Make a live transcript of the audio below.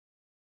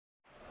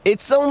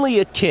It's only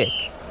a kick.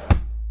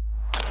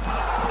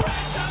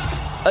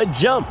 A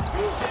jump.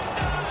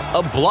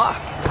 A block.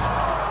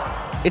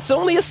 It's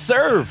only a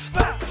serve.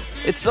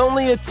 It's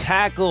only a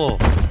tackle.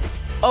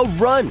 A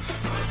run.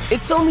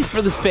 It's only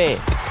for the fans.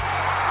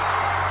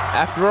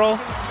 After all,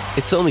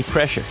 it's only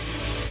pressure.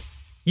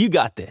 You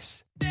got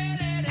this.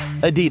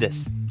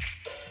 Adidas.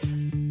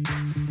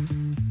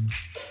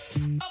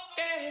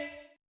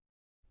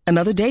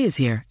 Another day is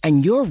here,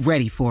 and you're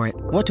ready for it.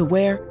 What to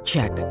wear?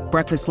 Check.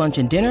 Breakfast, lunch,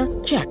 and dinner?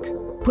 Check.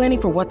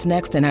 Planning for what's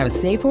next and how to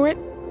save for it?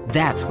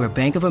 That's where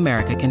Bank of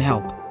America can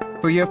help.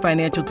 For your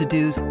financial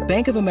to-dos,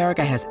 Bank of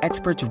America has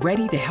experts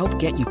ready to help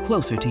get you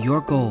closer to your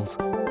goals.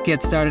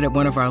 Get started at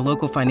one of our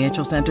local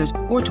financial centers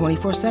or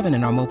 24/7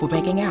 in our mobile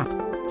banking app.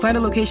 Find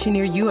a location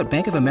near you at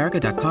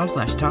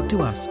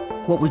bankofamerica.com/talktous.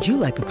 What would you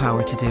like the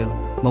power to do?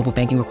 Mobile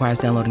banking requires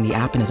downloading the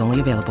app and is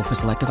only available for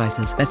select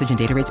devices. Message and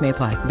data rates may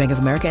apply. Bank of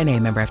America NA,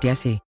 member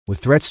FDIC. With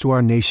threats to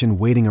our nation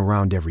waiting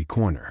around every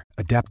corner,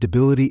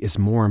 adaptability is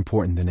more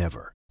important than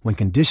ever. When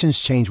conditions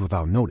change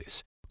without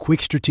notice,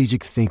 quick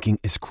strategic thinking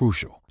is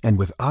crucial. And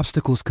with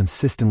obstacles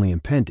consistently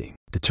impending,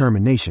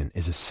 determination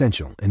is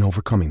essential in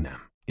overcoming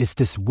them. It's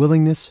this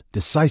willingness,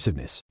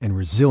 decisiveness, and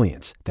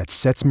resilience that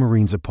sets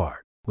Marines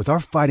apart. With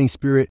our fighting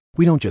spirit,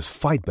 we don't just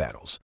fight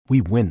battles,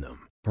 we win them.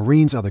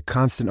 Marines are the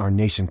constant our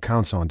nation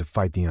counts on to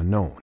fight the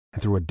unknown.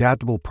 And through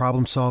adaptable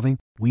problem solving,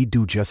 we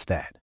do just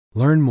that.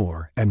 Learn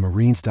more at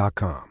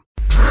marines.com.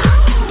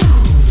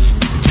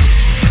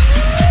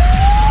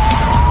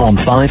 On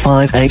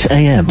 558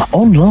 AM,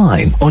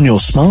 online, on your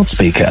smart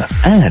speaker,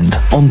 and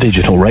on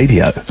digital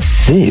radio.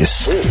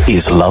 This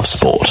is Love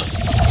Sport.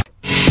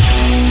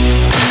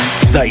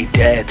 They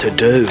dare to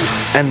do,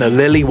 and the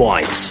Lily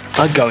Whites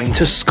are going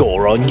to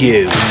score on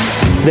you.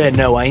 They're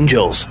no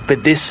angels,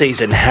 but this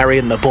season Harry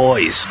and the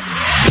boys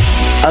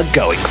are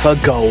going for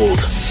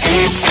gold.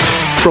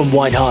 From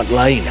White Hart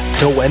Lane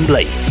to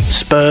Wembley,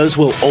 Spurs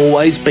will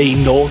always be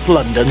North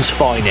London's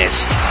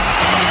finest.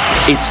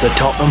 It's the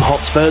Tottenham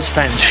Hotspurs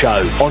Fans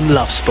Show on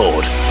Love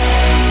Sport.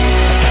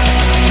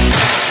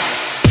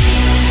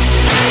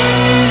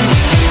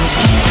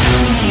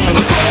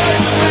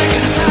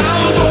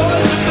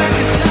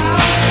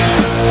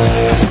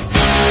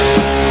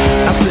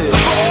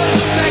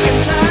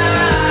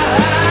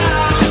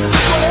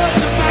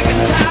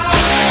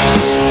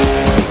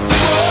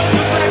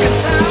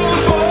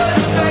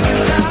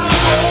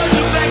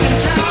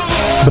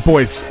 The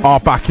boys are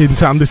back in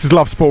town. This is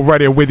Love Sport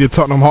Radio with your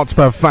Tottenham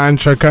Hotspur fan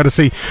show,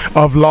 courtesy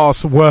of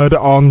Last Word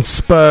on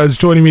Spurs.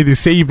 Joining me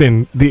this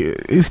evening,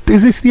 is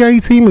this the A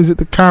team? Is it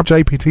the Carab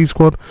JPT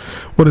squad?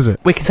 What is it?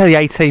 We can say the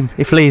A team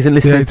if Lee isn't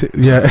listening.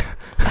 Yeah.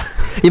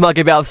 You might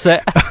get a bit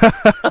upset.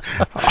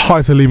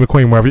 Hi to Lee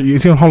McQueen, wherever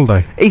is he on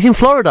holiday? He's in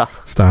Florida.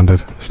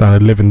 Standard,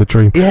 living the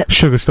dream. Yeah.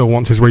 Sugar still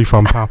wants his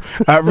refund, pal.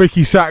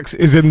 Ricky Sachs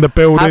is in the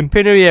building.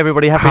 Happy New Year,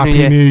 everybody.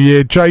 Happy New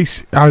Year.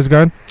 Jace, how's it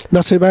going?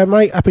 Not too bad,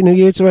 mate. Happy New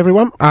Year to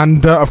everyone.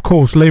 And of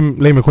course, Lee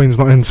McQueen's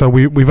not in, so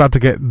we've had to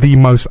get the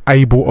most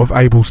able of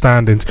able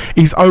stand-ins.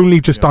 He's only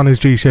just done his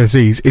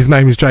GCSEs. His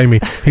name is Jamie.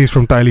 He's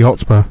from Daily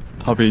Hotspur.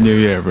 Happy New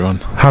Year, everyone.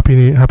 Happy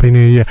New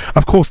Year.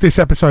 Of course, this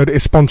episode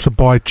is sponsored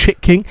by Chick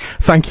King.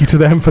 Thank you to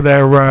them for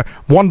their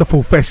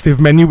wonderful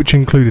festive menu, which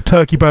included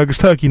turkey burgers,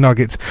 turkey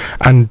nuggets,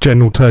 and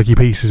general turkey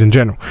pieces in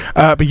general.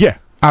 But yeah,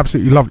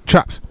 absolutely love it.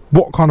 Chaps,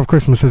 what kind of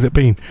Christmas has it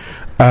been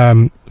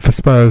for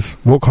Spurs?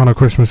 What kind of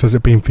Christmas has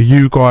it been for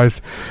you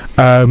guys?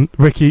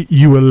 Ricky,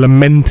 you were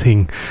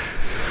lamenting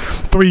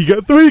three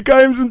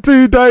games in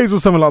 2 days or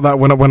something like that.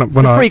 When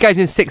I 3 games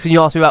in 6 when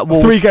you asked me about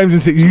Wolves. 3 games in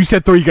 6. You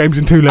said 3 games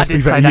in 2. Let's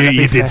be fair.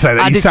 You did say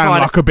that. You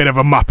sound like a bit of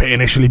a muppet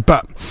initially,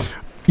 but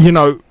you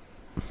know,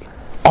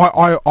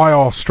 I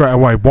asked straight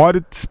away, why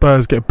did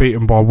Spurs get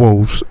beaten by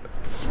Wolves?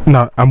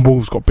 No, and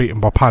Wolves got beaten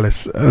by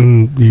Palace,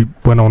 and you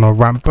went on a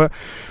rant. But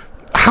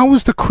how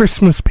has the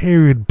Christmas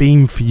period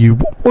been for you?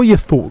 What are your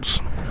thoughts?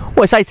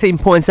 Well, it's 18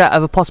 points out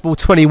of a possible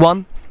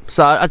 21,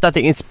 so I don't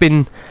think it's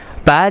been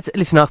bad.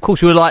 Listen, of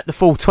course we would like the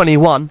full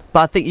 21, but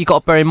I think you've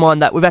got to bear in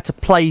mind that we've had to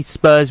play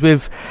Spurs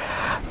with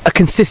a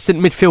consistent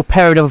midfield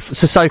pairing of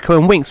Sissoko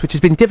and Winks, which has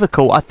been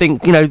difficult. I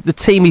think, you know, the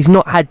team has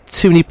not had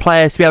too many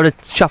players to be able to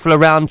shuffle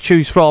around,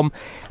 choose from,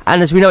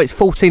 and as we know, it's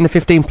 14 to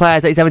 15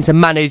 players that he's having to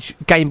manage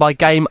game by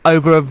game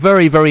over a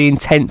very, very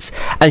intense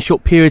and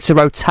short period to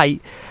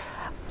rotate.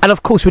 And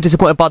of course we're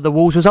disappointed by the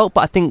Wolves result,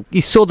 but I think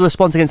you saw the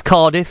response against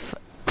Cardiff,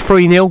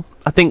 3-0.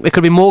 I think there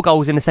could be more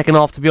goals in the second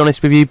half, to be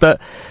honest with you,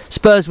 but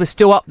Spurs were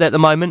still up there at the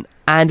moment,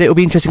 and it'll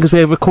be interesting because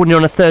we're recording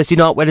on a Thursday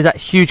night where there's that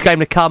huge game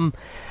to come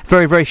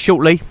very, very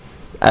shortly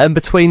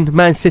between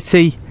Man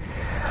City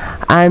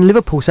and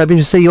Liverpool, so it'll be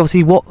interesting to see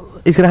obviously what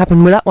is going to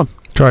happen with that one.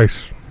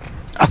 Trace?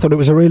 I thought it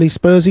was a really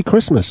Spursy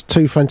Christmas.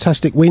 2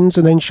 fantastic wins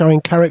and then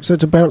showing character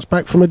to bounce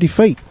back from a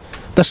defeat.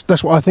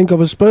 That's what I think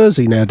of as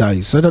Spursy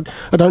nowadays. I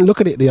don't look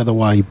at it the other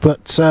way,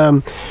 but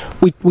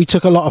we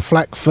took a lot of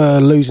flack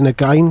for losing a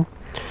game.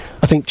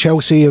 I think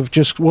Chelsea have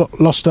just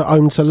lost at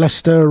home to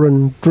Leicester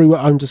and drew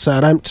at home to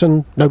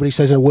Southampton. Nobody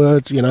says a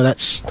word, you know,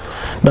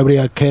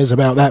 nobody cares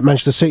about that.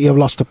 Manchester City have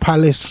lost to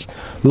Palace,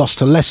 lost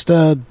to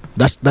Leicester,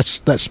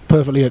 That's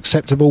perfectly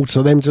acceptable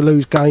to them to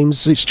lose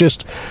games. It's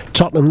just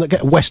Tottenham that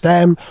get West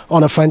Ham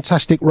on a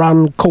fantastic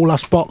run, call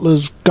us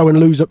bottlers, go and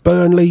lose at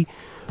Burnley,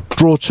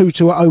 draw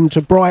 2-2 at home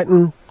to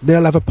Brighton.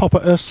 They'll have a pop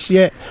at us.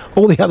 Yet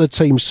all the other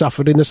teams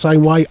suffered in the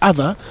same way,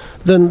 other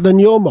than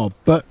your mob.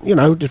 But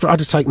I'd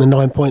have taken the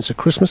 9 points at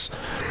Christmas.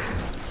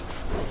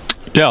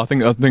 Yeah, I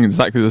think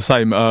exactly the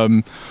same.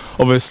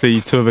 Obviously,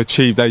 to have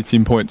achieved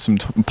 18 points from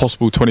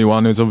possible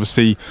 21 is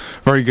obviously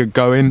very good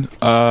going.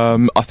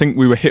 I think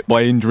we were hit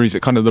by injuries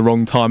at kind of the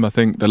wrong time. I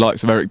think the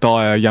likes of Eric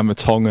Dyer, Jan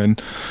Vertonghen,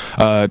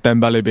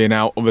 Dembele being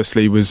out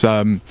obviously was,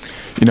 kind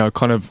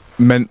of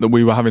meant that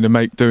we were having to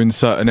make do in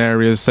certain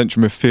areas,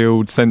 central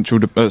midfield,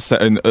 central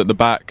setting at the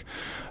back.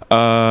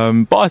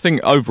 But I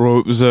think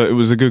overall it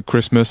was a good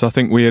Christmas. I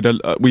think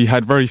we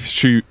had very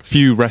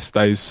few rest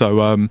days,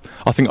 so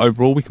I think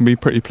overall we can be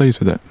pretty pleased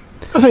with it.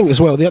 I think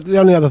as well, the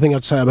only other thing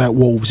I'd say about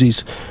Wolves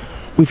is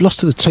we've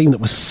lost to the team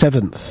that was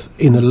 7th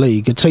in the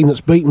league, a team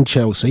that's beaten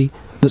Chelsea,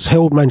 that's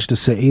held Manchester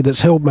City, that's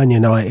held Man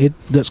United,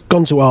 that's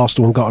gone to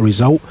Arsenal and got a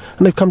result,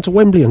 and they've come to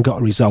Wembley and got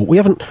a result. We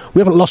haven't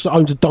lost at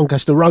home to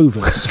Doncaster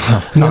Rovers.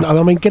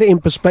 No. Get it in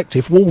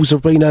perspective. Wolves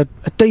have been a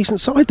decent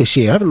side this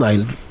year, haven't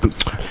they?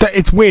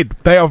 It's weird.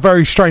 They are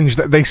very strange.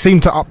 That they seem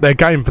to up their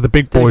game for the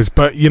big boys,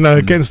 but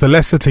against the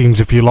lesser teams,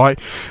 if you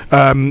like,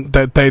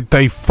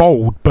 they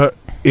fold. But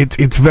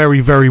it's very,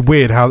 very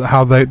weird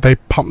how they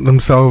pump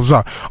themselves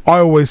up. I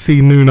always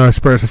see Nuno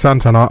Espirito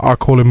Santo, and I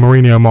call him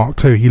Mourinho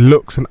Mark II. He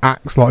looks and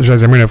acts like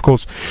Jose Mourinho. Of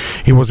course,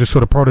 he was this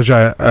sort of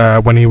protege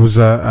when he was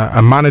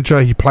a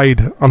manager. He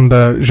played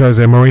under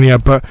Jose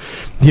Mourinho, but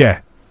yeah,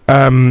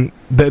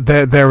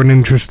 they're an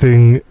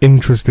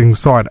interesting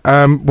side.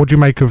 What do you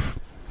make of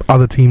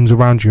other teams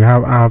around you?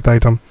 How have they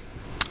done?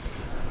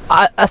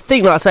 I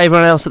think, like I say,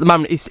 everyone else at the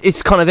moment,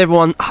 it's kind of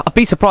everyone. I'd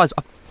be surprised.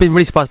 I've been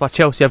really surprised by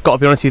Chelsea, I've got to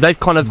be honest with you. They've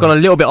kind of gone a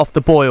little bit off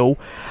the boil.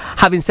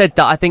 Having said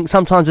that, I think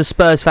sometimes as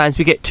Spurs fans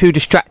we get too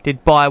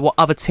distracted by what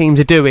other teams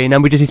are doing,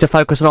 and we just need to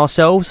focus on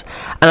ourselves.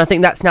 And I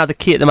think that's now the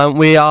key at the moment.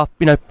 We are,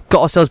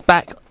 got ourselves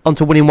back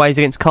onto winning ways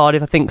against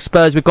Cardiff. I think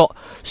Spurs, we've got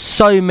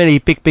so many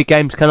big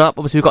games coming up.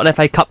 Obviously we've got an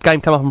FA Cup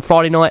game coming up on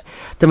Friday night.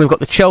 Then we've got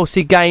the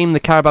Chelsea game,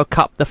 the Carabao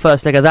Cup, the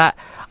first leg of that.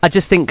 I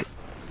just think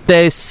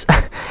there's,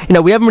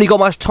 we haven't really got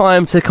much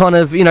time to kind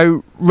of,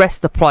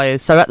 rest the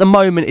players. So at the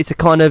moment, it's a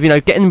kind of,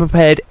 getting them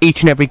prepared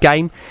each and every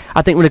game.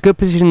 I think we're in a good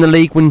position in the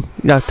league when,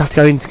 have to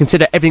go in to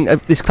consider everything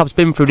that this club's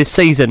been through this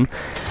season.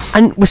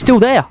 And we're still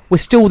there. We're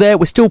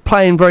still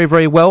playing very,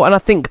 very well. And I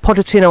think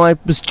Pochettino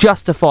was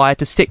justified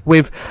to stick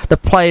with the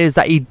players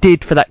that he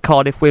did for that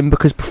Cardiff win,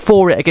 because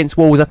before it against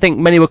Wolves, I think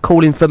many were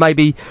calling for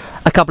maybe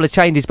a couple of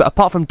changes. But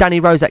apart from Danny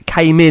Rose that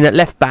came in at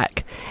left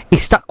back, he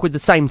stuck with the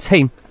same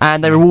team.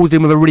 And they rewarded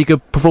him with a really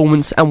good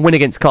performance and win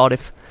against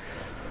Cardiff.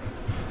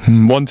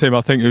 One team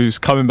I think who's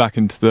coming back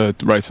into the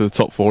race for the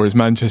top four is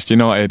Manchester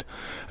United,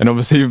 and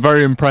obviously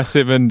very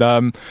impressive, and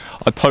I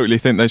totally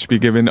think they should be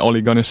giving Ole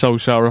Gunnar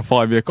Solskjaer a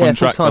 5-year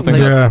contract. I think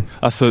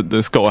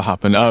that's got to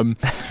happen.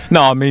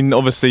 No, I mean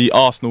obviously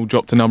Arsenal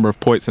dropped a number of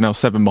points and now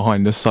 7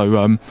 behind us, so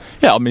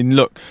I mean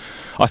look,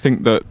 I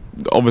think that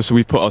obviously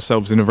we put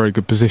ourselves in a very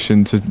good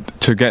position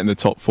to get in the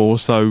top 4,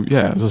 so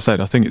yeah, as I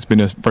said, I think it's been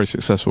a very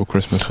successful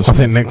Christmas for I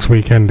think next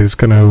weekend is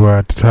going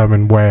to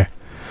determine where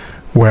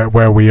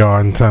we are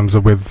in terms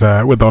of with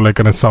Ole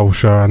Gunnar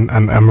Solskjaer and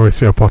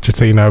Mauricio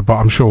Pochettino, but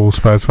I'm sure all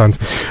Spurs fans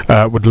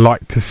would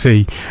like to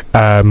see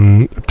Solskjaer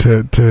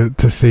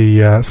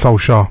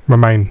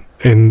remain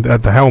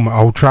at the helm at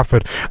Old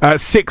Trafford.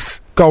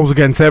 6 goals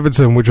against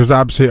Everton, which was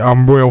absolutely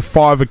unreal.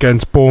 5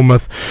 against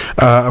Bournemouth,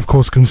 of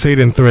course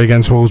conceding 3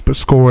 against Wolves, but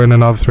scoring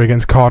another 3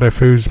 against Cardiff,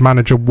 whose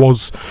manager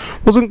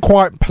wasn't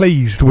quite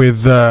pleased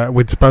with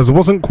Spurs. It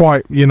wasn't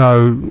quite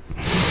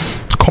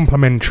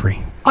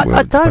complimentary.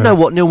 I don't know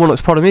what Neil Warnock's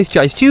problem is,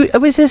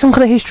 Jace. Is there some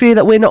kind of history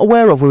that we're not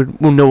aware of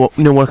with Neil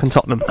Warnock and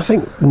Tottenham? I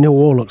think Neil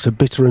Warnock's a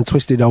bitter and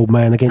twisted old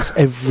man against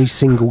every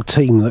single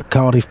team that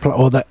Cardiff play,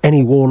 or that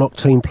any Warnock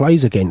team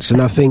plays against,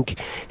 and I think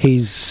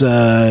his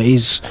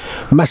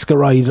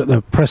masquerade at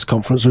the press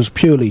conference was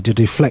purely to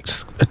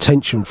deflect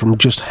attention from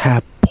just how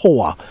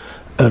poor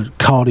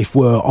Cardiff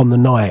were on the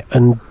night,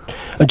 and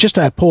just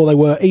how poor they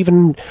were.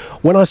 Even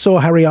when I saw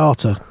Harry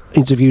Arter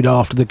interviewed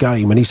after the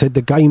game, and he said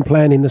the game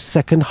plan in the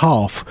second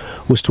half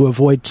was to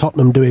avoid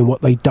Tottenham doing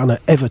what they'd done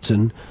at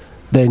Everton,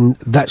 then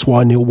that's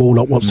why Neil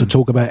Warnock wants to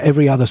talk about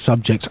every other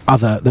subject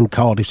other than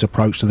Cardiff's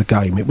approach to the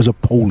game. It was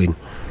appalling.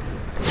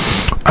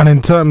 And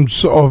in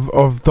terms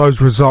of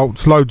those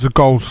results, loads of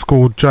goals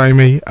scored,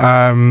 Jamie,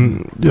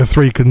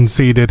 3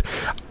 conceded.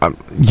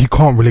 You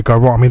can't really go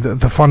wrong. I mean,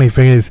 the funny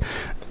thing is,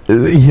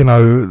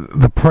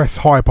 the press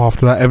hype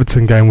after that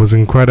Everton game was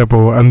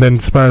incredible, and then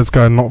Spurs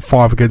going not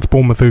 5 against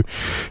Bournemouth, who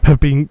have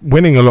been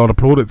winning a lot of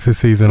plaudits this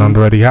season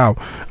under Eddie Howe.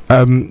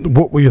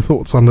 What were your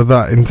thoughts under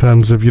that in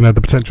terms of, the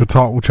potential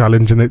title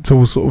challenge? And it's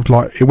all sort of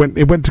like it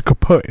went to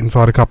kaput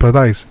inside a couple of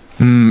days.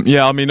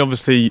 Yeah, I mean,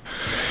 obviously,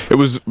 it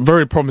was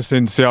very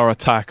promising to see our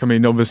attack. I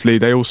mean, obviously,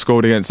 they all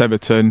scored against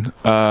Everton.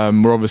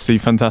 Were obviously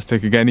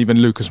fantastic again. Even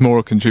Lucas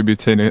Moura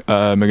contributing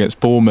against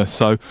Bournemouth.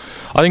 So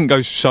I think it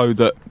goes to show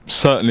that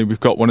certainly we've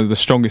got one of the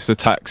strongest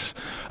attacks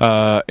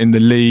in the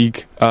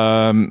league.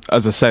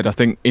 As I said, I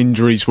think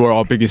injuries were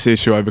our biggest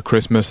issue over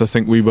Christmas. I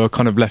think we were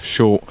kind of left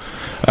short,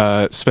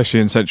 especially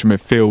in central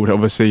midfield.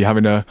 Obviously,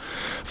 having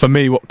for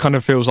me, what kind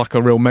of feels like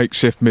a real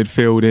makeshift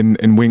midfield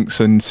in Winks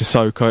and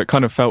Sissoko. It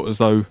kind of felt as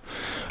though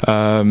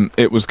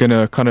it was going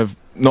to kind of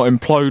not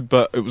implode,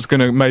 but it was going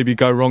to maybe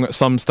go wrong at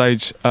some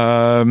stage.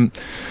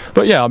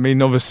 But yeah, I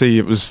mean, obviously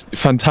it was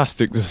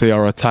fantastic to see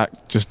our attack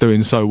just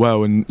doing so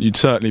well, and you'd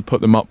certainly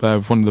put them up there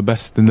with one of the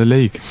best in the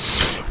league.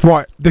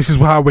 Right, this is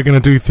how we're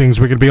going to do things.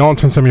 We're going to be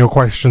answering some of your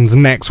questions.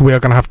 Next, we are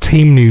going to have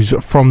team news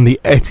from the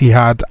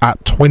Etihad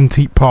at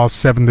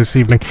 7:20 this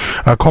evening.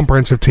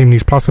 Comprehensive team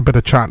news plus a bit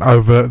of chat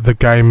over the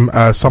game.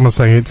 Some are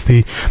saying it's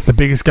the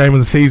biggest game of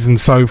the season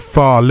so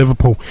far.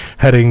 Liverpool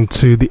heading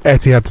to the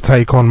Etihad to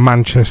take on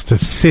Manchester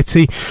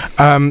City.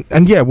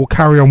 And yeah, we'll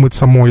carry on with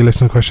some more of your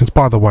listener questions.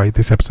 By the way,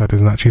 this episode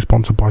isn't actually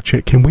sponsored by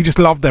Chicken. We just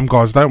love them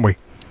guys, don't we?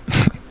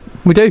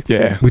 We do.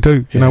 Yeah. We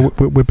do. Yeah.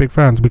 We're big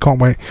fans. We can't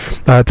wait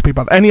to be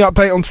back. Any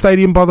update on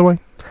Stadium, by the way?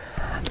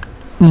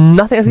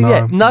 Nothing as of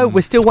yet. No,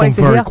 we're still waiting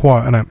to hear. It's very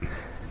quiet, isn't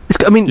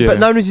it? But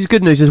no news is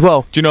good news as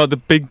well. Do you know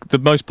the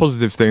most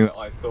positive thing that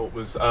I thought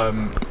was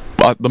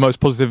the most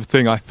positive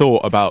thing I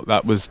thought about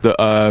that was that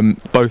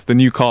both the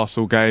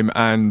Newcastle game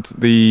and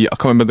I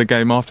can't remember the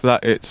game after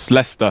that. It's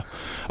Leicester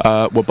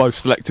were both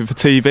selected for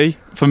TV.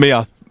 For me,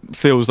 I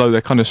feel as though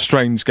they're kind of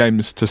strange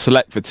games to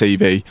select for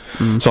TV.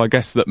 So I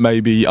guess that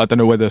maybe, I don't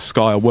know whether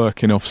Sky are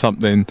working off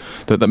something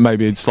that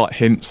maybe it's like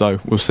hint. So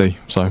we'll see.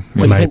 So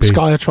you think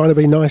Sky are trying to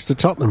be nice to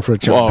Tottenham for a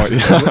change? Well,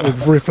 yeah.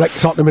 Reflect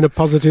Tottenham in a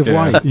positive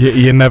way.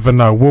 You never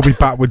know. We'll be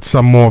back with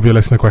some more of your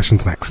listener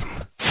questions next.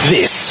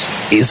 This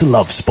is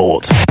Love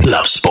Sport.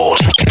 Love Sport.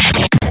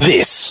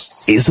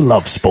 This is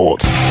Love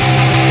Sport.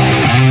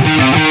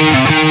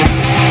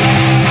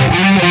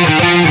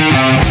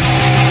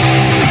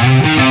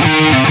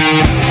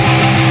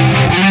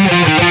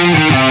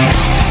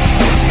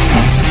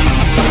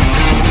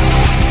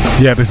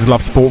 Yeah, this is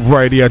Love Sport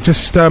Radio.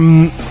 Just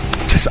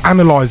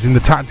analysing the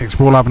tactics.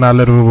 We're all having our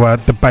little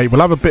debate.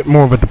 We'll have a bit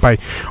more of a debate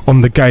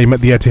on the game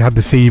at the Etihad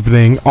this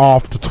evening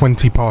after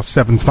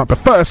 7:20 tonight. But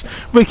first,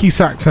 Ricky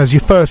Sachs has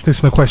your first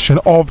listener question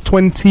of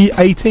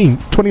 2019.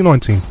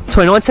 2019.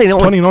 Definitely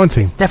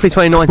 2019.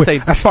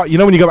 That's like,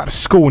 when you go back to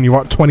school and you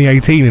write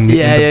 2018 in the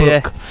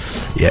book.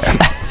 Yeah,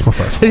 that's my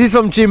first one. This is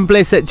from Jim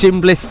Bliss at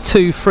Jim Bliss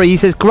 23. He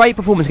says, great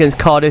performance against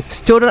Cardiff.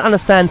 Still don't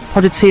understand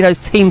Pochettino's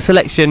team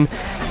selection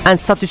and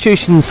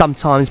substitution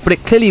sometimes, but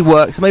it clearly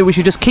works. Maybe we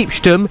should just keep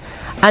Sturm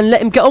and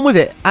let him get on with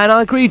it. And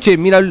I agree,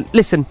 Jim.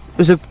 Listen, it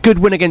was a good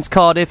win against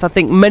Cardiff. I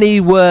think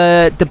many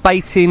were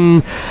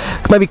debating,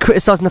 maybe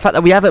criticising the fact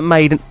that we haven't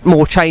made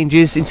more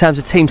changes in terms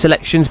of team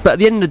selections. But at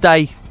the end of the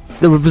day,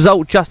 the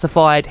result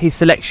justified his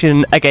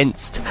selection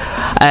against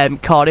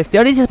Cardiff. The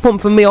only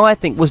disappointment for me, I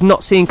think, was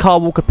not seeing Kyle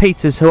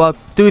Walker-Peters, who I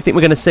do think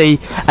we're going to see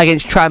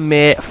against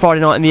Tranmere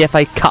Friday night in the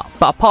FA Cup.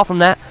 But apart from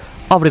that,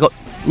 I've really got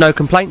no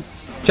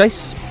complaints.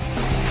 Jace?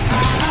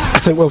 I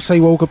think we'll see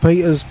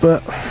Walker-Peters,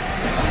 but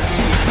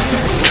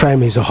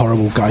Tranmere's a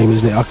horrible game,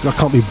 isn't it? I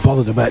can't be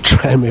bothered about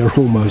Tranmere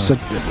almost.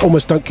 I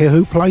almost don't care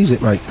who plays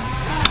it, mate.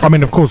 I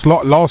mean, of course,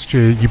 last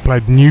year you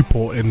played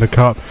Newport in the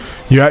cup.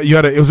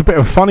 It was a bit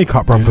of a funny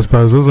cup run for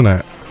Spurs, wasn't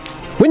it?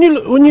 When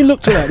you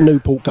looked at that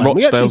Newport game,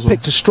 we actually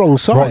picked a strong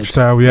side.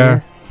 Rochdale,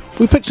 yeah.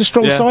 We picked a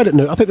strong side at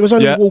Newport. I think there was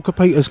only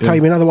Walker-Peters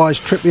came in. Otherwise,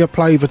 Trippier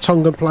played,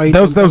 Vertonghen played.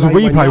 There was a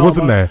replay,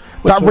 wasn't there?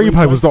 That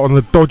replay was not one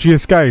of the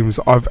dodgiest games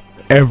I've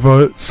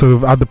ever sort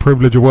of had the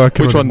privilege of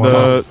working which on.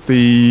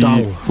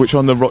 Which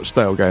one, the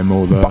Rochdale game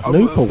or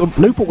the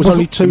Newport was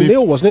only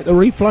 2-0, wasn't it, the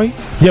replay?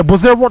 Yeah,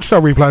 was there a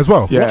Rochdale replay as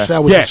well? Yeah,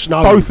 Rochdale was a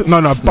snow.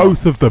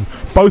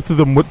 Both of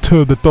them were two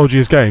of the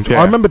dodgiest games.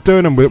 I remember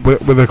doing them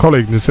with a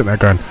colleague and just sitting there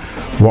going,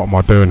 what am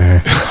I doing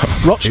here?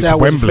 Rochdale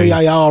was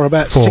VAR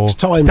about 6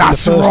 times.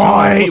 That's in the first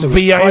right,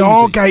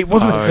 VAR gate,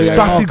 wasn't it?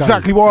 That's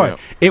exactly why. Yeah.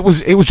 It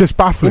was just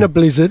baffling. In a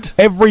blizzard.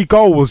 Every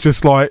goal was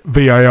just like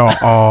VAR.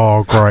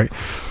 Oh, great.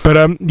 But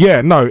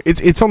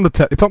it's on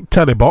it's on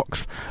telly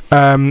box.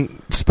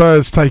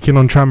 Spurs taking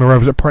on Tranmere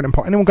Rovers at Prenton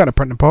Park. Anyone going to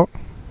Prenton Park?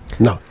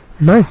 No.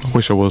 No. I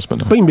wish I was,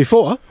 but no. Been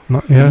before.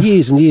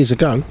 Years and years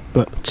ago.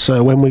 But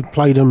when we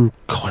played them,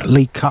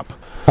 League Cup.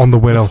 On the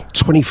Willow.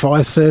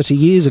 25, 30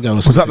 years ago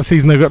or something. Was that the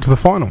season they got to the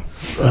final?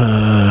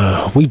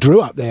 We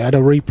drew up there. Had a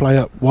replay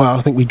up. Well,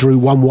 I think we drew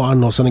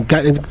 1-1 or something.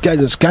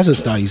 It's Gazza's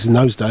days in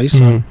those days.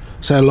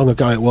 So how long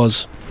ago it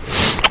was.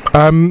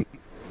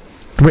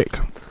 Rick.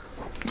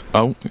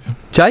 Oh.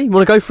 Jay, you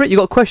want to go for it? You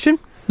got a question?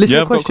 I've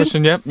got a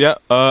question, yeah.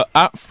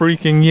 At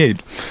Freaking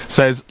Yid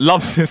says,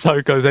 loves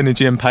Sissoko's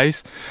energy and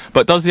pace,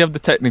 but does he have the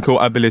technical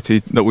ability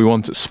that we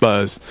want at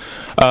Spurs?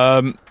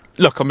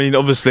 Look, I mean,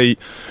 obviously,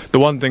 the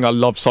one thing I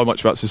love so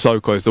much about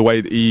Sissoko is the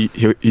way that he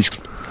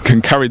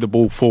can carry the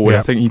ball forward.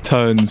 I think he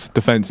turns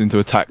defence into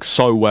attack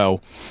so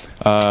well.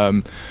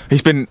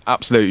 He's been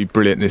absolutely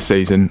brilliant this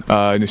season,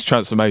 and his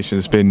transformation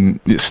has been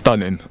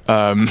stunning.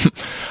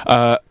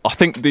 I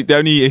think the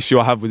only issue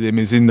I have with him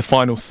is in the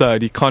final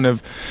third, he kind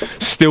of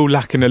still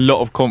lacking a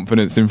lot of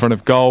confidence in front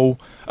of goal.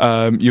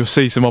 You'll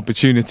see some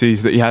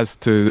opportunities that he has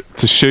to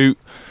shoot.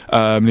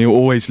 He'll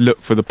always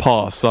look for the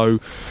pass. So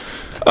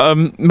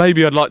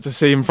maybe I'd like to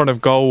see him in front of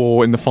goal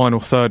or in the final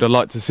third. I'd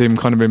like to see him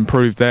kind of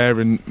improve there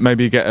and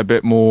maybe get a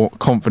bit more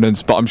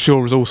confidence. But I'm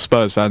sure as all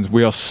Spurs fans,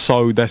 we are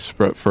so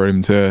desperate for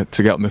him to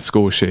get on the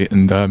score sheet.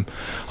 And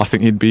I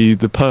think he'd be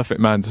the perfect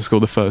man to score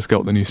the first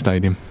goal at the new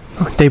stadium.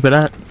 Deep with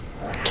that.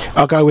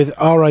 I'll go with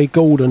R.A.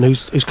 Gordon,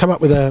 who's come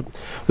up with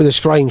a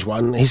strange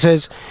one. He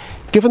says,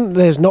 given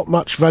there's not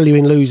much value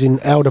in losing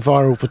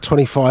Alderweireld for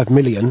 25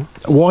 million,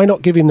 why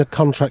not give him the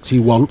contract he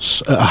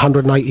wants at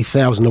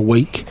 180,000 a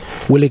week?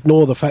 We'll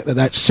ignore the fact that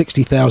that's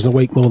 60,000 a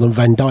week more than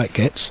Van Dijk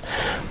gets,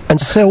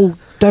 and sell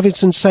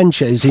Davinson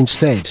Sanchez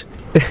instead.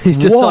 He's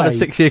just signed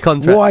a 6-year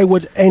contract. Why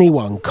would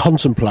anyone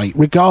contemplate,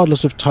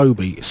 regardless of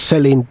Toby,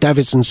 selling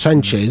Davinson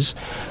Sanchez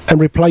and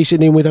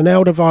replacing him with an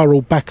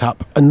Alderweireld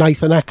backup and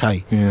Nathan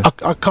Ake? Yeah.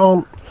 I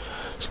can't.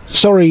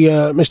 Sorry,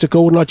 Mr.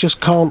 Gordon, I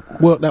just can't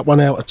work that one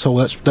out at all.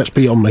 That's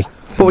beyond me.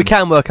 What we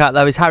can work out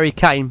though is Harry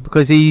Kane,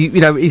 because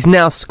he's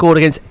now scored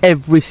against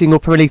every single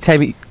Premier League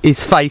team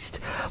he's faced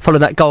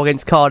following that goal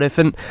against Cardiff.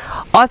 And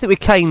I think with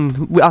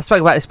Kane, I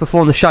spoke about this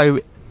before on the show,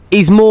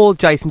 he's more,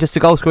 Jason, just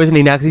a goal scorer, isn't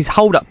he, now? Because his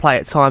hold-up play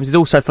at times is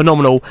also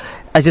phenomenal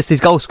as just his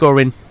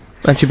goal-scoring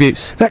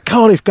attributes. That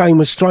Cardiff game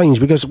was strange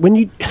because when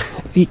you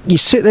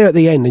sit there at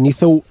the end and you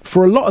thought,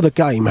 for a lot of the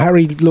game,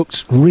 Harry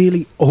looked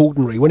really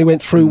ordinary. When he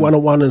went through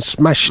 1-on-1 and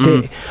smashed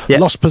it,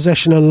 lost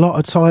possession a lot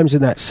of times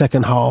in that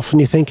second half, and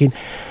you're thinking,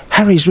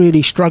 Harry's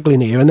really struggling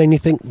here. And then you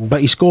think,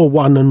 but he scored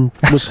one and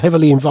was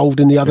heavily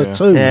involved in the other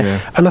two.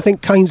 Yeah. And I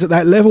think Kane's at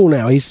that level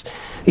now. He's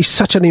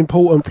such an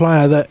important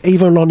player that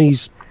even on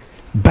his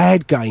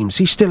bad games,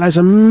 he still has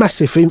a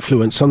massive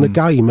influence on the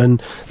game, and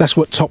that's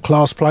what top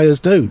class players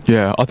do.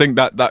 Yeah, I think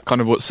that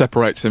kind of what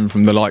separates him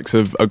from the likes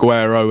of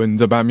Aguero and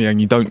Aubameyang.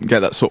 You don't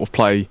get that sort of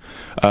play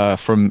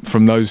from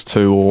those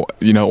two,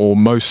 or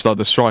most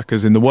other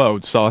strikers in the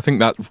world. So I think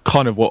that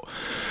kind of what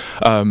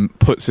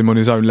puts him on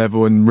his own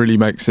level and really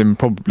makes him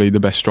probably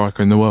the best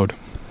striker in the world.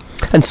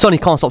 And Sonny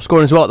can't stop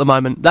scoring as well at the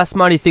moment. That's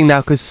my only thing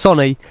now, because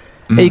Sonny,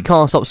 he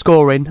can't stop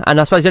scoring. And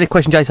I suppose the only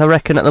question, Jason, I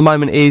reckon at the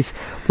moment is,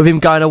 with him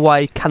going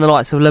away, can the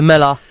likes of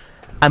Lamela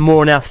and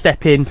Moura now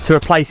step in to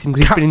replace him,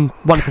 because he's been in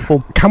wonderful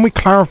form? Can we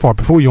clarify,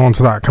 before you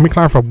answer that, can we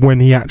clarify when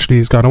he actually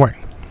is going away?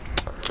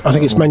 I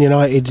think it's Man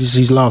United is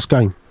his last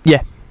game.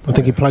 Yeah. I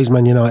think he plays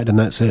Man United and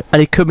that's it. And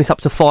he could miss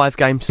up to 5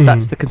 games, so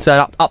that's the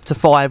concern. Up to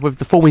 5 with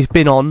the form he's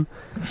been on.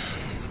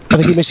 I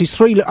think he misses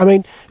 3. I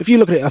mean, if you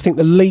look at it, I think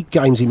the league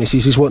games he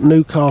misses is what?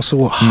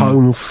 Newcastle at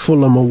home,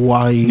 Fulham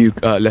away,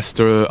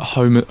 Leicester at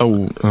home.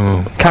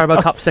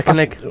 Carabao Cup second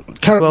leg.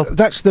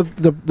 That's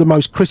the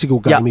most critical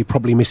game he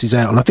probably misses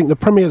out on. I think the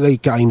Premier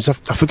League games, I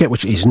forget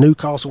which it is.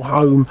 Newcastle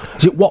home.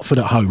 Is it Watford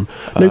at home?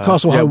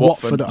 Newcastle home,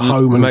 Watford at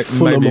home, and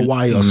Fulham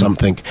away or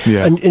something.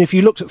 Yeah. And if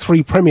you looked at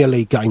 3 Premier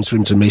League games for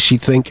him to miss,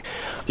 you'd think,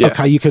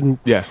 okay,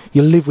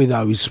 you live with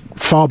those.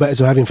 Far better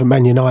to have him for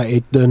Man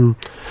United than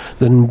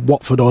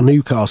Watford or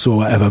Newcastle or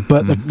whatever,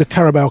 but the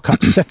Carabao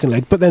Cup second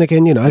leg. But then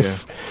again,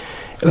 if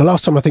the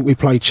last time I think we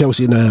played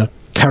Chelsea in a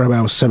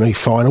Carabao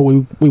semi-final,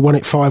 we won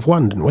it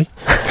 5-1, didn't we?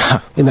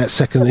 in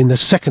the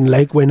second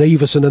leg when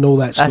Everson and all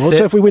that scored.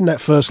 So if we win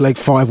that first leg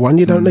 5-1,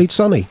 you don't need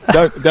Sonny.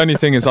 The only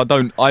thing is,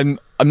 I'm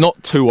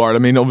not too worried. I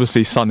mean,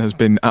 obviously Son has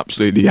been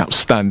absolutely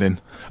outstanding.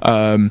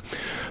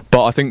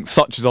 But I think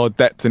such as our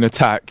depth in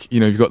attack,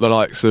 you've got the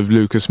likes of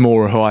Lucas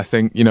Moura, who I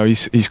think,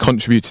 he's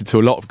contributed to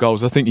a lot of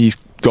goals. I think he's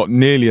got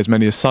nearly as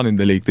many as Son in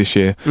the league this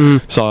year.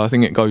 So I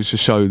think it goes to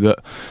show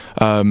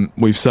that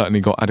we've certainly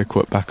got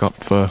adequate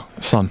backup for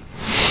Son.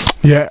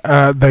 Yeah,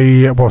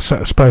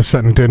 Spurs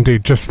certainly do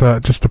indeed. Just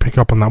to pick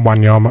up on that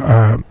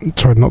Wanyama,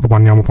 sorry, not the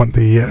Wanyama point,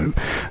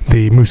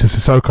 the Moussa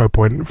Sissoko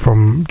point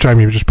from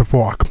Jamie just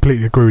before. I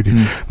completely agree with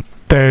you.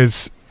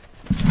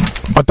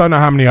 I don't know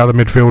how many other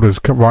midfielders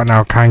right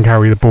now can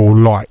carry the ball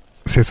like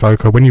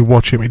Sissoko. When you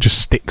watch him, it just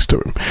sticks to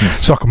him.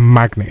 It's like a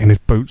magnet in his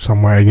boot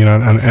somewhere,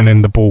 and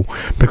in the ball,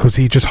 because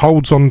he just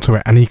holds on to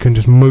it and he can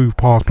just move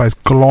past players,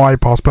 glide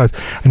past players,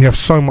 and you have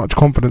so much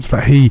confidence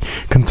that he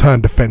can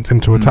turn defence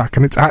into attack.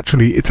 And it's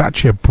actually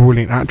a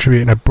brilliant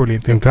attribute and a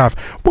brilliant thing to have.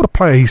 What a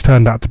player he's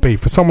turned out to be.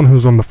 For someone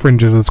who's on the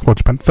fringes of the squad,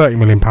 spent £30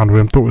 million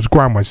with him, thought it was a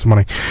grand waste of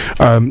money.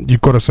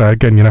 You've got to say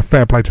again,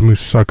 fair play to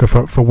Moussa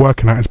Sissoko for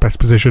working out his best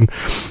position,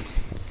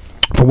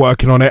 for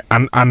working on it,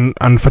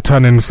 and for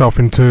turning himself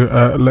into,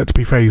 let's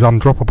be fair, he's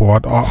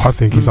undroppable. I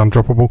think he's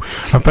undroppable.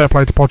 And fair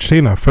play to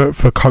Pochettino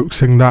for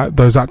coaxing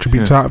those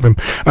attributes out of him.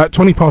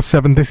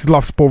 7:20, this is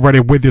Love Sport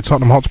Radio with your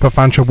Tottenham Hotspur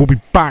fan show. We'll be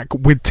back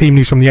with team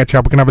news from the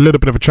Etihad. We're going to have a little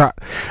bit of a chat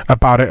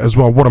about it as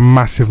well. What a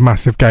massive,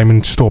 massive game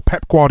in store.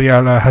 Pep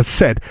Guardiola has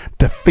said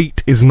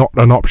defeat is not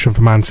an option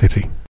for Man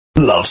City.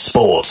 Love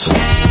Sport.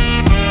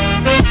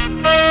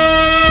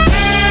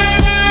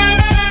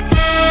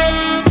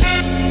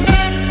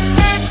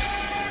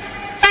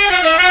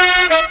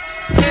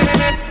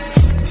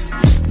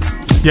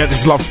 Yeah,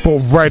 this is Love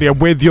Sport Radio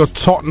with your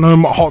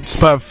Tottenham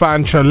Hotspur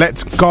fan show.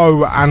 Let's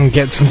go and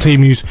get some team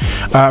news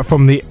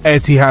from the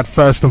Etihad.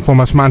 First and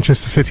foremost,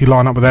 Manchester City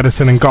lineup with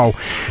Ederson in goal.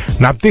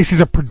 Now, this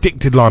is a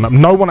predicted lineup.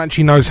 No one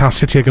actually knows how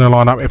City are going to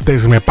line up, if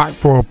there's going to be a back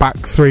four or back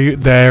three.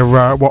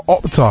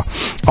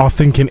 Opta are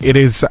thinking it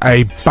is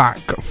a back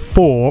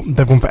four.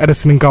 They've gone for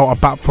Ederson in goal, a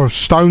back four of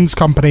Stones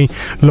Company,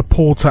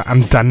 Laporta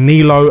and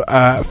Danilo.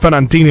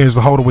 Fernandinho is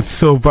the holder with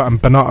Silva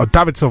and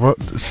David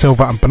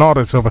Silva and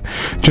Bernardo Silva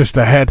just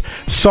ahead.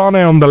 Sane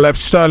on the left,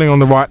 Sterling on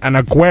the right, and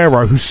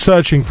Aguero, who's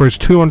searching for his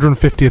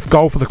 250th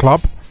goal for the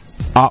club,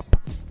 up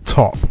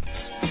top.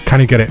 Can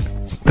he get it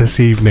this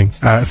evening?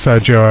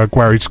 Sergio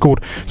Aguero. He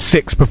scored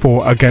 6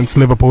 before against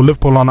Liverpool.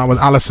 Liverpool line up with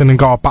Alisson and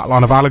goal,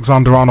 backline of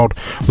Alexander-Arnold,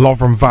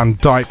 Lovren, Van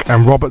Dijk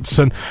and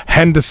Robertson,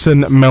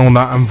 Henderson,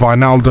 Milner and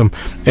Wijnaldum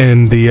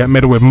in the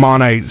middle with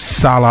Mane,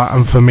 Salah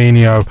and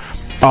Firmino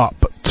up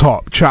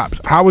top.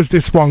 Chaps, how is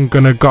this one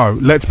going to go?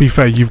 Let's be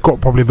fair, you've got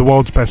probably the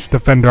world's best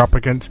defender up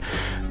against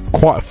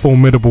quite a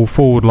formidable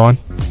forward line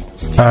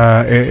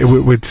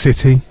with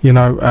City,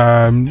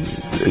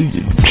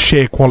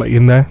 sheer quality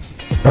in there.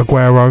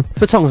 Aguero.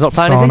 But Tonga's not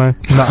playing, Sane. is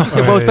he? No, He's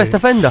the world's best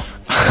defender.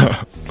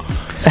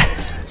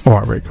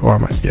 Alright, Rick.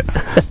 Alright, mate.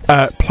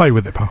 Yeah. Play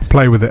with it, pal.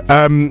 Play with it.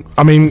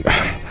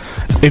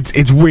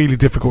 It's really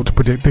difficult to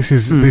predict. This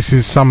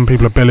is some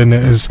people are billing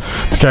it as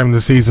the game of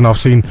the season. I've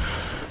seen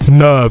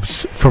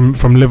nerves from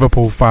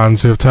Liverpool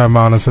fans who have turned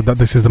around and said that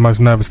this is the most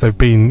nervous they've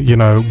been,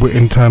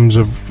 in terms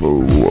of,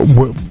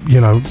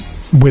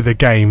 with a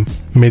game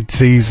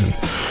mid-season.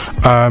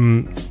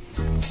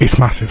 It's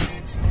massive.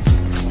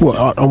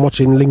 Well, I'm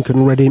watching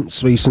Lincoln Red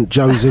Imps v St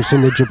Joseph's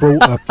in the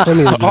Gibraltar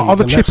Premier League. Are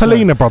the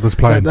Cipollina brothers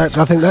playing? I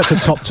think that's a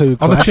top two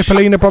clash. Are the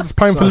Cipollina brothers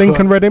playing for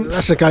Lincoln Red Imps?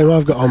 That's a game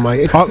I've got on,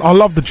 mate. I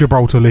love the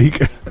Gibraltar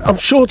League. I'm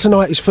sure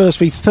tonight is first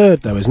v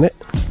third, though, isn't it?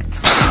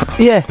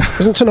 Yeah.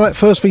 Isn't tonight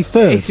first v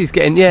third? He's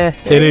getting, yeah.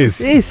 It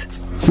is. It is.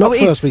 Not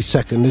first v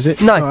second, is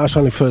it? No. That's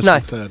only first v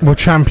third. Well,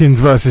 champions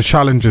versus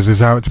challengers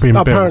is how it's being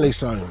built. Apparently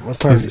so.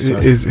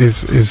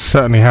 Is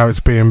certainly how it's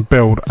being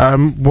built.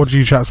 What do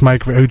you chaps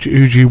make of it? Who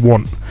do you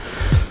want?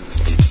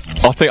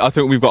 I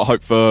think we've got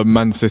hope for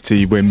Man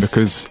City win,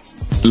 because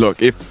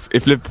look,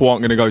 if Liverpool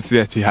aren't going to go to the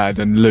Etihad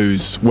and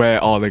lose,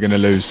 where are they going to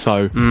lose?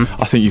 So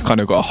I think you've kind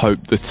of got to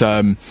hope that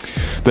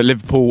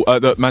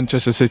that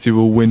Manchester City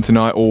will win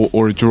tonight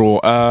or a draw.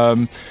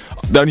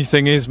 The only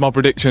thing is, my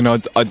prediction,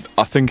 I'm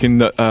thinking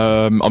that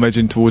I'm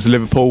edging towards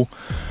Liverpool.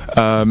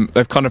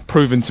 They've kind of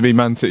proven to be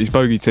Man City's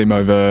bogey team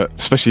over,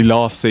 especially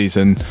last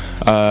season.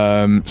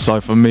 So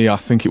for me, I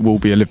think it will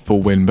be a Liverpool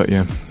win. But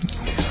yeah,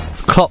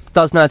 Klopp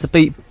does know how to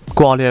beat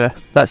Guardiola.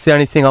 That's the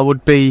only thing I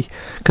would be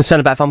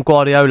concerned about if I'm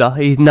Guardiola.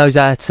 He knows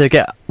how to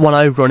get one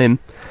over on him.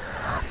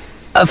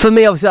 For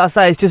me, obviously, I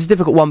say it's just a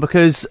difficult one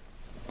because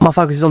my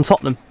focus is on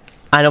Tottenham,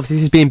 and obviously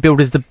this is being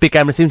billed as the big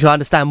game of the season, so I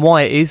understand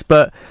why it is,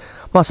 but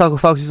my sole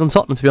focus is on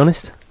Tottenham, to be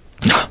honest.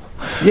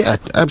 Yeah,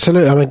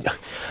 absolutely. I mean,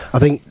 I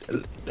think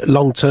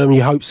long term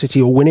you hope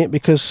City will win it,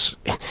 because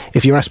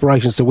if your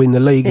aspirations to win the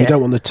league, you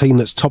don't want the team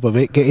that's top of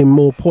it getting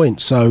more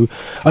points. So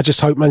I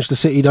just hope Manchester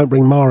City don't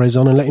bring Mahrez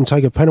on and let him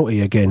take a penalty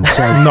again.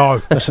 So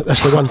no, that's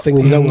the one thing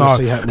that you don't want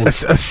to see happening. A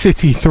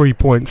City 3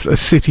 points. A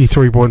City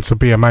 3 points would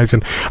be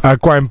amazing.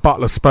 Graham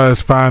Butler,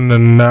 Spurs fan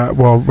and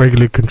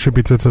regular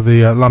contributor to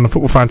the London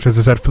Football Franchise,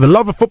 has said, for the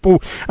love of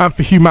football and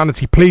for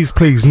humanity,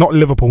 please, not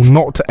Liverpool,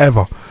 not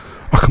ever.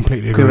 I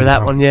completely agree with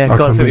that one, yeah. I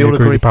completely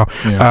agree, pal.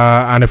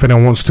 Yeah. And if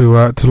anyone wants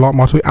to like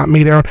my tweet,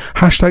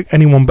 @MediaAaron, #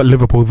 anyone but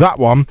Liverpool. That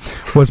one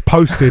was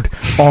posted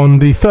on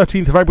the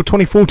 13th of April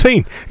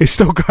 2014. It's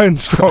still going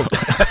strong.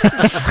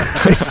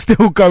 It's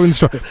still going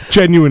strong.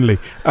 Genuinely.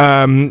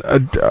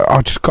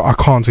 I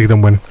can't see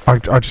them win. I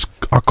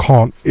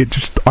can't.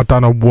 I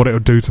don't know what it'll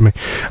do to me.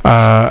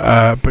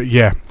 But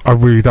yeah, I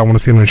really don't want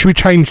to see them win. Should we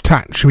change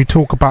tack? Should we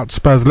talk about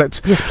Spurs?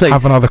 Let's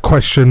have another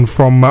question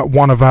from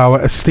one of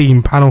our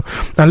esteemed panel.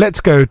 And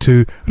let's go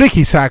to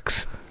Ricky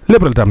Sachs,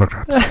 Liberal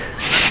Democrats.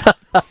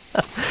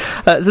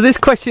 So this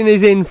question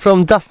is in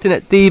from Dustin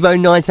at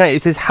Devo98.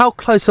 It says, how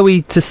close are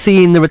we to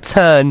seeing the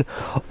return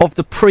of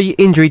the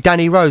pre-injury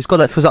Danny Rose? God,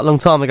 that feels like a long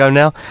time ago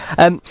now.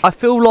 I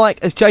feel like,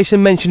 as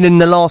Jason mentioned in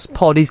the last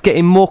pod, he's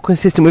getting more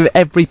consistent with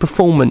every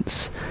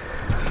performance.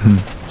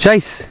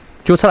 Jace, do you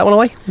want to take that one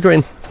away? What are you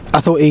doing?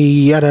 I thought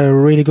he had a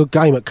really good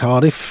game at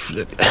Cardiff.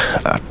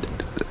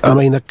 I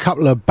mean, a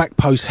couple of back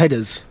post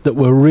headers that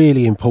were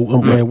really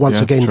important, where once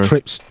again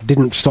Trips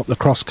didn't stop the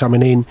cross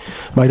coming in.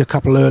 Made a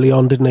couple early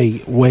on, didn't he?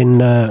 When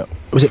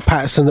was it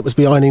Patterson that was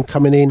behind him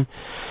coming in?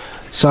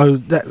 So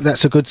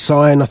that's a good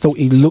sign. I thought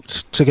he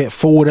looked to get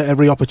forward at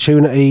every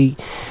opportunity.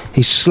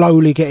 He's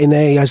slowly getting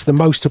there. He has the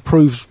most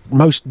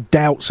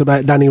doubts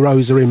about Danny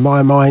Rose are in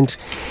my mind.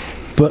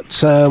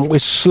 But we're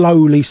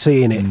slowly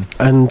seeing it,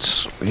 and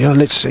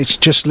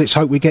let's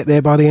hope we get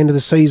there by the end of the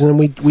season and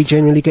we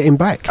genuinely get him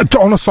back.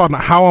 On a side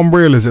note, how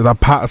unreal is it that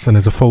Patterson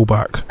is a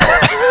fullback?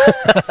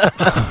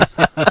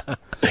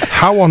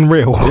 How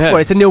unreal. Well,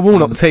 it's a Neil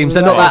Warnock team,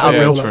 so not that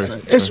unreal.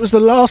 This was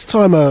the last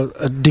time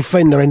a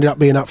defender ended up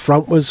being up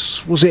front.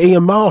 Was it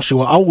Ian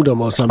Marshall at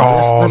Oldham or something?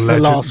 That's the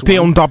last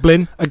Dion one.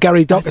 Dublin.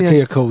 Gary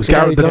Docherty, of course.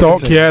 The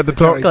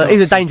Doc. God, he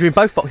was a danger in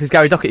both boxes,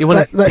 Gary Docherty,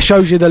 wasn't he? That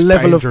shows you the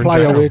level of danger in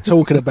player general. we're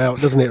talking about,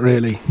 doesn't it,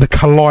 really? The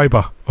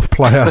calibre of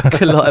player.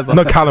 Calibre.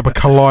 Not calibre,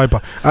 calibre.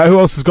 Who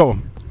else has got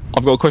one?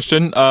 I've got a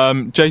question.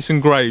 Jason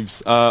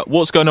Graves,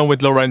 what's going on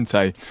with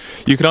Llorente?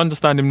 You can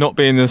understand him not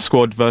being in the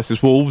squad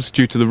versus Wolves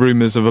due to the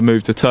rumours of a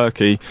move to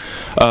Turkey,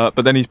 but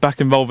then he's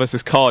back involved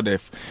versus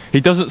Cardiff.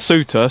 He doesn't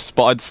suit us,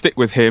 but I'd stick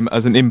with him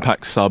as an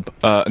impact sub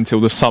until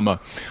the summer.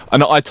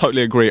 And I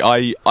totally agree.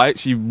 I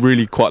actually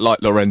really quite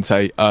like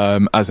Llorente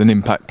as an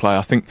impact player.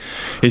 I think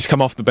he's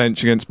come off the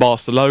bench against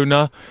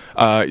Barcelona.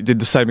 He did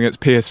the same against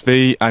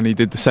PSV, and he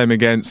did the same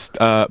against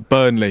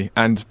Burnley.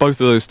 And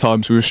both of those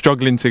times we were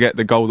struggling to get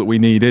the goal that we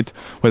needed.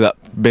 With that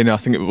being, I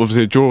think it was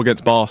a draw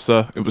against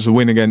Barca, it was a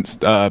win against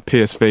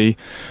PSV,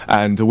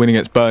 and a win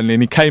against Burnley.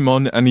 And he came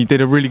on and he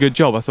did a really good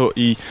job. I thought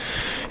he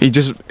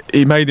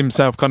made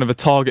himself kind of a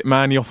target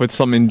man. He offered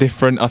something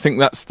different. I think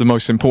that's the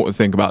most important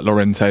thing about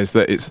Llorente, is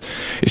that it's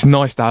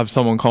nice to have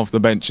someone come off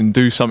the bench and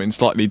do something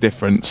slightly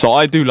different. So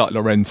I do like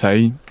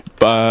Llorente.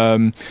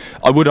 I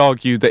would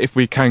argue that if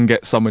we can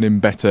get someone in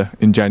better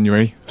in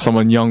January,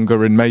 someone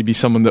younger and maybe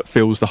someone that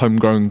fills the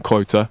homegrown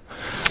quota,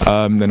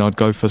 then I'd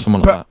go for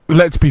someone like that.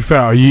 Let's be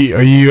fair, are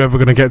you ever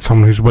going to get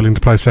someone who's willing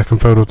to play second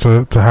fiddle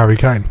to Harry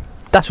Kane?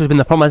 That's what's been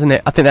the problem, hasn't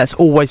it? I think that's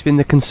always been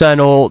the concern,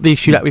 or the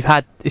issue that we've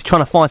had, is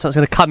trying to find someone that's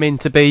going to come in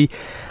to be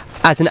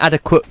as an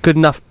adequate, good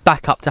enough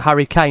backup to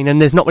Harry Kane,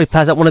 and there's not many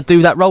players that want to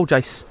do that role,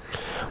 Jace.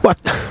 Well,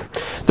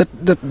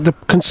 the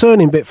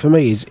concerning bit for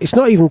me is it's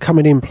not even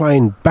coming in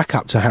playing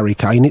backup to Harry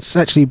Kane. It's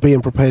actually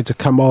being prepared to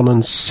come on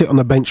and sit on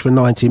the bench for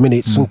 90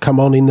 minutes and come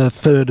on in the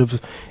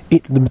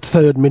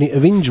third minute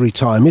of injury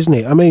time, isn't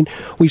it? I mean,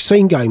 we've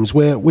seen games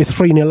where we're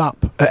 3-0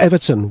 up. At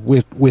Everton,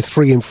 we're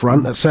 3 in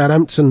front. At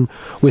Southampton,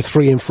 we're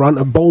 3 in front.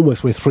 At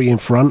Bournemouth, we're 3 in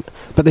front.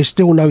 But there's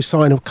still no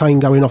sign of Kane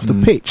going off the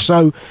pitch.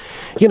 So,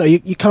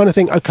 you kind of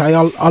think, OK,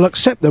 I'll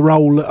accept the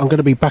role that I'm going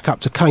to be back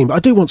up to Kane, but I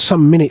do want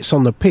some minutes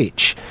on the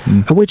pitch.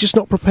 And we're just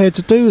not prepared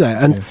to do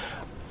that. And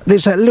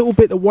there's that little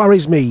bit that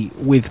worries me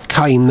with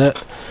Kane,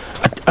 that,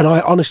 and I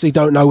honestly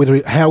don't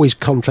know how his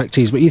contract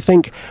is, but you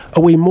think,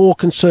 are we more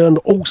concerned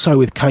also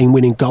with Kane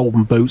winning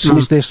golden boots? And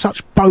is there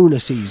such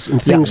bonuses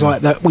and things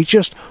like that we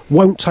just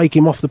won't take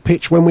him off the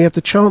pitch when we have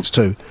the chance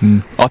to?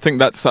 I think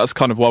that's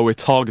kind of why we're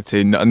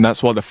targeting, and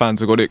that's why the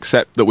fans have got to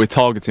accept that we're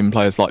targeting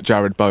players like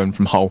Jared Bowen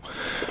from Hull,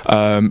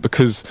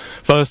 because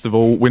first of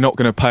all, we're not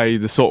going to pay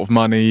the sort of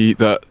money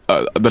that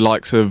the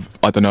likes of,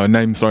 I don't know, a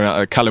name thrown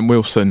out, Callum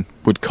Wilson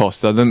would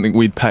cost. I don't think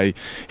we'd pay.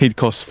 He'd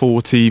cost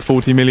 40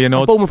 million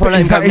odds.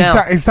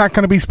 Is that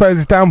going to be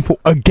Spurs' downfall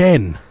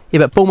again?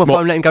 Yeah, but Bournemouth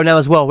won't let him go now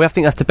as well. We have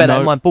to bear that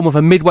in mind. Bournemouth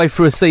are midway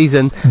through a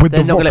season. With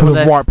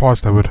the right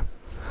price, they would.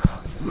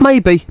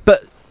 Maybe,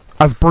 but...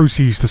 As Bruce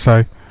used to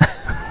say.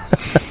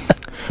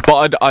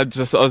 But I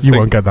you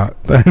won't get that.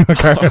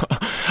 Okay.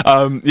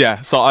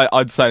 So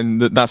I'd say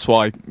that's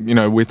why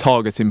we're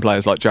targeting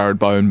players like Jared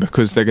Bowen,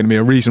 because they're going to be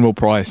a reasonable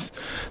price.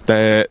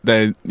 They're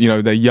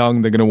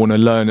young. They're going to want to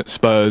learn at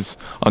Spurs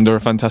under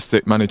a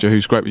fantastic manager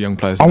who's great with young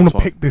players. I want to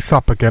pick this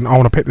up again.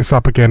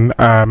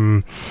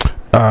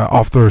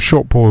 After a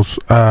short pause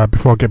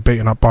before I get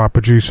beaten up by a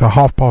producer.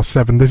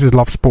 7:30. This is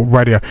Love Sport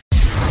Radio.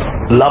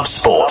 Love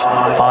Sport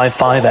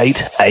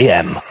 558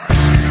 AM.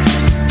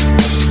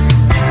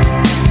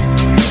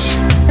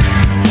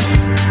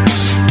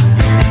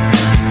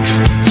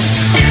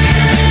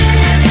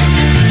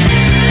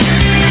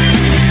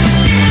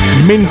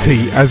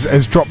 Minty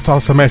has dropped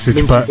us a message,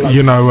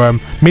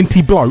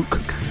 Minty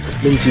Bloke.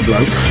 Minty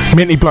Bloke.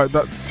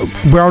 That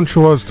we're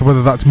unsure as to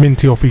whether that's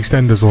Minty off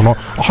EastEnders or not.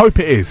 I hope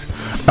it is.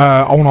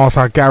 I want to ask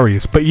how Gary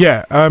is, but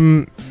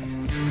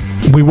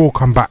we will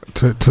come back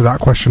to that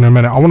question in a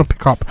minute. I want to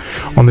pick up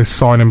on this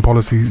signing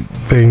policy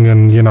thing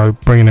and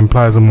bringing in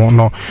players and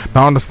whatnot.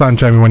 Now I understand,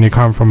 Jamie, when you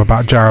come from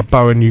about Jared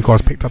Bowen, you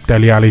guys picked up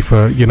Dele Alli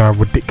for a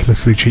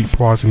ridiculously cheap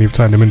price, and you've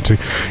turned him into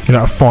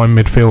a fine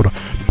midfielder.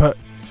 But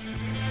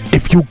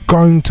if you're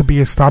going to be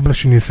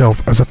establishing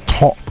yourself as a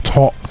top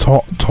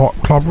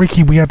club,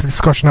 Ricky, we had a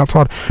discussion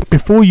outside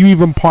before you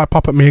even pipe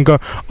up at me and go,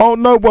 oh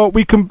no, well,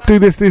 we can do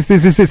this.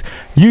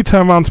 You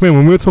turn around to me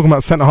when we were talking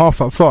about centre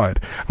halves outside,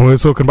 and we were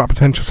talking about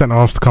potential centre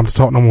halves to come to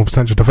Tottenham or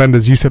potential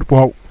defenders. You said,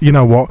 well, you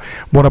know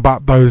what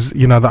about those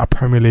that are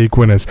Premier League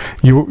winners?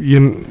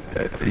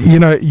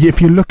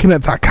 If you're looking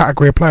at that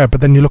category of player, but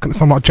then you're looking at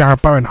someone like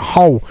Jared Bowen,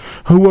 Hull,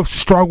 who have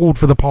struggled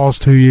for the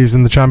past 2 years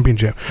in the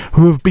Championship,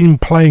 who have been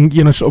playing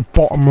sort of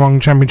bottom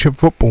rung Championship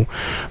football.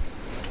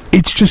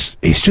 It's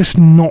just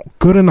not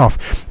good enough.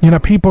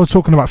 People are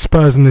talking about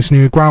Spurs in this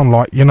new ground,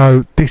 like,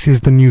 this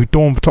is the new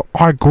dawn for top.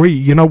 I agree,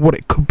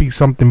 it could be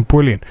something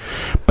brilliant.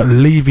 But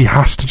Levy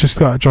has to just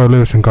go to Joe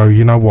Lewis and go,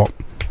 you know what?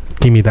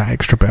 Give me that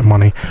extra bit of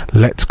money.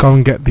 Let's go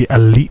and get the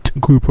elite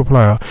group of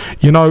player.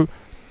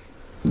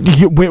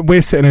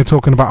 we're sitting here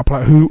talking about a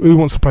player who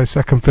wants to play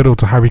second fiddle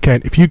to Harry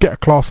Kane. If you get a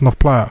class enough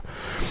player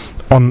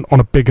on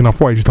a big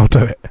enough wage, they'll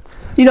do it.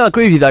 You know, I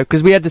agree with you though,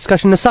 because we had a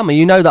discussion in the summer.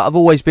 You know that I've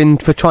always been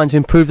for trying to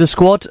improve the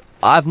squad.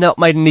 I've not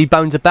made any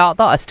bones about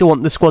that. I still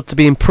want the squad to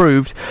be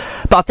improved,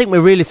 but I think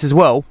we're realists as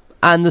well.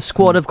 And the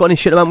squad have got an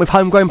issue at the moment with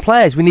homegrown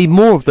players. We need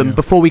more of them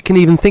before we can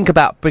even think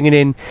about bringing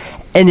in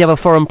any other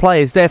foreign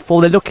players. Therefore,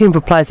 they're looking for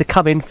players to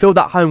come in, fill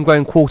that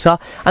homegrown quota,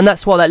 and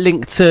that's why that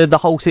link to the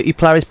Hull City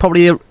player is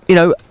probably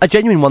a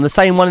genuine one. The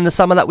same one in the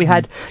summer that we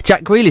had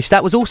Jack Grealish.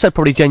 That was also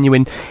probably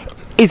genuine.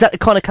 Is that the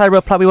kind of calibre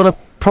of player we want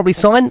to probably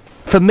sign?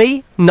 For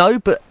me, no,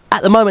 but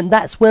at the moment,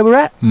 that's where we're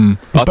at.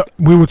 But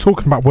we were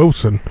talking about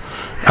Wilson,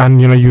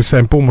 and you were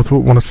saying Bournemouth would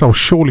want to sell.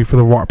 Surely for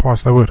the right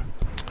price, they would.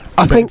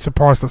 I think it's a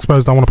price that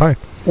Spurs don't want to pay.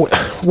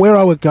 Where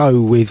I would go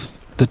with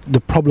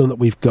the problem that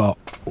we've got,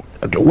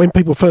 when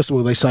people, first of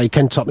all, they say,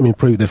 can Tottenham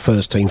improve their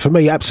first team? For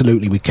me,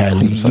 absolutely we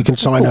can. You can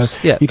sign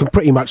you can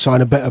pretty much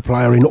sign a better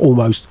player in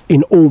almost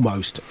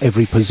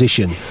every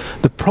position.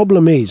 The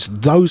problem is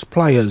those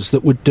players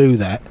that would do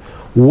that,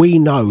 we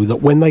know that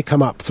when they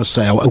come up for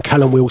sale, and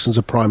Callum Wilson's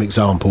a prime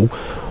example,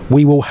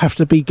 we will have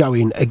to be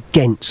going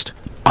against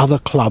other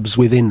clubs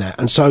within that.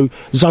 And so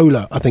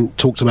Zola, I think,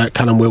 talked about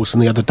Callum Wilson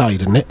the other day,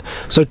 didn't it?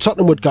 So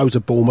Tottenham would go to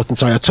Bournemouth and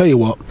say, I tell you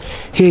what,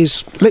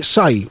 let's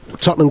say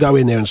Tottenham go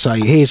in there and say,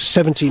 here's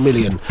 70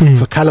 million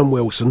for Callum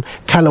Wilson.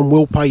 Callum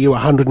will pay you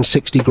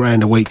 160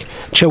 grand a week.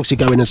 Chelsea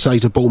go in and say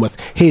to Bournemouth,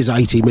 here's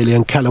 80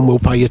 million. Callum will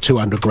pay you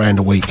 200 grand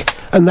a week.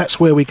 And that's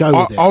where we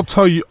go with it. I'll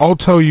tell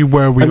you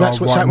where we are right now. And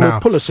that's what's happening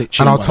with Pulisic.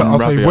 And I'll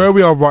tell you where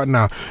we are right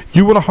now.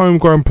 You want a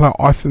homegrown player,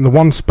 I think the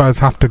one Spurs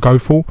have to go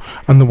for,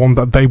 and the one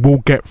that they will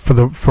get for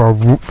the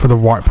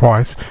right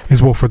price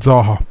is Wilfried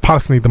Zaha.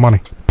 Palace need the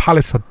money.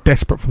 Palace are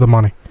desperate for the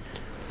money.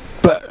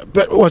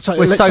 But we're so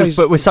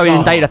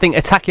inundated. I think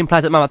attacking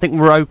players at the moment. I think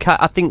we're okay.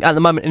 I think at the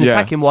moment in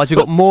attacking wise, we've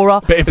got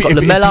Mora, we've got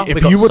Lamela.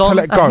 If you were to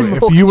let go,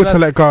 if you were to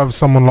let go of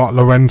someone like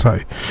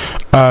Llorente,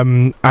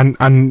 and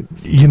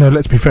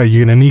let's be fair,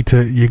 you're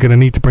gonna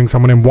need to bring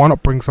someone in. Why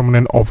not bring someone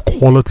in of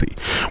quality?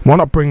 Why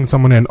not bring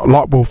someone in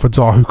like Wilfried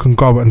Zaha who can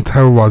go and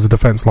terrorise the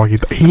defence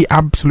like he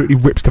absolutely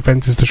rips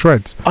defences to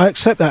shreds? I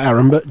accept that,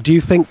 Aaron, but do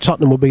you think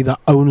Tottenham will be the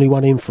only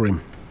one in for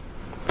him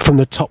from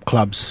the top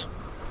clubs?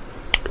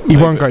 He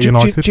won't go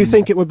United. Do you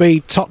think it would be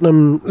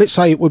Tottenham? Let's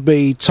say it would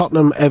be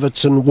Tottenham,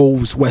 Everton,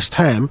 Wolves, West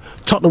Ham.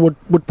 Tottenham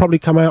would probably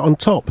come out on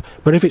top.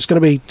 But if it's going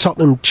to be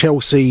Tottenham,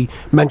 Chelsea,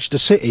 Manchester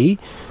City,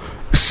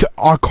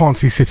 I can't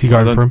see City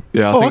going for him.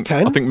 Yeah, I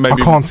think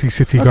maybe I can't see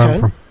City going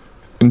for him.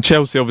 And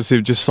Chelsea obviously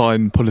have just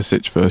signed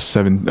Pulisic for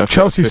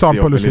Chelsea signed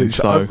Pulisic. Million,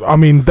 so.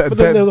 But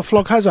then they'll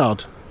flog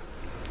Hazard.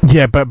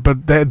 Yeah,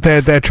 but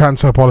their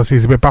transfer policy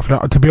is a bit baffling.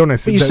 To be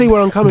honest, but you see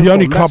where I'm coming from. The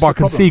only club I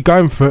can see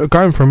going for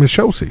him is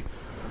Chelsea.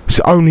 It's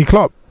the only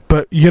club,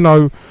 but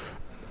I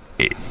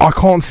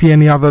can't see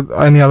any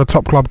other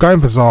top club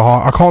going for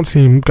Zaha. I can't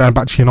see him going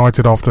back to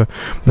United after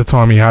the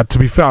time he had. To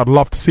be fair, I'd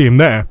love to see him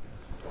there,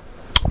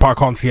 but I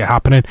can't see it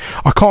happening.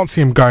 I can't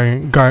see him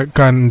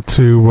going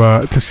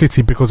to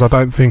City because I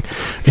don't think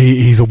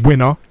he's a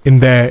winner in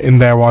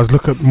their eyes.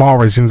 Look at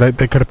Mahrez.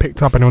 They could have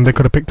picked up anyone. They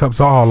could have picked up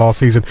Zaha last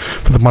season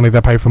for the money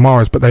they paid for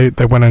Mahrez, but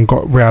they went and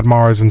got Riyad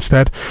Mahrez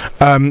instead.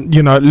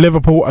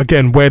 Liverpool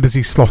again. Where does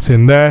he slot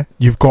in there?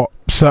 You've got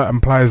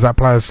certain players that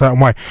play a certain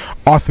way.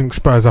 I think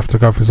Spurs have to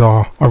go for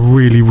Zaha. I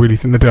really, really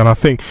think they do. And I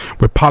think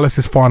with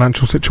Palace's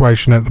financial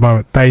situation at the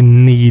moment, they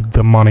need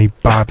the money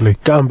badly.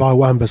 Go and buy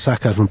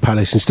Wan-Bissaka from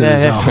Palace instead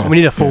of Zaha. We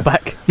need a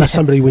fullback. That's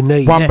somebody we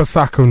need.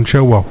 Wan-Bissaka and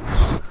Chilwell.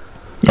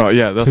 Oh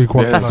yeah, that's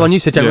the one you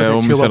said.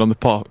 When we said on the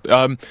part.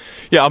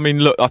 I mean,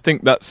 look, I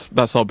think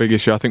that's our big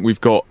issue. I think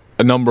we've got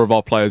a number of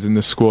our players in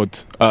the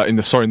squad, in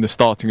the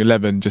starting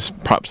 11, just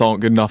perhaps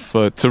aren't good enough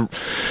to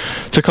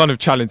kind of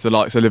challenge the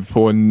likes of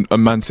Liverpool and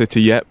Man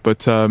City yet.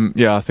 But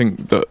I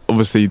think that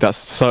obviously that's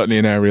certainly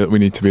an area that we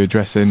need to be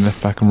addressing,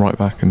 left back and right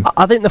back. And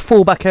I think the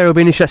full-back area will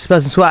be an issue at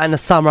Spurs and sort out in the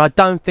summer. I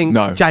don't think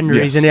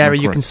January is an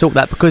area you can sort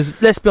that,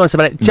 because let's be honest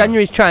about it.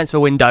 January's transfer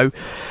window,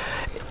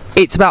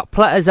 it's about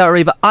players that are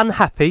either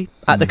unhappy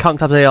at the current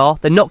clubs they are,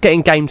 they're not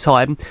getting game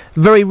time.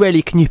 Very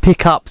rarely can you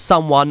pick up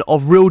someone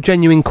of real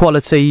genuine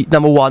quality,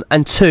 number one,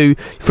 and two,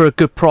 for a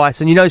good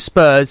price. And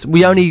Spurs,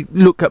 we only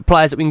look at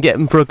players that we can get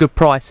them for a good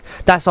price.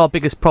 That's our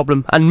biggest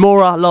problem. And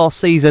Mora last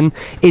season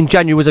in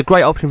January was a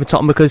great option for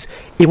Tottenham because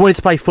he wanted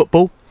to play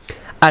football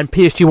and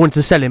PSG wanted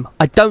to sell him.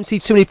 I don't see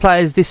too many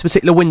players this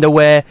particular window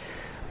where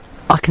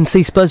I can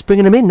see Spurs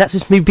bringing them in. That's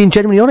just me being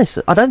genuinely honest.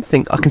 I don't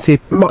think I can see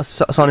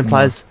signing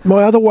players.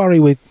 My other worry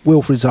with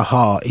Wilfried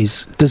Zaha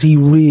is, does he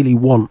really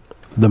want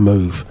the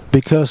move?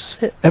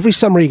 Because every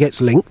summer he gets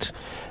linked.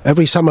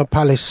 Every summer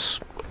Palace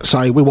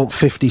say, we want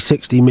 50,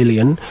 60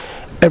 million.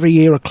 Every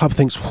year a club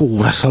thinks,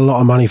 that's a lot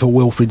of money for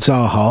Wilfried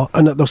Zaha.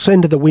 And at the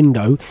end of the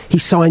window, he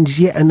signs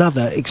yet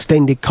another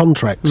extended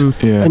contract.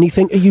 And you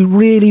think, are you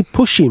really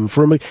pushing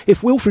for a move?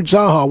 If Wilfried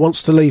Zaha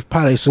wants to leave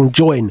Palace and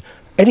join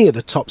any of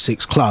the top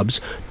 6 clubs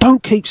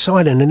don't keep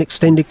signing and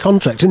extended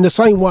contracts. In the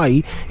same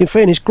way, in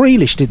fairness,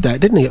 Grealish did that,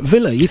 didn't he, at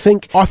Villa? You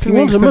think I think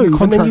you want to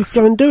move and then you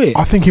go and do it.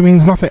 I think it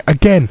means nothing.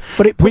 Again,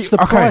 but it puts the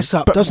price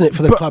up, doesn't it,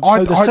 for the club?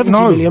 So the 70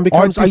 million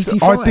becomes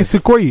 85.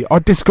 I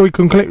disagree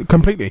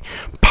completely.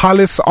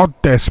 Palace are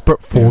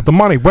desperate for the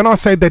money. When I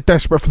say they're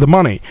desperate for the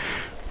money,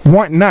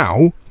 right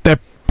now, their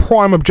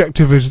prime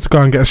objective is to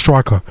go and get a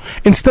striker.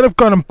 Instead of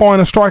going and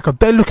buying a striker,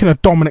 they're looking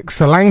at Dominic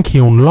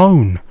Solanke on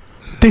loan.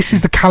 This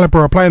is the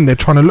calibre of player they're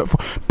trying to look for,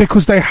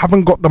 because they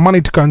haven't got the money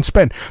to go and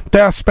spend.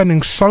 They are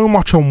spending so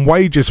much on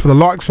wages for the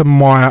likes of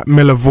Maya,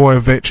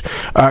 Milivojevic,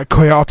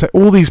 Koyate,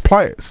 all these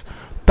players,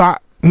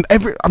 that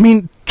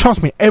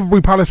trust me,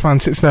 every Palace fan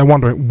sits there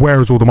wondering, where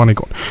has all the money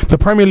gone? The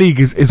Premier League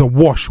is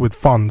awash with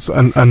funds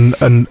and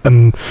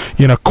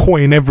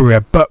coin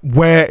everywhere, but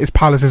where is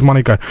Palace's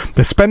money going?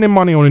 They're spending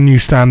money on a new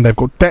stand, they've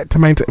got debt to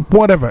maintain,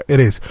 whatever it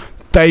is,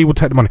 they will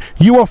take the money.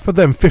 You offer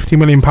them £50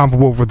 million for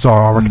Wilfred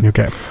Zaha, I reckon you'll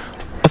get him.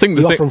 I think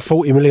you offer him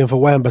 40 million for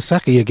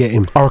Wan-Bissaka, you get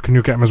him. I reckon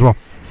you'll get him as well.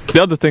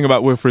 The other thing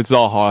about Wilfred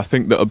Zaha, I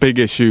think that a big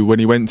issue when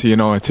he went to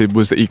United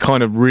was that he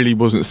kind of really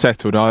wasn't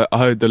settled. I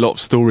heard a lot of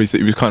stories that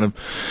he was kind of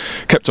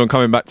kept on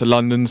coming back to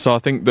London. So I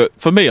think that,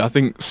 for me, I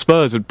think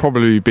Spurs would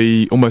probably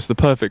be almost the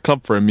perfect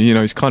club for him. You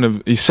know,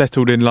 he's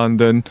settled in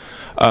London.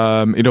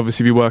 He'd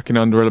obviously be working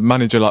under a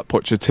manager like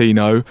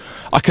Pochettino.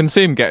 I can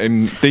see him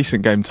getting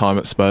decent game time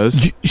at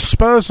Spurs.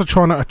 Spurs are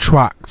trying to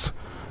attract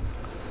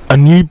a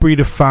new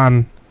breed of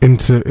fan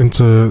into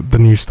the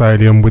new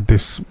stadium with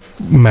this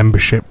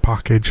membership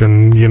package,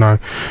 and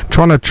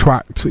trying to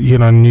attract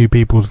new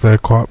people to their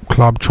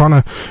club,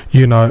 trying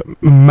to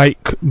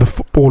make the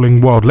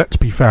footballing world, let's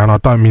be fair, and I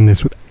don't mean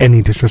this with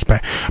any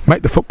disrespect,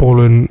 make the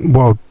footballing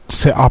world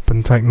sit up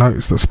and take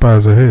notice that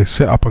Spurs are here,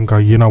 sit up and go,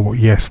 you know what,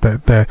 yes, they're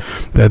there,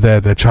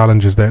 they're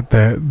challengers, they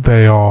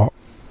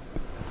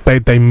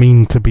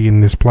mean to be in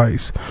this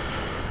place.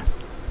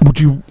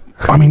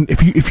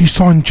 If you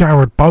sign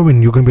Jared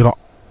Bowen, you're going to be like,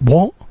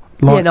 what?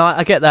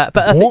 I get that,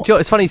 but I think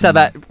it's funny you say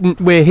that.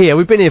 We're here.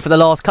 We've been here for the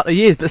last couple of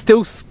years, but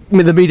still,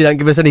 the media don't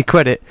give us any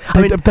credit.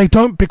 They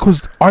don't,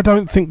 because I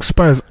don't think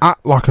Spurs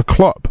act like a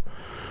club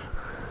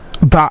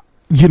that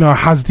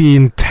has the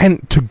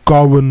intent to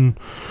go and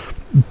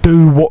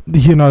do what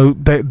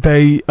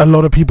they a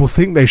lot of people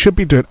think they should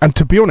be doing. And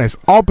to be honest,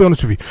 I'll be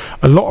honest with you,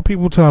 a lot of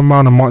people turn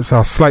around and might say,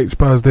 "I slate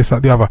Spurs, this,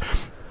 that, the other."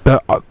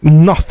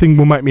 Nothing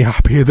will make me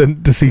happier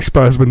than to see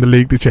Spurs win the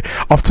league this year.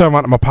 I've turned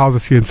around to my pals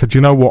this year and said,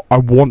 you know what, I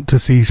want to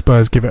see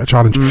Spurs give it a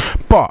challenge.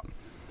 But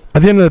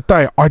at the end of the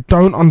day, I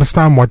don't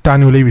understand why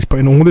Daniel Levy's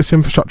putting all this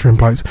infrastructure in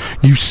place.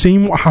 You've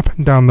seen what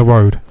happened down the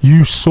road.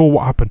 You saw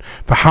what happened.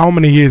 For how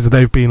many years have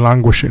they been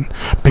languishing?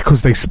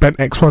 Because they spent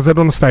XYZ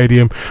on the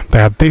stadium, they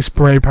had this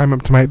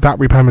repayment to make, that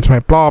repayment to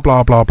make, blah,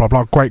 blah, blah, blah,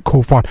 blah. Great,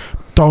 cool, fine.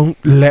 Don't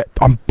let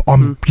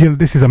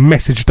this is a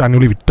message,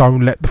 Daniel Levy.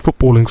 Don't let the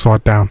footballing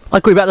side down. I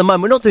agree. But at the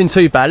moment, we're not doing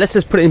too bad. Let's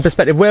just put it in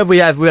perspective. Where we've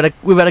had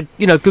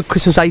a good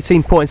Christmas,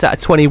 18 points out of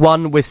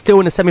 21. We're still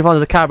in the semi-finals of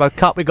the Carabao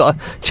Cup. We've got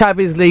a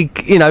Champions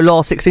League,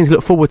 last 16 to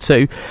look forward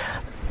to.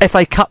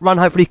 FA Cup run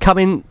hopefully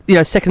coming,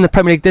 second in the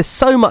Premier League. There's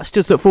so much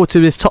to look forward to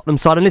this Tottenham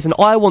side. And listen,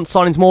 I want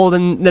signings more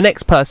than the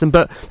next person,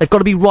 but they've got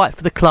to be right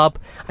for the club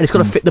and it's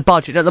got to fit the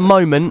budget. At the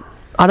moment,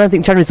 I don't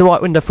think January's the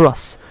right window for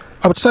us.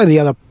 I would say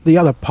the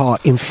other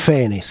part, in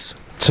fairness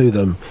to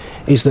them,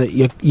 is that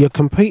you're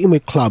competing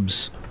with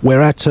clubs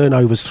where our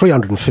turnover's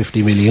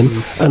 350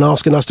 million and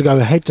asking us to go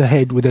head to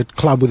head with a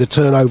club with a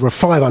turnover of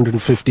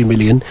 550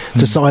 million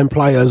to sign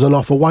players and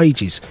offer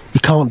wages. You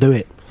can't do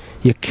it.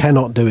 You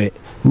cannot do it.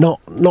 Not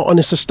in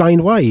a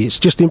sustained way. It's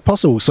just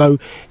impossible. So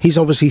he's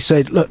obviously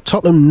said, look,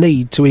 Tottenham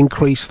need to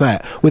increase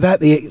that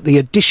without the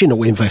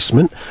additional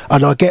investment.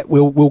 And I get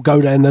we'll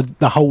go down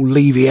the whole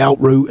Levy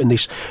out route and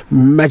this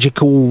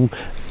magical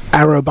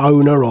Arab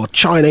owner or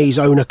Chinese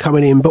owner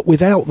coming in, but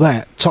without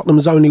that,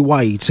 Tottenham's only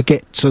way to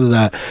get to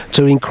that,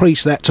 to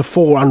increase that to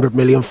 400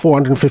 million,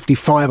 450,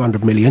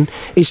 500 million,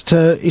 is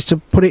to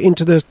put it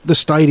into the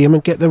stadium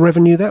and get the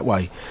revenue that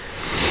way.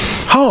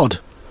 Hard.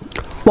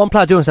 One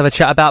player I do want to have a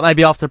chat about,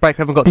 maybe after the break,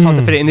 I haven't got time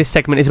to fit it in this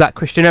segment, is about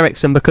Christian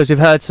Eriksen, because we've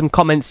heard some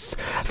comments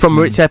from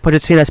Mauricio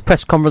Pochettino's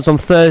press conference on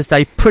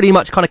Thursday, pretty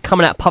much kind of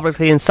coming out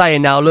publicly and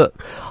saying, now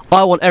look,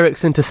 I want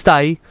Eriksen to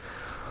stay.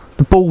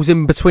 The ball's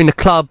in between the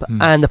club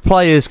and the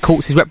players'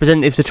 courts, his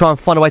representatives, to try and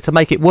find a way to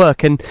make it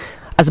work. And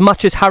as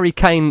much as Harry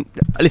Kane,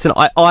 listen,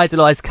 I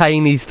idolise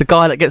Kane, he's the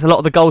guy that gets a lot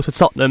of the goals for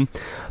Tottenham,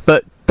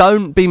 but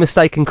don't be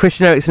mistaken,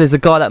 Christian Eriksen is the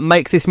guy that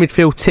makes this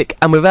midfield tick,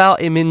 and without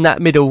him in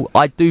that middle,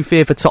 I do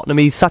fear for Tottenham.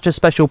 He's such a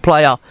special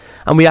player,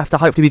 and we have to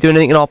hopefully be doing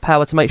anything in our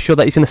power to make sure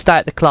that he's going to stay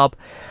at the club.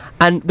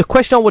 And the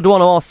question I would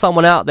want to ask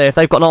someone out there, if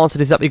they've got an answer to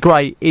this, that'd be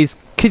great, is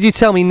could you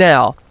tell me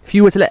now, if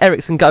you were to let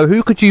Eriksen go,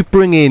 who could you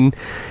bring in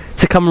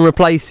to come and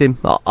replace him?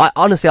 I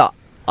honestly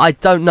I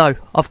don't know.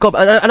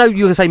 I know you're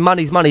going to say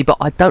money's money, but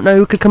I don't know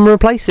who could come and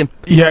replace him.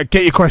 Yeah,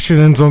 get your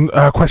questions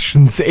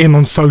in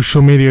on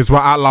social media as well,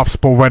 at Love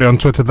Sport Radio on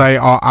Twitter. They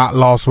are at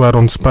Last Word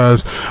on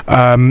Spurs.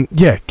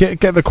 Get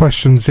the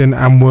questions in,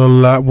 and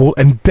we'll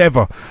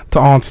endeavour to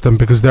answer them,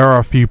 because there are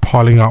a few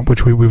piling up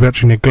which we've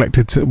actually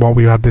neglected while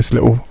we had this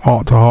little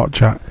heart-to-heart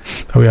chat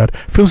that we had.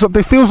 Feels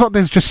like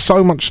there's just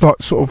so much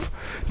like sort of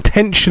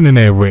tension in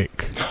here,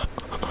 Rick.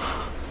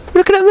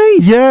 Looking at me?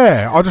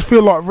 Yeah, I just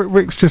feel like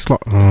Rick's just like,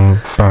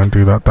 don't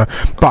do that.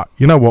 But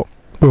you know what?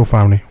 We're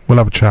family. We'll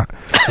have a chat,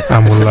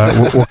 and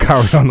we'll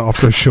carry on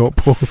after a short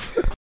pause.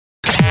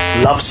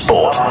 Love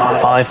Sport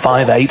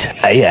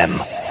 558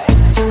 AM.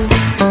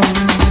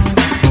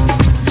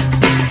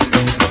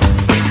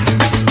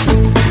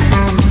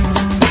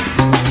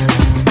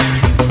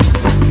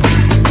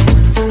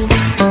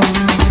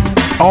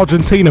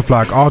 Argentina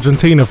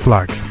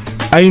flag.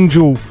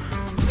 Angel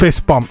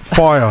fist bump,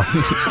 fire.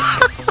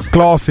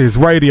 Glasses,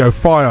 radio,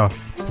 fire.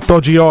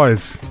 Dodgy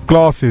eyes,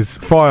 glasses,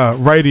 fire,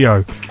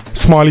 radio.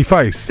 Smiley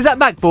face. Is that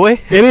Mac Boy?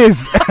 It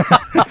is.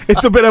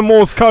 It's a bit of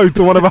Morse code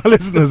to one of our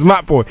listeners,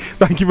 Matt Boy.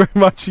 Thank you very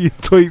much for your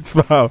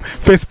tweets, pal.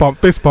 Fist bump,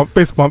 fist bump,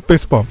 fist bump,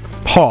 fist bump.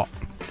 Hot.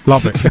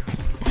 Love it.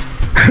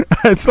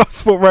 It's Love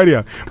Sport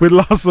Radio with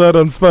Last Word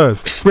on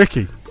Spurs.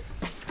 Ricky.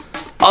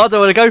 I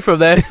don't want to go from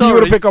there. Sorry. You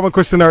want to pick up on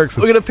Christian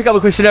Eriksen? We're going to pick up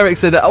on Christian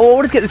Eriksen. I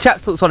want to get the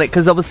chap's thoughts on it,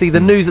 because obviously the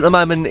news at the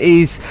moment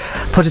is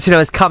Pochettino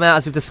has come out,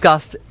 as we've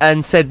discussed,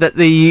 and said that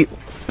the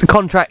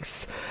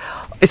contracts,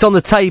 it's on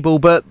the table,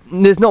 but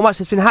there's not much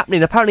that's been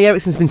happening. Apparently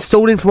Eriksen's been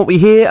stalling from what we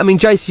hear. I mean,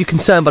 Jace, are you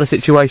concerned by the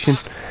situation?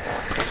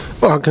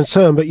 Well, I'm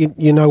concerned, but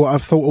you know what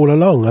I've thought all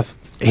along.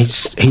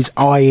 He's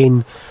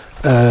eyeing.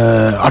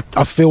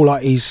 I feel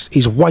like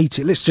he's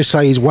waiting. Let's just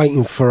say he's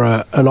waiting for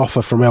an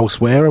offer from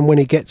elsewhere, and when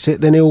he gets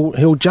it, then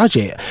he'll judge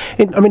it.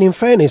 In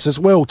fairness as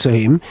well to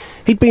him,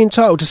 he'd be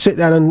entitled to sit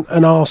down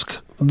and ask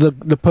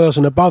the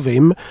person above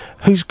him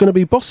who's going to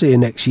be boss here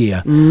next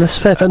year. That's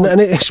fair.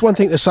 And it's one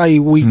thing to say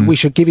we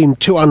should give him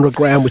 200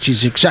 grand, which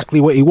is exactly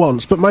what he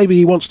wants, but maybe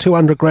he wants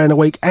 200 grand a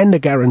week and a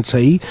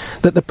guarantee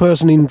that the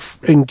person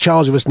in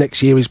charge of us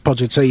next year is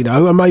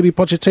Pochettino, and maybe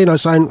Pochettino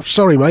saying,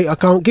 sorry mate, I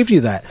can't give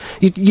you that.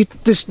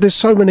 There's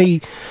so many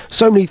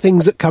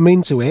things that come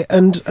into it,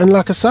 and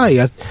like I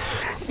say,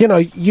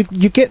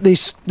 you get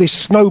this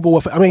snowball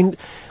effect. I mean,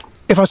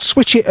 if I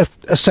switch it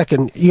a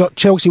second, you got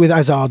Chelsea with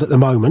Hazard at the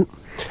moment,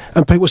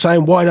 and people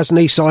saying, why doesn't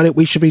he sign it?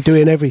 We should be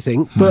doing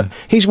everything. But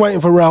he's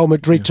waiting for Real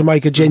Madrid to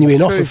make a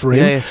genuine offer for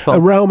him.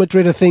 And Real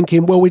Madrid are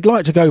thinking, well, we'd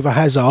like to go for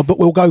Hazard, but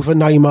we'll go for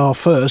Neymar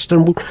first.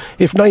 And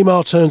if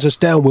Neymar turns us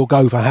down, we'll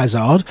go for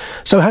Hazard.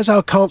 So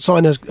Hazard can't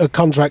sign a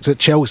contract at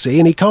Chelsea,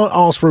 and he can't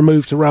ask for a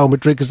move to Real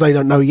Madrid because they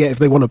don't know yet if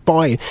they want to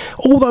buy it.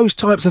 All those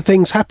types of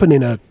things happen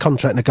in a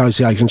contract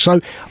negotiation.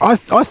 So I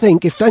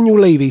think if Daniel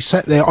Levy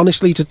sat there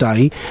honestly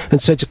today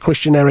and said to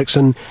Christian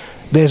Eriksen,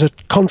 there's a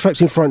contract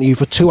in front of you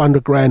for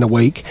 200 grand a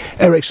week,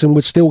 Eriksen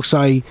would still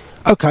say,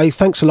 OK,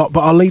 thanks a lot,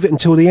 but I'll leave it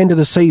until the end of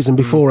the season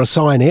before I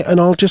sign it, and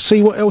I'll just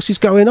see what else is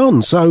going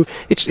on. So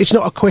it's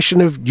not a question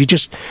of you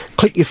just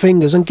click your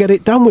fingers and get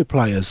it done with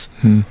players.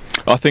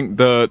 I think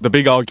the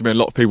big argument a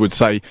lot of people would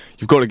say,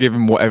 you've got to give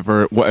him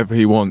whatever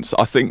he wants.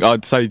 I think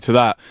I'd say to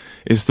that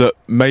is that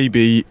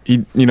maybe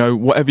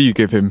whatever you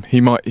give him,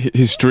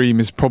 his dream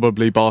is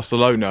probably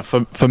Barcelona.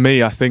 For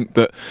me, I think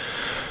that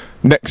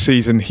next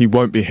season he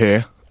won't be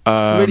here.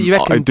 Really, you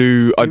reckon?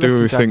 I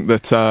do think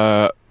that.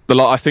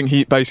 I think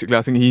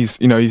he's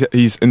in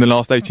the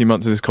last 18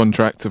 months of his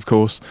contract, of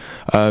course.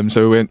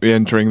 So we're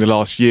entering the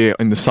last year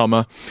in the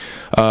summer.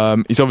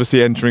 He's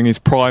obviously entering his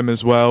prime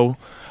as well.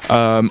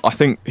 I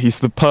think he's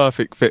the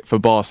perfect fit for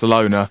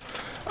Barcelona.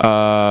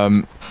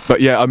 But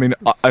yeah, I mean,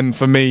 and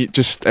for me,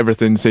 just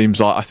everything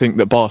seems like I think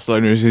that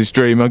Barcelona is his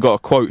dream. I got a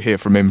quote here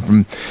from him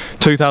from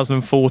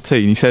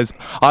 2014. He says,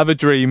 "I have a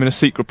dream and a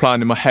secret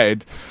plan in my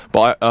head,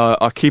 but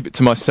I keep it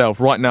to myself.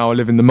 Right now, I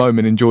live in the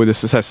moment, enjoy the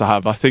success I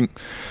have." I think,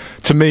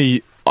 to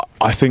me,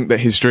 I think that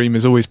his dream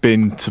has always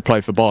been to play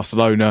for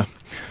Barcelona,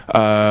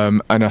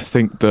 and I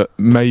think that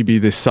maybe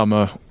this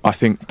summer, I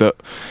think that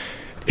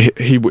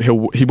he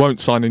won't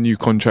sign a new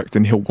contract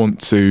and he'll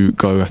want to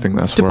go. I think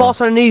that's Do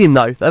Barcelona need him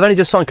though? They've only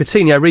just signed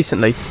Coutinho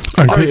recently.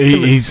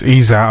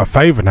 He's out of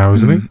favour now,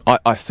 isn't he?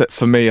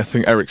 For me, I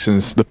think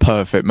Eriksen's the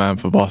perfect man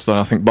for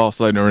Barcelona. I think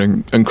Barcelona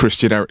and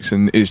Christian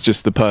Eriksen is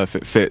just the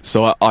perfect fit.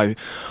 So I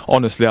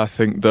honestly, I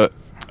think that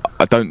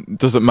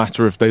doesn't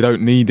matter if they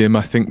don't need him.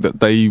 I think that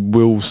they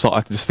will.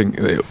 I just think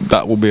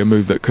that will be a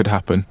move that could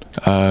happen.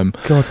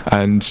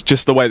 And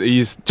just the way that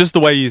he's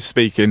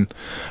speaking,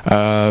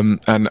 and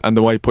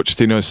the way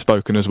Pochettino has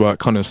spoken as well, it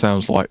kind of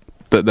sounds like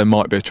that there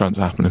might be a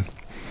transfer happening.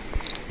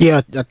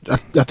 Yeah,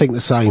 I think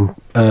the same.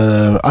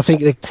 I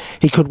think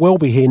he could well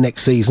be here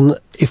next season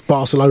if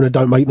Barcelona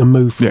don't make the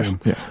move for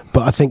him. Yeah.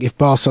 But I think if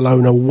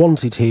Barcelona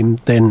wanted him,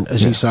 then,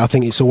 as you say, I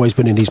think it's always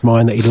been in his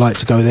mind that he'd like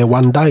to go there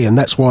one day, and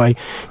that's why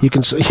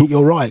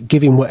you're right,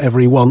 give him whatever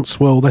he wants.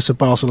 Well, that's a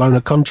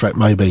Barcelona contract,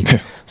 maybe. Yeah.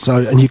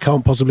 So, and you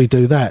can't possibly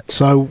do that.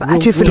 So,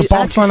 does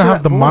Barcelona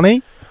have the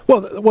money?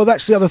 Well,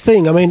 that's the other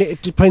thing. I mean,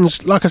 it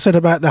depends. Like I said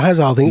about the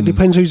Hazard thing, it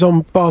depends who's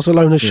on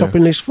Barcelona's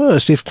shopping list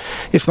first.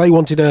 If they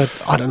wanted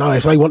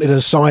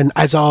to sign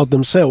Hazard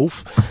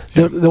themselves,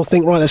 they'll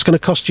think, right, that's going to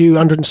cost you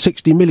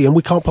 160 million.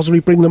 We can't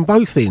possibly bring them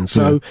both in.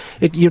 So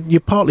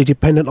you're partly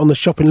dependent on the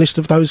shopping list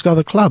of those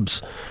other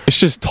clubs. It's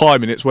just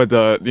timing. It's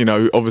whether,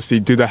 obviously,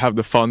 do they have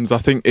the funds? I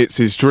think it's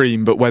his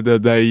dream, but whether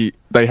they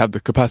have the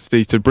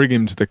capacity to bring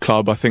him to the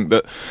club, I think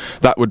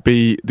that would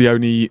be the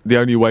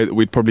only way that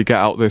we'd probably get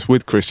out of this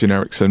with Christian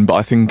Eriksen. But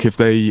I think if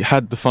they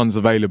had the funds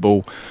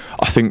available,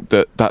 I think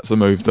that's a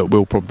move that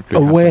will probably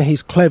happen. And where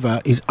he's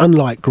clever is,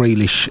 unlike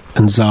Grealish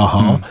and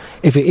Zaha,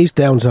 if it is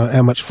down to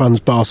how much funds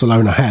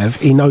Barcelona have,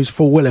 he knows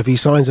full well if he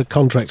signs a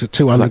contract at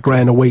 200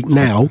 grand a week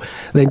now,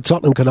 then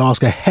Tottenham can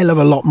ask a hell of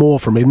a lot more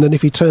from him than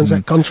if he turns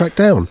that contract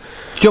down.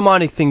 Your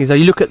mining thing is, though,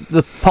 you look at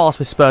the past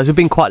with Spurs, we've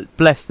been quite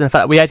blessed in the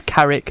fact that we had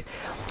Carrick,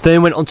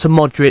 then went on to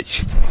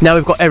Modric, now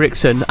we've got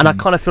Eriksen, and I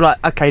kind of feel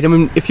like, okay,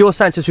 then if you're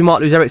saying to us we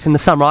might lose Eriksen in the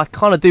summer, I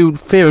kind of do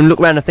fear and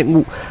look around and think,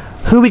 well,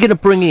 who are we going to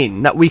bring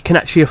in that we can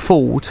actually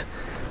afford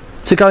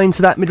to go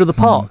into that middle of the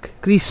park?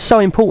 Because he's so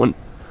important.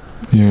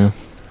 Yeah.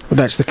 Well,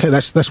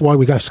 that's why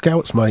we go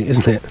scouts, mate,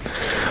 isn't it?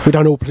 We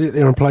don't all sit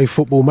there and play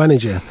Football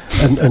Manager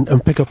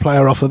and pick a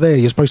player off of there.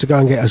 You're supposed to go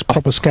and get a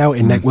proper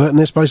scouting network, and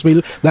they're supposed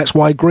to be. That's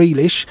why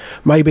Grealish.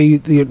 Maybe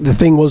the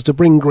thing was to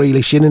bring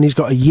Grealish in, and he's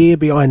got a year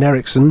behind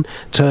Eriksen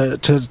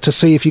to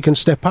see if you can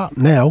step up.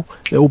 Now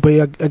it'll be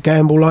a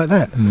gamble like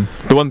that.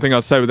 The one thing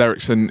I'd say with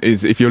Eriksen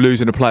is, if you're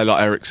losing a player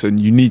like Eriksen,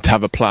 you need to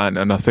have a plan,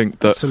 and I think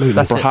that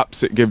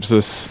perhaps it gives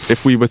us.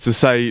 If we were to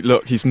say,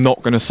 look, he's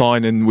not going to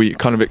sign, and we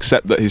kind of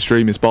accept that his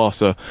dream is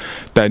Barca,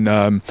 then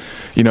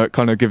it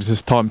kind of gives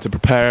us time to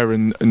prepare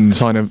and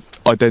kind of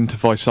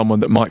identify someone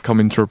that might come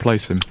in to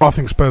replace him. I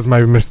think Spurs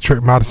maybe missed the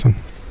trick. Maddison,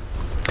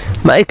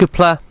 Mate, a good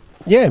player.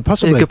 Yeah,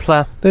 possibly. A good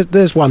player.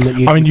 There's one that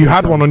you. I mean, you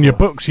had one on your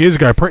books years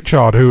ago,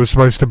 Pritchard, who was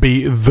supposed to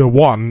be the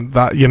one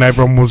that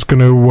everyone was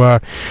going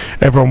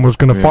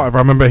to fight over.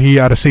 I remember he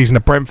had a season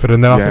at Brentford,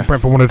 and then I think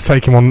Brentford wanted to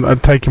take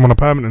him on a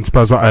permanent.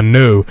 Spurs like,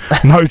 no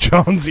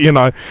chance. He's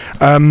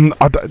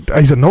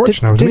at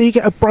Norwich now. Did he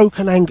get a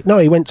broken ankle? No,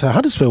 he went to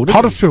Huddersfield.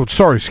 Huddersfield.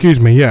 Sorry, excuse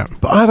me. Yeah,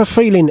 but I have a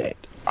feeling.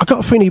 I got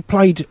a feeling he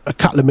played a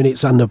couple of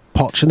minutes under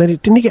Poch, and then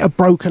didn't he get a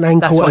broken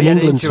ankle at an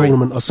England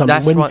tournament or something?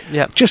 That's right,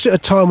 yeah. Just at a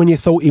time when you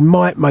thought he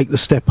might make the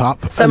step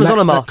up. Same as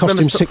Onomar. Cost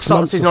him 6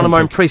 months.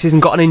 Onomar in pre-season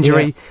got an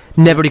injury,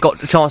 never really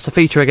got a chance to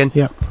feature again.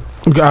 Yeah.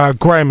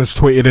 Graham has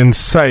tweeted in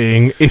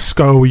saying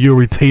Isco or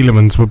Yuri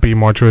Tielemans would be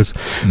my choice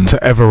to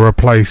ever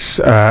replace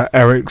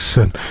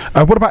Eriksen.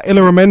 What about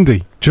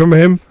Illaramendi? Do you remember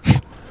him?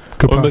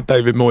 Remember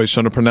David Moyes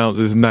trying to pronounce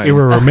his name?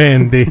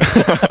 Illaramendi.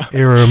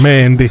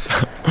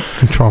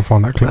 I'm trying to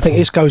find that clip. I think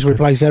Isco's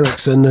replace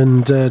Eriksen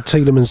and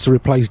Tielemans to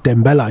replace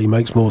Dembele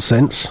makes more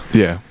sense.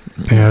 Yeah,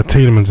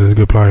 Tielemans is a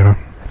good player.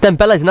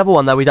 Dembele's another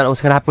one, though. We don't know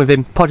what's going to happen with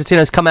him.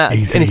 Pochettino's come out in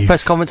his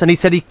press conference and he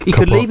said he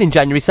could leave in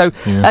January. So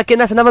again,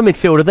 that's another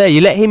midfielder there.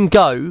 You let him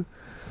go.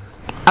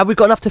 Have we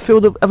got enough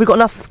to Have we got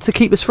enough to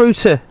keep us through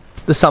to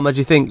the summer, do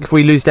you think, if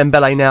we lose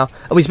Dembele now?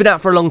 He's been out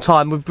for a long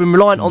time. We've been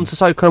reliant on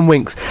Sissoko and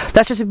Winks.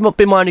 That's just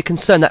been my only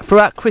concern, that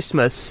throughout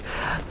Christmas,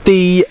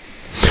 the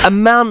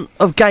amount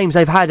of games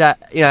they've had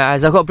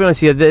as I've got to be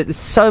honest with you, there's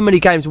so many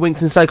games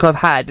Winks and Sissoko have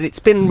had, and it's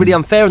been really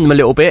unfair on them a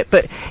little bit,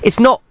 but it's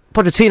not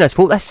Pochettino's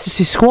fault, that's just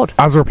his squad.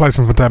 As a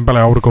replacement for Dembele,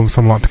 I would have gone for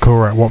someone like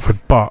Decore at Watford,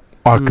 but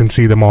I can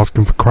see them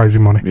asking for crazy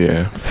money.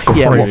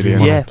 Crazy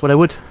money. Yeah, well, they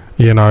would.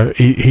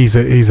 He's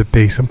a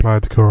decent player,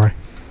 Decore.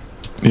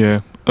 Yeah.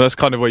 That's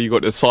kind of where you got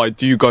to decide,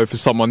 do you go for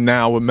someone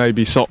now and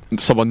maybe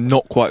someone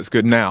not quite as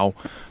good now,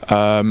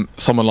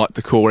 someone like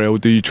Decore, or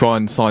do you try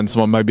and sign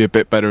someone maybe a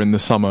bit better in the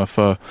summer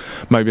for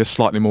maybe a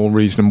slightly more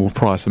reasonable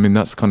price? I mean,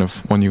 that's kind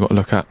of one you got to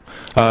look at.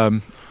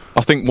 I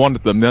think one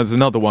of them, there's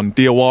another one,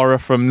 Diawara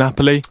from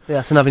Napoli. Yeah,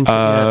 that's another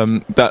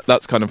interesting.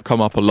 That's kind of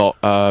come up a lot.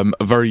 I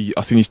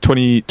think he's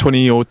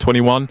 20 or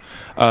 21.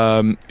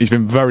 He's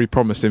been very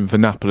promising for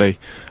Napoli.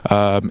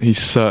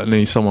 He's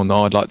certainly someone that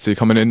I'd like to see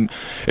coming in.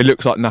 It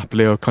looks like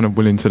Napoli are kind of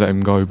willing to let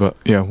him go, but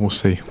we'll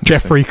see.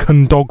 Jeffrey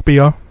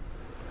Kondogbia.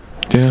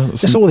 Yeah,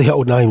 that's all the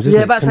old names,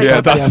 isn't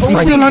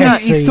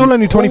it? He's still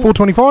only 24,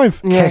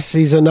 25.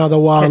 Kessie's another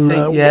one.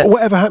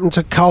 Whatever happened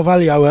to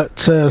Carvalho at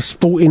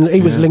Sporting? He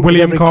was linked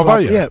William with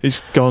Carvalho. Yeah,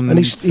 he's gone, and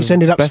he's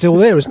ended up still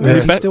there, isn't he?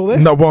 Is he still there?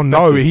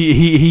 No.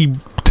 He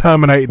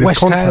terminated his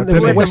contract.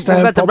 We've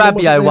had the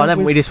Rabiot one,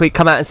 haven't we, this week?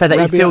 Come out and say that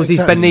he feels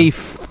he's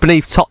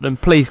beneath Tottenham.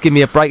 Please give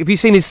me a break. Have you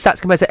seen his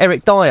stats compared to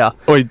Eric Dyer?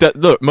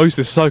 Look,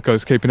 Moses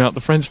Sissoko's keeping out the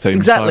French team.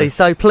 Exactly.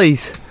 So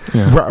please.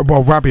 Yeah.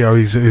 Rabiot,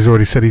 he's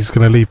already said he's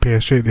going to leave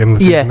PSG at the end of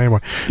the season anyway.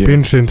 Be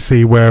interesting to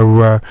see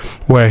where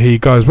he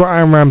goes. What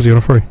Aaron Ramsey on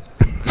a free?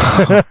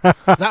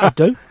 That'll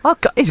do.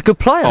 He's a good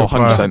player.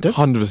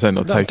 100%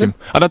 I'll take him.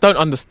 And I don't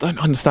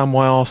understand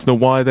why Arsenal,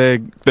 why they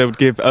would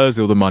give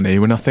Ozil the money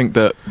when I think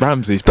that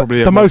Ramsey's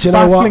probably the most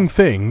baffling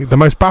thing. The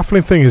most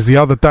baffling thing is the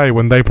other day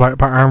when they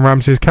played Aaron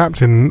Ramsey as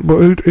captain.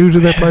 Who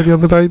did they play the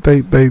other day?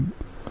 They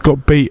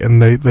got beat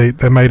and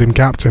they made him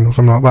captain or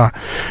something like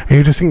that. And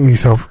you're just thinking to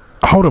yourself,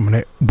 hold on a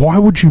minute, why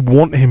would you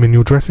want him in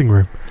your dressing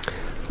room?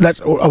 That's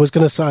what I was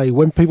going to say.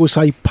 When people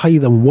say pay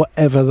them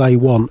whatever they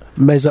want,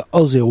 Mesut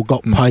Ozil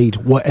got paid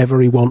whatever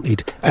he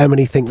wanted. How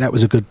many think that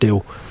was a good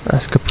deal?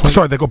 That's a good point.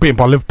 Sorry, they got beaten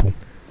by Liverpool.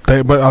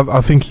 But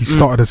I think he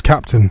started as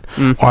captain.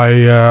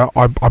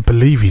 I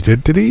believe he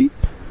did. Did he?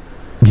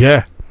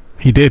 Yeah,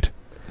 he did.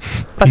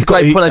 That's a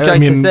great point of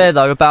Jason's there,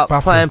 though, about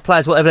playing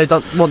players whatever they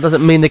don't want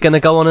doesn't mean they're going to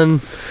go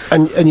on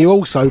and you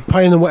also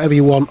paying them whatever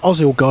you want.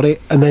 Ozil got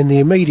it, and then the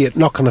immediate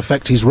knock-on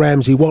effect is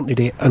Ramsey wanted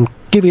it, and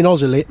giving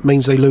Ozil it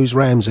means they lose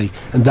Ramsey,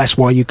 and that's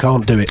why you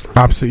can't do it.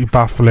 Absolutely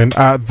baffling.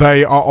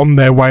 They are on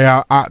their way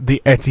out at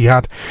the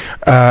Etihad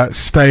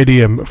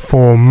Stadium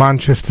for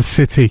Manchester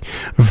City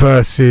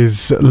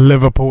versus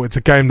Liverpool. It's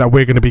a game that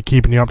we're going to be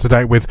keeping you up to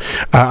date with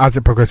as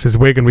it progresses.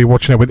 We're going to be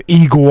watching it with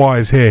eagle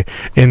eyes here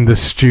in the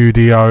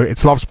studio.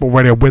 It's Love Sport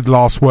Radio with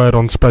Last Word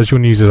on Spurs. Your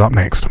news is up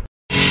next.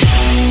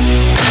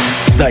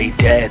 They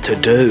dare to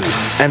do,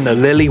 and the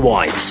Lily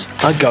Whites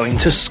are going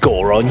to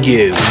score on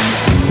you.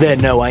 They're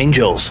no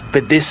angels,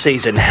 but this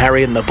season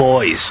Harry and the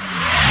boys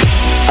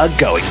are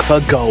going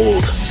for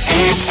gold.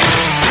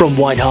 From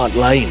White Hart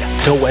Lane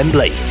to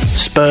Wembley,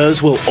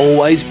 Spurs will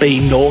always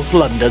be North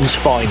London's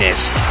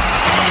finest.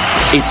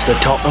 It's the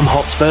Tottenham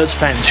Hotspurs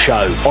Fans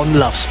Show on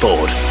Love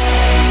Sport.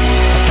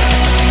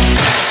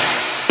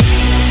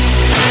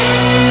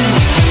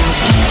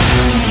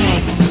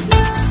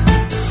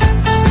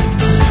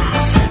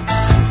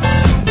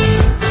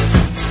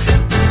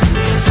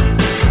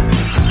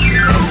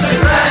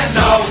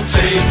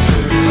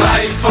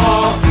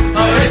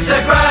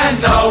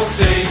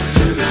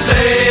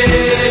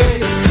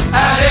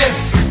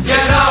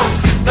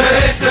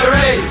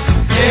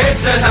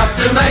 It's enough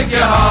to make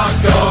your heart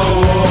go.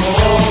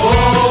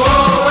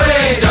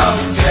 We don't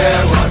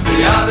care what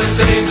the other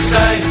teams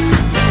say.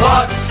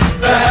 What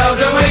the hell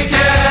do we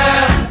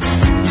care?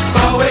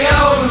 But we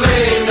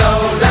only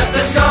know that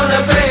there's gonna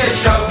be a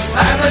show,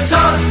 and the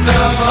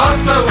Tottenham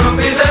Hotspur will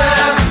be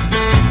there.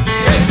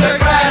 It's a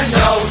grand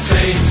old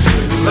team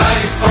to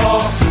play for,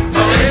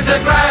 but it's a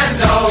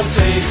grand old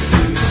team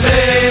to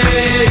see.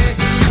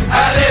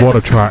 What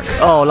a track.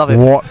 Oh, love it.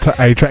 What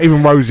a track.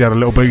 Even Rosie had a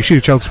little boogie. She's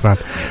a Chelsea fan.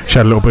 She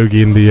had a little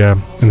boogie in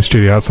the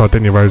studio outside,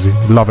 didn't you, Rosie?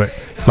 Love it.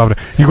 Love it.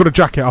 You've got to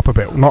jack it up a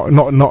bit. Not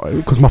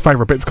because my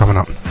favourite bit's coming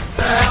up.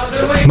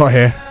 Not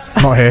here.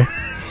 Not here.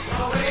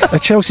 A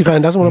Chelsea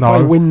fan doesn't want to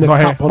play Win the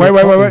Cup here. on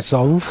a Tottenham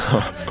song.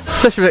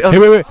 Here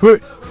we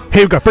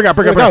go. Bring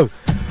it up.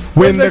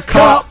 Win the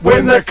cup,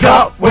 win the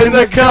cup, win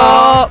the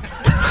cup.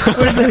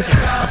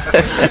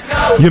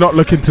 You're not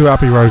looking too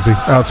happy, Rosie,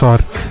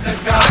 outside.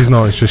 She's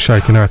not, it's just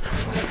shaking her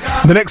head.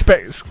 The next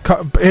bet's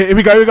here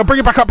we go. Bring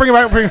it back up.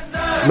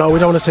 No, we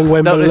don't want to sing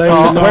Wembley.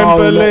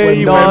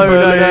 Wembley.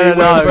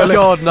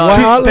 God,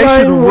 no.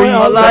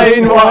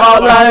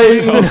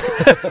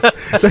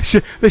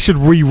 They should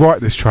rewrite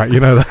this track. You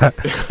know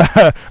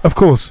that. Of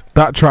course,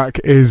 that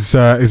track is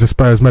a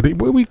Spurs melody.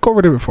 We got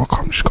rid of it before.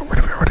 I just got rid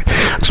of it already.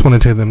 I just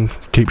wanted to hear them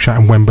keep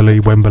shouting Wembley.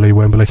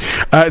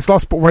 It's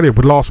Last Sport Radio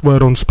with Last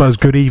Word on Spurs.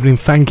 Good evening.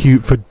 Thank you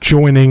for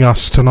joining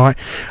us tonight.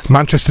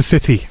 Manchester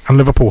City and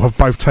Liverpool have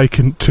both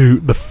taken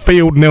to the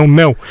field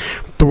 0-0.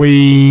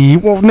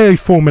 Nearly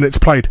 4 minutes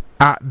played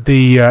at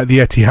the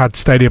Etihad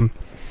Stadium.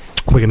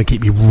 We're going to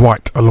keep you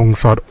right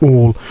alongside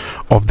all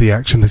of the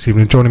action this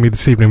evening. Joining me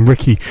this evening,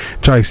 Ricky,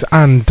 Jace,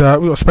 and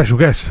we've got a special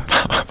guest.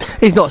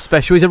 He's not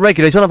special, he's a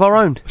regular, he's one of our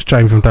own. It's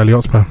Jamie from Daily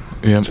Hotspur.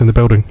 Yeah. It's in the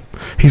building.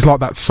 He's like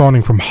that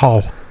signing from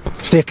Hull.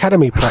 It's the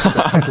academy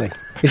prospect, isn't he?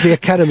 It's the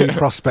academy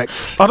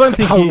prospect. I don't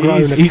think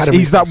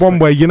he's that one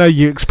where,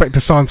 you expect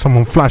to sign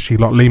someone flashy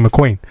like Lee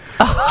McQueen.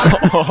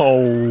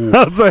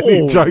 I'm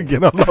only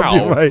joking. I love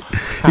you, mate.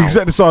 You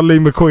expect to sign Lee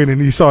McQueen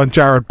and you sign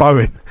Jared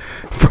Bowen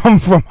from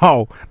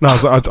Hull. No,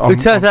 who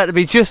turns out to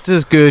be just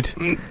as good,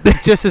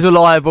 just as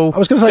reliable. I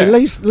was going to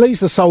say, Lee's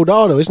the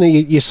soldado, isn't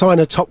he? You sign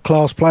a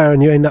top-class player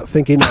and you end up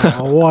thinking,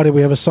 why did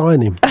we ever sign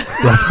him?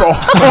 Just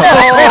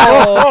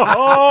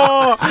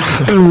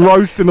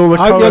roasting all the co-hosts.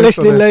 I hope you're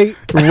listening, Lee.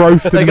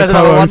 Roasting the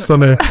co-hosts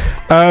on here.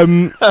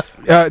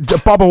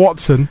 Bubba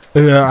Watson,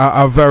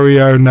 our very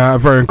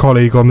own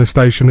colleague on this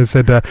station, has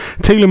said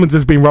Tielemans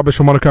has been rubbish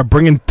for Monaco.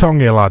 Bringing Tongue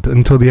lad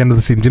until the end of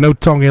the season. Do you know who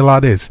Tongue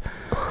lad is?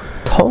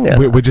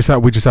 We just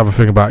have a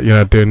thing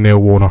about doing Neil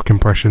Warnock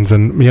impressions,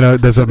 and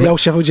there's the old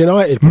Sheffield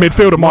United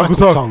midfielder Michael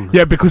Tongue.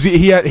 Yeah, because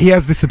he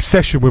has this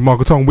obsession with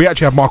Michael Tongue. We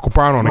actually have Michael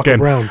Brown on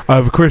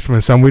over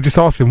Christmas, and we just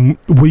asked him,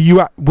 were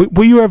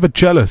you ever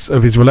jealous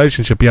of his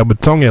relationship he had with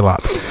Tongue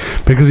lad?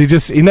 Because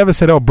he never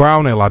said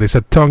Brown lad, he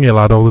said Tongue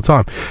lad all the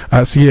time.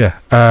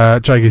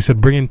 Jake said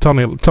bring in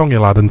Tongue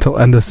lad until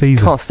end of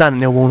season. Can't stand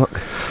Neil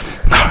Warnock.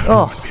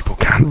 No, people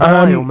can.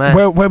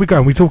 Where are we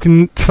going? We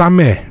talking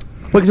Tranmere?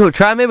 We can talk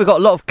Tranmere. We've got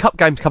a lot of cup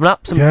games coming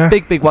up, some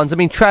big ones. I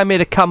mean, Tranmere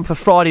to come for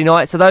Friday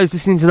night. So those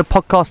listening to the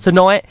podcast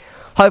tonight,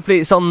 hopefully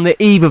it's on the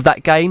eve of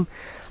that game.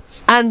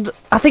 And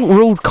I think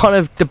we're all kind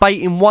of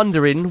debating,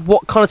 wondering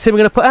what kind of team we're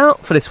going to put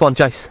out for this one,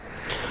 Jace.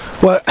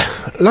 Well,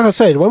 like I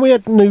said, when we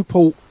had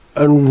Newport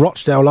and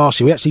Rochdale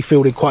last year, we actually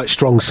fielded quite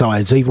strong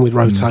sides, even with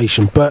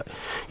rotation. But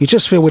you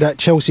just feel with that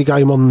Chelsea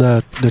game on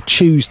the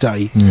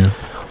Tuesday,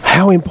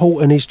 how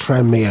important is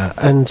Tranmere?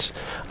 And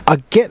I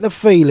get the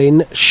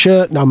feeling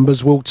shirt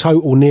numbers will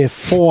total near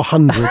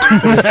 400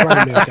 for the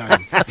Tranmere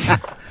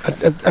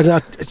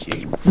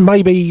game.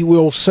 Maybe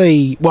we'll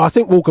see. Well, I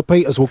think Walker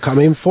Peters will come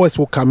in, Foyth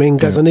will come in,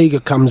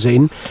 Gazaniga comes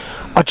in.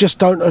 I just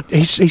don't.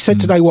 He said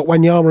today what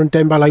Wanyama and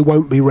Dembele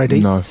won't be ready.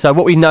 No. So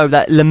what we know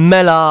that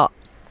Lamela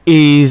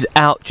is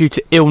out due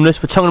to illness.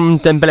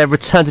 Vertonghen and Dembele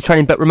return to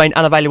training but remain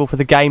unavailable for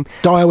the game.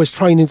 Dyer was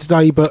training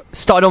today, but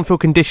started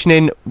on-field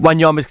conditioning.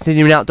 Wanyama is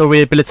continuing outdoor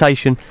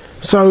rehabilitation.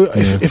 So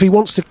if he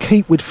wants to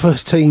keep with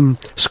first-team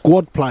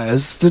squad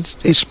players,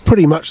 it's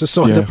pretty much the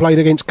side that played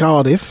against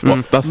Cardiff.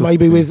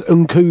 Maybe with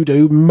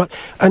Nkudu.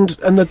 And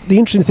the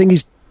interesting thing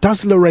is,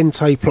 does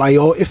Llorente play,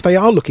 or if they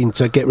are looking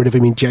to get rid of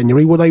him in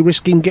January, will they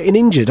risk him getting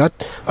injured?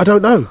 I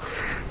don't know.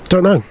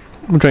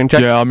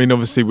 Yeah, I mean,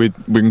 obviously we're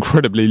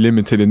incredibly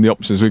limited in the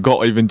options we've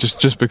got, even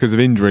just because of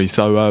injury.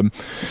 So,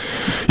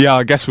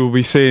 I guess we'll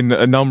be seeing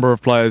a number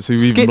of players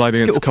who've even played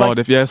against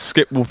Cardiff. Yes,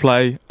 Skip will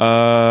play.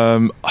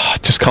 I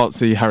just can't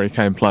see Harry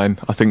Kane playing.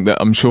 I think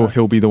that I'm sure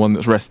he'll be the one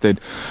that's rested.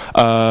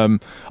 I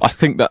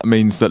think that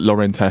means that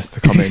Llorente has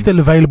to come in. Is he still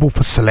available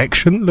for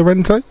selection,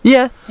 Llorente?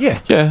 Yeah.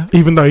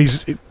 Even though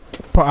he's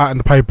put out in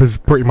the papers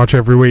pretty much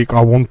every week, I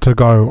want to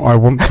go, I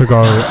want to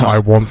go, I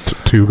want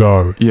to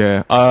go.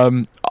 Yeah.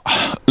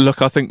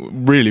 Look, I think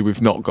really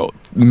we've not got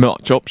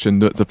much option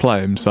to play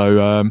him,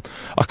 so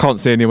I can't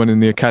see anyone in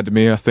the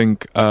academy. I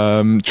think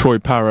Troy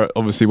Parrott,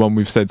 obviously one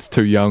we've said is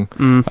too young.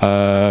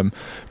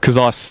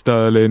 Kazai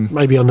Sterling,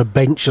 maybe on the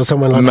bench or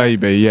someone like that.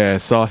 Maybe, yeah.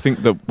 So I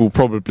think that we'll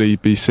probably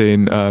be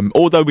seeing,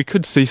 although we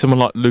could see someone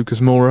like Lucas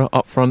Moura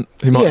up front.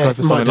 He might go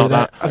for something like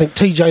that. I think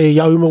TJ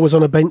Ayoma was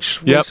on a bench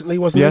recently,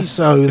 wasn't he?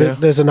 So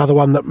there's another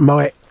one that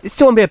might. It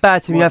still won't be a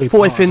bad team. You have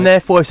Foyth in there.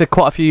 Foyth's had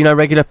quite a few,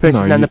 regular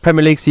appearances in the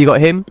Premier League, so you got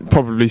him.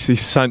 Probably see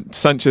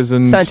Sanchez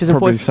and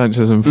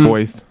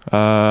Foyth.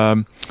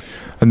 And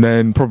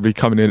then probably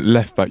coming in at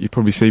left back, you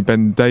probably see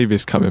Ben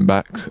Davies coming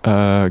back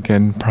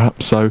again,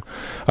 perhaps. So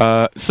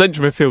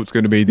central midfield's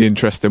going to be the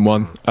interesting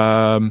one.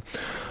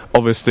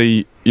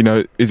 Obviously,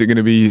 is it going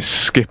to be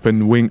Skip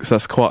and Winks?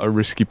 That's quite a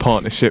risky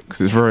partnership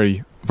because it's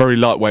very, very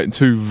lightweight and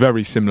two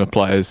very similar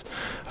players.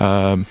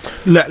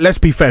 Let's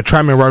be fair,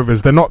 Tranmere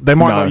Rovers, they might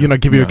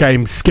not give you a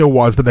game skill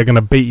wise, but they're going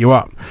to beat you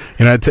up.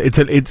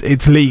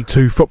 It's League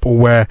 2 football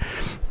where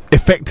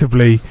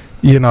effectively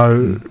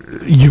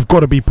you've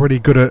got to be pretty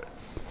good at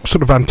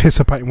sort of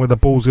anticipating where the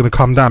ball's going to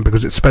come down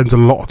because it spends a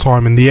lot of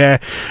time in the air.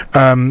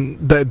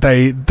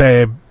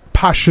 They're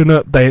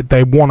passionate,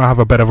 they want to have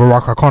a bit of a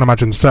rock. I can't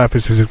imagine the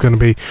surfaces is going to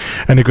be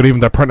any good, even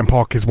though Prenton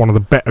Park is one of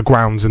the better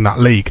grounds in that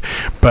league,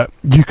 but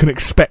you can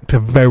expect a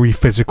very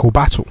physical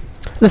battle.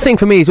 The thing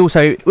for me is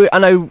also, I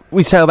know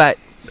we say about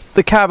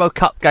the Carabao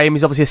Cup game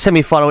is obviously a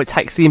semi-final, it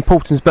takes the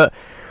importance, but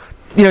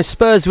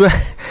Spurs,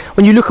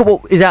 when you look at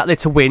what is out there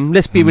to win,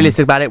 let's be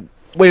realistic about it.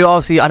 I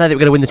don't think we're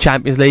going to win the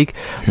Champions League.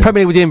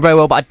 Premier League we're doing very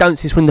well, but I don't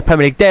see us win the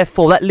Premier League.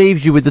 Therefore, that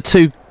leaves you with the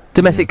two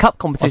domestic cup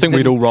competitions. I think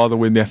we'd all rather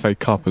win the FA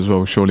Cup as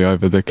well, surely,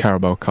 over the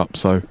Carabao Cup.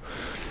 So,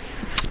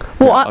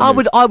 I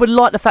would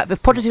like the fact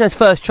that Pochettino's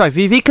first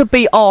trophy, if he could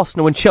beat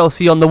Arsenal and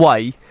Chelsea on the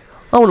way,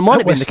 I wouldn't mind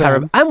it being the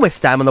Carabao and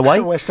West Ham on the way.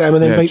 And West Ham,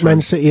 and then beat Man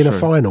City in a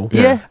final.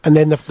 And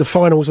then the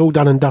final's all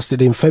done and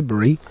dusted in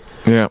February.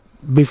 Yeah.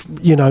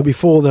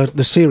 Before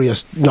the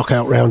serious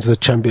knockout rounds of the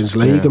Champions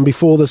League and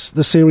before the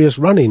serious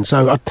run-in.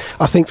 So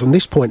I think from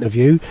this point of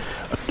view,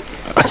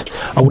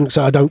 I wouldn't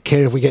say I don't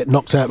care if we get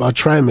knocked out by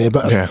Tranmere,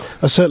 but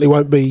I certainly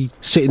won't be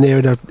sitting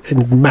there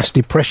in mass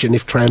depression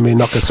if Tranmere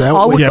knock us out.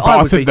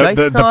 I think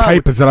the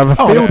papers will have a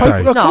field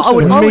day.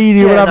 The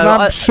media will have an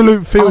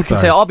absolute field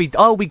day.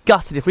 I'll be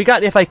gutted if we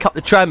get the FA Cup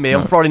to Tranmere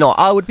on Friday night.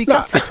 I would be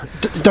gutted.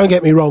 Don't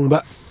get me wrong,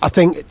 but I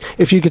think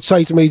if you could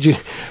say to me, do you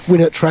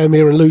win at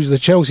Tranmere and lose the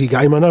Chelsea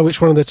game, I know which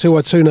one of the two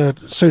I'd sooner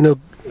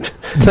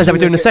depends how we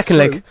do in the second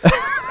leg.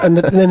 And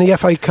then the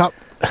FA Cup,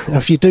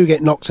 if you do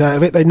get knocked out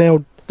of it, they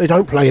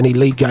don't play any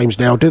league games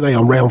now, do they,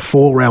 on round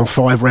 4, round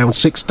 5, round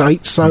 6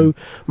 dates? So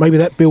maybe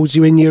that builds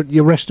you in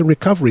your rest and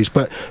recoveries.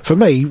 But for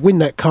me, win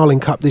that Carling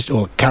Cup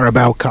or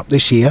Carabao Cup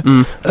this year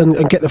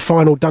and get the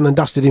final done and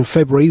dusted in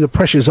February. The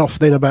pressure's off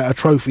then about a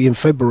trophy in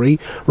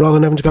February rather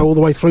than having to go all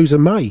the way through to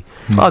May.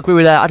 I agree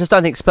with that. I just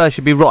don't think Spurs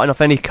should be writing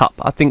off any cup.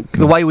 I think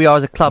the way we are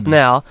as a club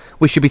now,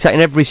 we should be taking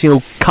every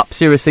single cup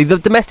seriously. The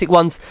domestic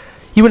ones,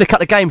 you win a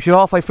couple of games, you're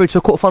halfway through to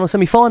a quarter-final,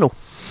 semi-final.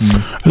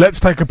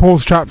 Let's take a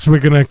pause, chaps. We're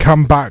going to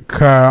come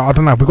back. I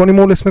don't know. Have we got any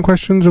more listener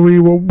questions? Or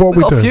what are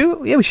we doing? A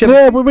few? Yeah, we should.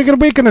 Yeah, we're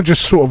going to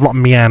just sort of like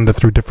meander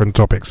through different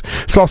topics.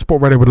 It's Love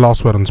Sport Radio with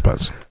Last Word on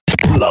Spurs.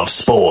 Love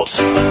Sport.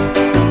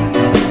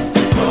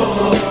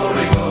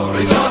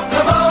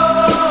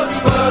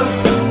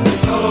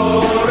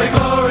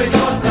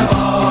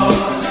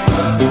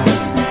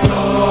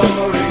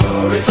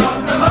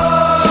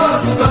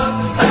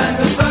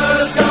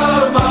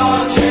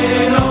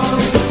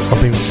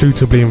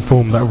 Suitably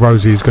informed that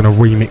Rosie is going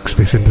to remix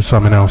this into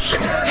something else.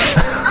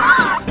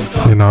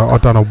 I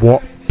don't know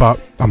what but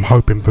I'm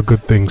hoping for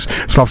good things.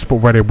 It's Love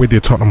Sport Radio with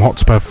your Tottenham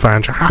Hotspur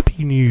fans.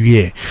 Happy New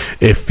Year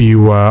if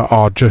you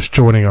are just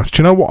joining us.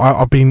 Do you know what?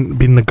 I've been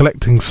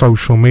neglecting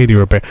social media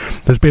a bit.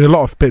 There's been a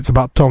lot of bits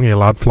about Tongi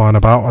lad flying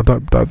about.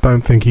 I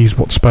don't think he's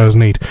what Spurs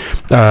need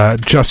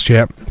just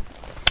yet.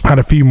 Had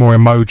a few more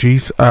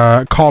emojis.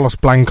 Carlos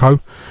Blanco,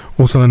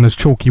 also known as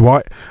Chalky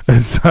White,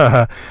 as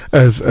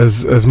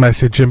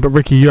messaging. But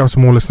Ricky, you have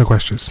some more listener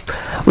questions.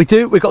 We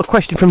do. We've got a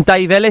question from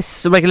Dave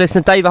Ellis, a regular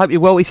listener. Dave, I hope you're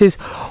well. He says,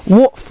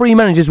 what three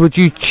managers would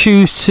you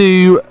choose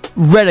to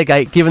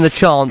relegate given the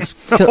chance?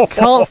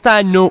 Can't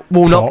stand Warnock.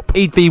 Klopp.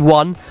 He'd be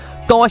one.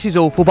 Dyche is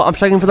awful, but I'm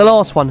struggling for the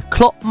last one.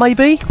 Klopp,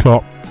 maybe?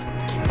 Klopp.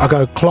 I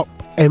go Klopp,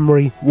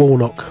 Emery,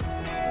 Warnock.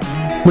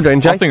 We're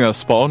doing, Jay. I think that's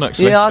spot on,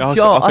 actually. Yeah, I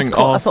think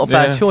that's not a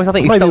bad choice. I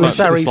think he's Maybe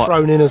still with Sarri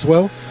thrown in as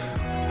well.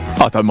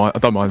 I don't mind.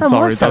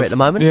 Sarri at the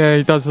moment. Yeah,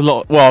 he does a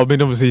lot. Well, I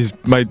mean, obviously he's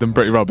made them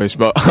pretty rubbish,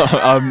 but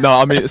no,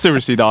 I mean,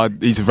 seriously,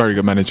 he's a very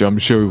good manager. I'm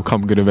sure he'll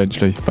come good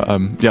eventually. But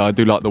yeah, I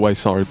do like the way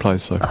Sarri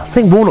plays. So I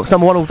think Warnock's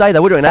number one all day,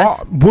 though. We're doing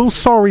that. Will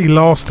Sarri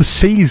last a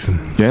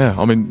season? Yeah,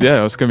 I mean,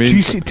 yeah, it's going to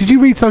be. Did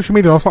you read social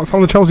media last night?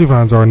 Some of the Chelsea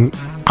fans are in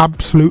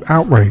absolute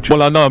outrage.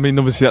 Well, I know. I mean,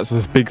 obviously that's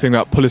the big thing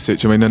about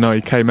Pulisic. I mean, I know he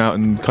came out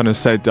and kind of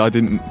said I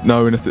didn't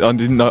know anything.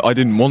 I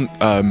didn't want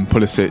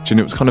Pulisic, and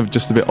it was kind of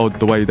just a bit odd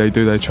the way they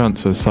do their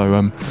transfers.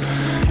 So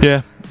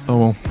yeah. Oh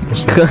well, we'll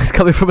see. It's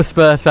coming from a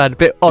Spurs fan. A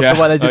bit odd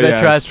the way they do their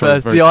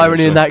transfers. The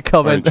irony in that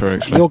comment. True,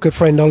 your good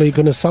friend Ole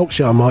Gunnar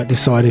Solskjaer might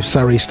decide if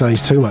Sarri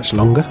stays too much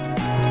longer.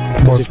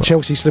 Because if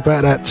Chelsea slip out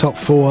of that top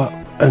four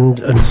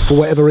and for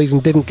whatever reason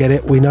didn't get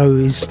it, we know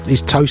he's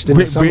toasting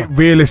the summer.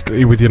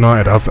 Realistically, with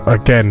United,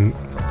 again,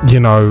 you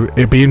know,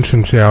 it'd be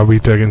interesting to see how we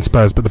do against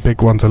Spurs, but the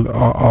big ones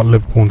are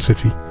Liverpool and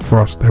City for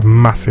us. They're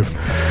massive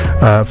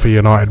for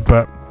United,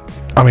 but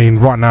I mean,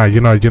 right now, you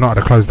know,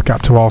 United have closed the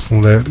gap to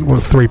Arsenal. They're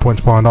 3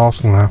 points behind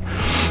Arsenal now.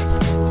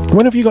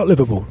 When have you got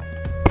Liverpool?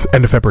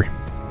 End of February.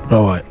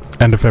 All right.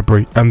 End of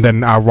February, and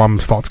then our run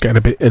starts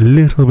getting a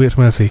little bit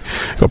messy.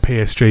 Got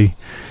PSG,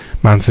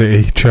 Man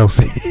City,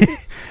 Chelsea,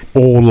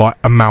 all like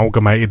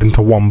amalgamated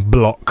into one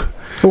block.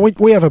 Well,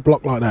 we have a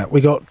block like that. We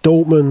got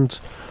Dortmund,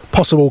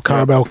 possible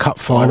Carabao Cup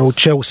final,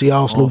 Chelsea,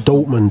 Arsenal,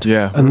 Dortmund.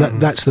 Yeah. And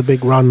that's the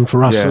big run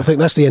for us. Yeah. I think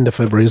that's the end of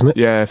February, isn't it?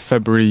 Yeah,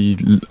 February,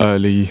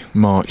 early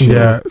March.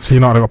 Yeah, so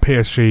United got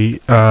PSG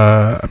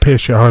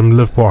at home,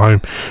 Liverpool at home,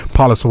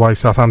 Palace away,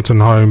 Southampton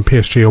home,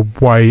 PSG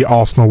away,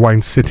 Arsenal away,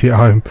 and City at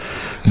home.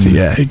 So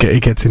yeah,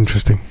 it gets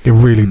interesting. It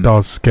really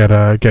does get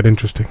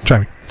interesting.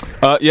 Jamie?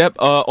 On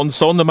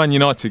the Man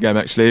United game,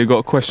 actually, I got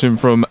a question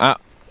from at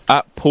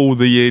Paul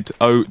the Yid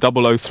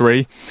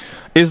 003.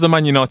 Is the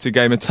Man United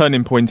game a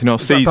turning point in our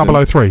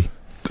season? 003?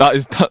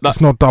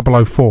 That's not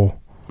 004.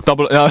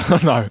 No,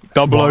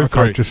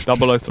 003. Just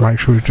 003. make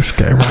sure you just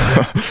get it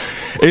right.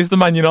 Is the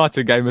Man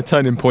United game a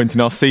turning point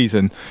in our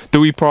season? Do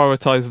we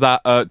prioritise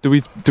that? Do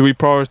we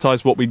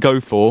prioritise what we go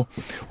for?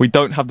 We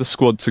don't have the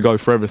squad to go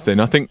for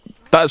everything. I think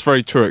that's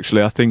very true,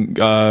 actually. I think,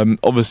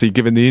 obviously,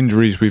 given the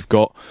injuries we've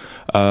got,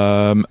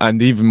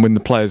 and even when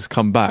the players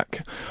come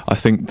back, I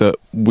think that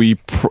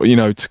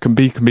to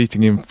be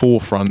competing in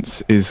four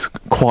fronts is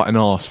quite an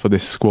arse for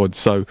this squad.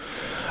 So,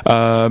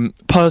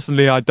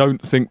 personally, I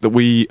don't think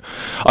that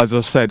as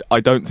I've said, I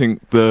don't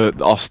think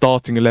our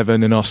starting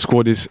 11 and our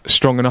squad is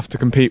strong enough to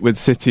compete with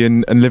City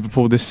and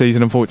Liverpool this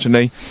season,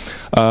 unfortunately.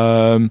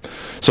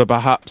 So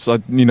perhaps I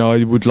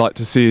would like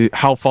to see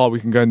how far we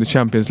can go in the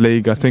Champions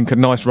League. I think a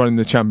nice run in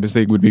the Champions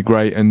League would be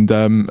great, and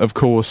of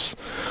course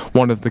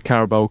one of the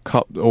Carabao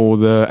Cup or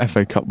the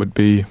FA Cup would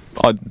be,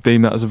 I'd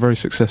deem that as a very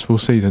successful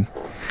season.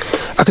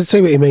 I can see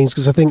what he means,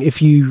 because I think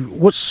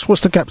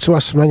what's the gap to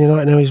us, Man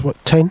United now is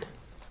what, 10?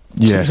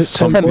 Yes,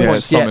 something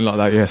like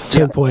that, yes.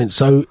 10 points,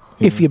 so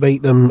if you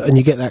beat them and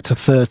you get that to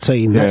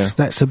 13,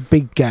 that's a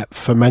big gap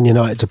for Man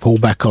United to pull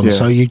back on.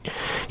 So you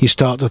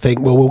start to think,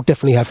 well, we'll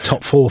definitely have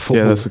top four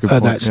football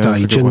at that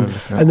stage,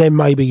 and then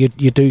maybe you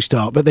do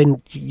start. But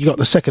then you got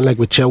the second leg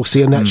with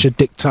Chelsea, and that should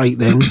dictate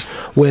then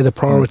where the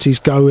priorities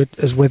go,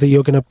 as whether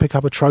you're going to pick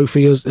up a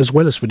trophy as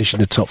well as finishing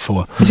the top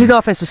four. This is no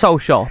offence to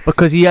Solskjaer,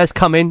 because he has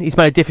come in, he's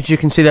made a difference. You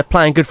can see they're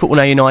playing good football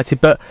now,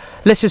 United, but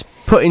let's just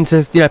put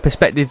into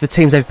perspective the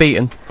teams they've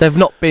beaten. They've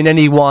not been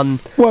anyone.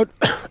 Well,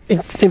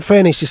 in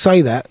fairness, you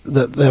say that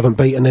they haven't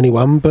beaten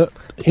anyone, but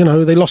they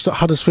lost at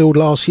Huddersfield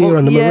last year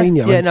under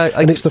Mourinho,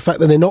 and it's the fact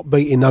that they're not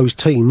beating those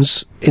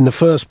teams in the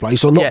first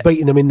place, or not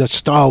beating them in the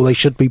style they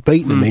should be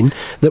beating them in,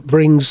 that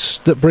brings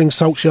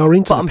Solskjaer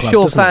into. But I'm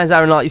sure fans,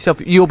 Aaron, like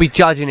yourself, you'll be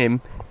judging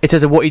him in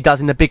terms of what he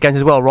does in the big games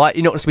as well, right?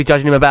 You're not going to be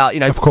judging him about,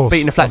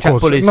 beating the flat track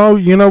bullies. No,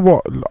 you know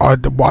what? I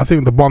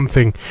think the one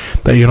thing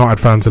that United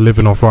fans are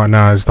living off right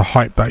now is the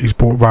hype that he's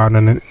brought around,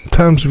 and in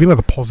terms of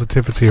the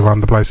positivity around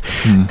the place,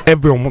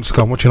 everyone wants to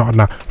go and watch United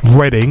now.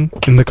 Reading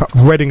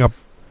are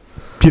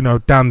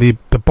down the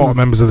bottom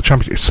members of the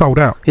Championship. It's sold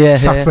out.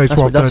 Saturday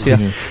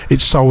 12:30.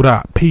 It's sold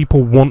out.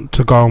 People want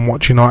to go and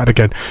watch United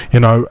again.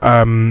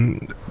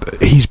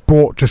 He's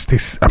brought just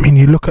this. I mean,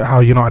 you look at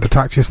how United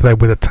attacked yesterday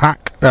with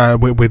pace,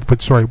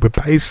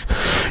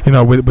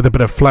 with a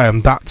bit of flair,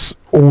 and that's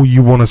all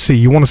you want to see.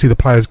 You want to see the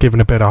players giving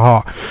a bit of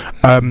heart.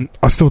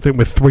 I still think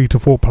with 3 to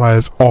 4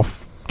 players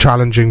off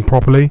challenging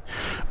properly,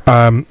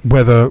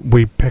 whether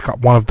we pick up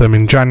one of them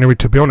in January,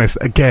 to be honest,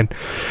 again,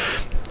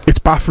 it's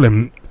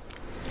baffling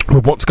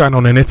with what's going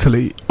on in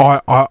Italy.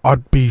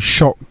 I'd be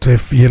shocked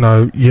if, you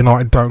know,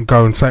 United don't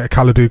go and say to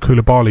Kalidou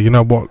Koulibaly, you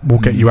know what, we'll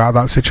get you out of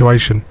that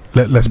situation.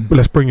 Let's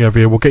bring you over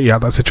here. We'll get you out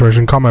of that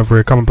situation. Come over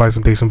here. Come and play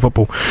some decent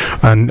football,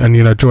 and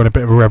you know, join a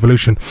bit of a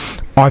revolution.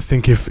 I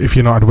think if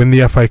United win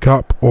the FA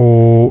Cup,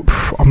 or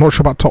I'm not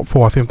sure about top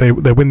 4. I think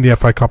if they win the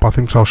FA Cup, I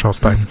think Solskjaer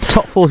stay.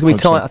 Top 4's gonna be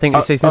tight, I think,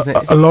 this season, isn't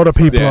it? A lot of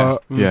people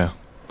are.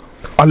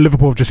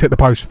 Liverpool have just hit the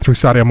post through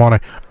Sadio Mane,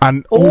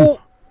 and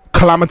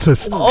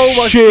calamitous,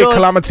 sheer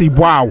calamity.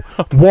 Wow,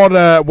 what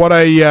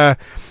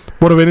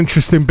an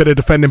interesting bit of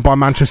defending by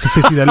Manchester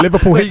City there.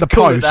 Liverpool hit the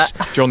post.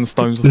 John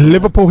Stones.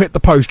 Liverpool hit the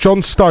post.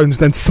 John Stones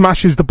then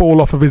smashes the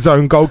ball off of his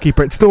own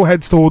goalkeeper. It still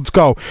heads towards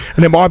goal,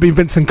 and it might be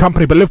Vincent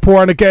Kompany, but Liverpool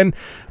are again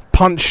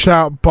punched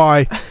out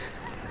by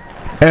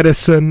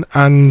Ederson,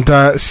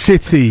 and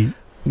City.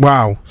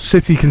 Wow,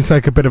 City can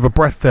take a bit of a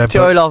breath there.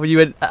 Joe Lava, you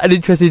went an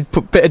interesting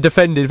bit of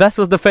defending. If that's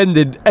what's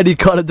defending, any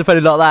kind of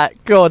defending like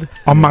that, God.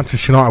 On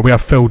Manchester United, we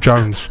have Phil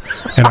Jones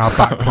in our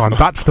back line.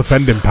 That's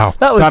defending, pal.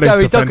 That was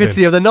Gary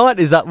Doherty of the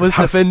 90s, that was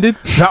defending.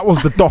 That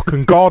was the Doc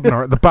and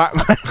Gardner at the back.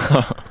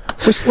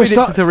 We're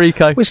starting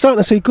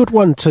to see good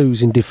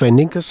 1-2s in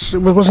defending, because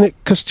wasn't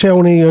it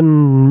Koscielny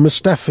and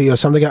Mustafi or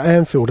something at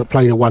Anfield that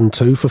played a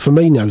 1-2 for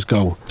Firmino's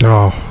goal?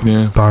 Oh,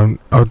 yeah.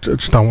 I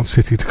just don't want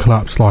City to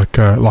collapse like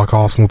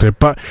Arsenal did.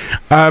 But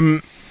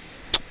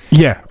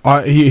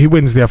he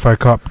wins the FA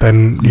Cup,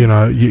 then you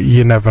know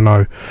you never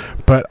know.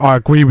 But I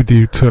agree with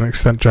you to an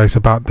extent, Jace,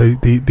 about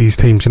these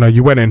teams. You know,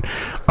 you went in.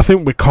 I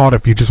think with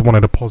Cardiff, you just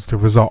wanted a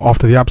positive result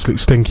after the absolute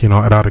stink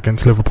United had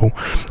against Liverpool.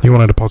 You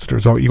wanted a positive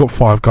result. You got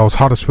 5 goals.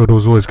 Huddersfield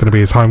was always going to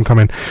be his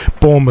homecoming.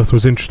 Bournemouth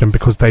was interesting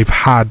because they've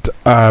had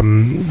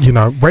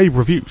rave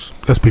reviews.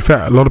 Let's be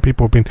fair. A lot of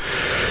people have been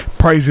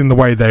praising the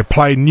way they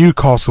played.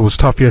 Newcastle was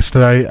tough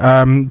yesterday,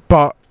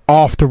 but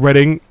after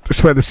Reading,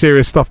 that's where the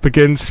serious stuff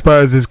begins.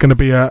 Spurs is going to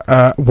be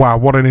wow,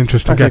 what an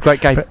interesting game. A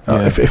great game.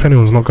 If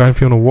anyone's not going, if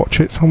you want to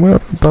watch it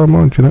somewhere, don't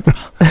mind, you know.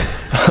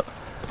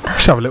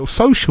 Should have a little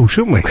social,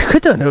 shouldn't we? We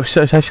could do a little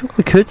social.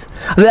 We could.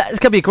 I mean, it's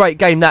going to be a great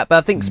game, that.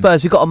 But I think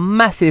Spurs, we've got a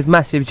massive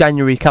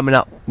January coming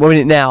up. We're in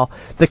it now.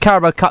 The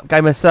Carabao Cup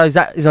game, I suppose,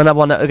 that is another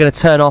one that we're going to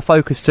turn our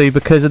focus to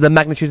because of the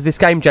magnitude of this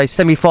game, Jay.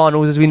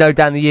 Semi-finals, as we know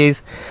down the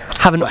years,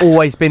 haven't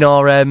always been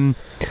our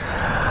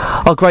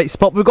great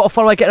spot. We've got to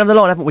find a way to get on the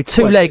line, haven't we?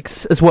 Two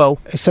legs as well.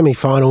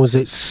 Semi-finals.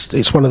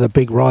 It's one of the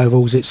big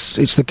rivals.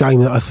 It's the game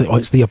that I think,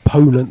 it's the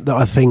opponent that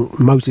I think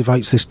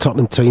motivates this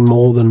Tottenham team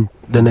more than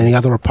any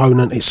other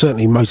opponent. It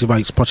certainly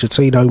motivates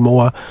Pochettino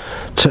more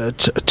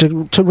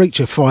to reach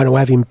a final,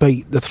 having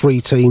beat the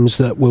 3 teams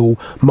that will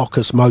mock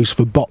us most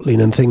for bottling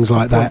and things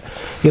like that.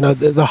 You know,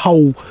 the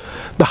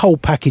whole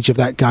package of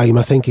that game,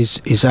 I think,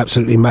 is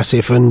absolutely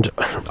massive. And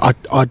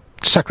I'd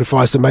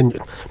sacrifice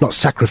not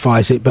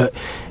sacrifice it, but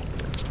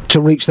to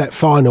reach that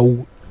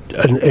final.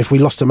 And if we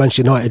lost to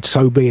Manchester United,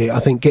 so be it. I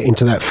think getting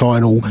to that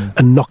final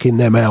and knocking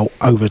them out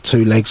over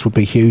 2 legs would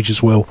be huge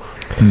as well.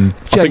 I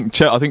think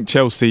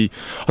Chelsea.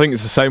 I think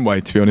it's the same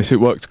way. To be honest, it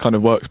works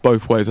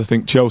both ways. I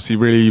think Chelsea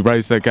really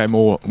raised their game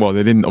more. Well,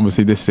 they didn't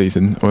obviously this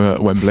season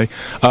at Wembley,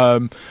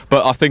 but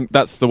I think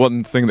that's the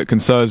one thing that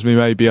concerns me.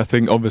 Maybe I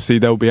think obviously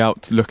they'll be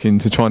out looking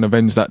to try and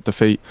avenge that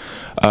defeat.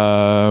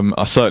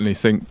 I certainly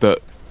think that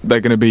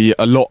they're going to be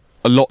a lot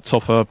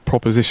tougher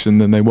proposition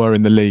than they were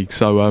in the league.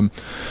 So,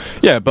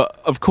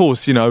 but of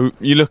course, you know,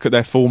 you look at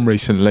their form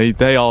recently,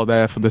 they are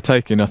there for the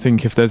taking. I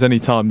think if there's any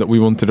time that we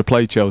wanted to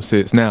play Chelsea,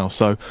 it's now.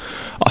 So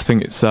I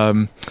think it's,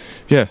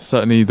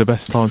 certainly the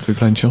best time to be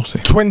playing Chelsea.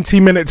 20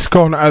 minutes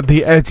gone at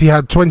the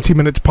Etihad, 20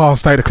 minutes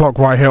past 8 o'clock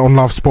right here on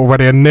Love Sport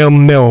Radio.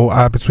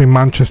 0-0 between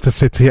Manchester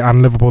City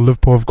and Liverpool.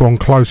 Liverpool have gone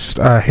close,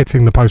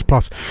 hitting the post,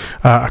 plus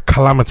a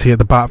calamity at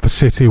the bat for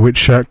City,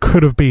 which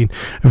could have been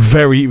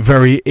very,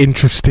 very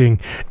interesting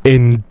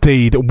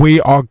indeed.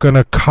 We are going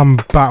to come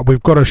back.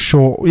 We've got a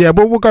short...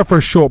 we'll go for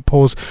a short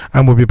pause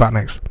and we'll be back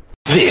next.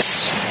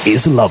 This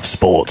is Love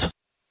Sport.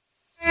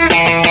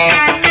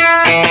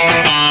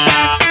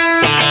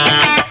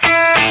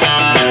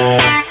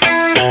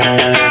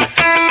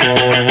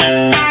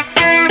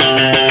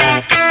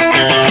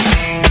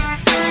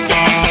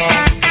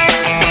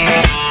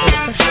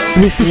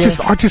 This is just,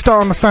 I just don't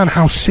understand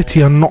how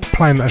City are not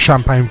playing that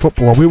champagne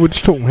football. We were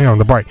just talking here on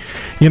the break.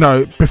 You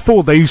know,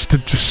 before they used to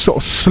just sort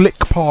of slick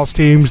past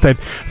teams, they'd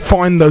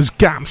find those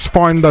gaps,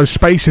 find those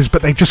spaces,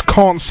 but they just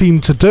can't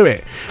seem to do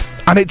it.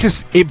 And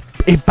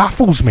it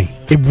baffles me.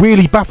 It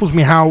really baffles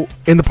me how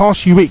in the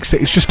past few weeks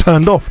it's just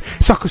turned off.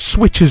 It's like a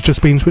switch has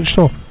just been switched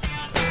off.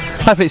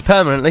 Hopefully it's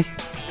permanently.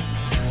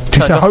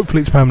 Did you say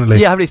hopefully it's permanently?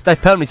 Yeah, hopefully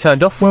they've permanently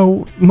turned off.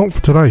 Well, not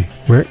for today,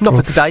 Rick. Not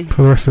for today.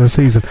 For the rest of the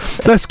season.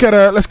 Let's get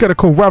a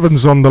call.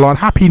 Raven's on the line.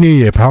 Happy New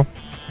Year, pal.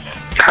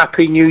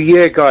 Happy New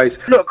Year, guys.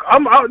 Look,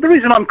 the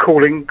reason I'm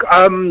calling,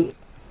 I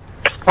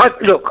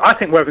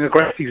think we're having a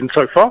great season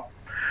so far.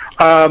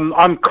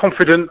 I'm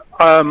confident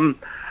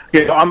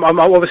I'm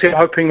obviously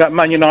hoping that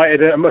Man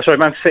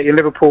City and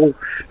Liverpool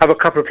have a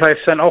couple of players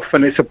sent off,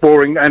 and it's a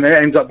boring, and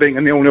it ends up being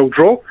a 0-0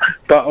 draw.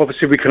 But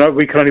obviously we can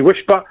only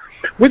wish. But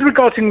with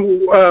regard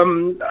to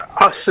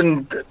us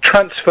and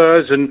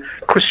transfers and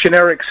Christian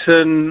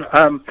Eriksen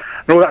and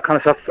all that kind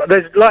of stuff,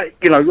 there's I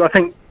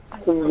think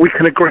we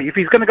can agree if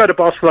he's going to go to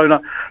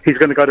Barcelona, he's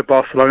going to go to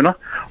Barcelona.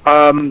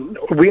 And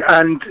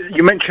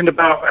you mentioned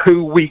about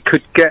who we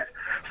could get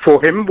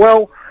for him.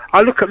 Well,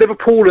 I look at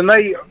Liverpool, and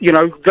they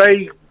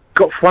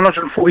got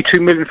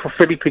 142 million for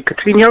Felipe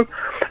Coutinho,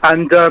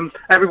 and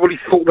everybody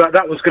thought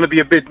that was going to be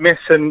a big miss,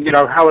 and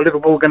how are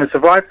Liverpool going to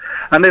survive?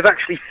 And they've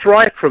actually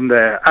thrived from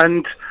there,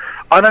 and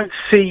I don't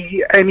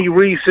see any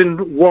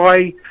reason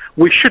why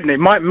we shouldn't. It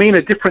might mean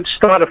a different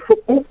style of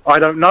football, I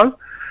don't know,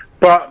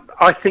 but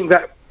I think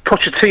that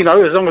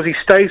Pochettino, as long as he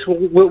stays,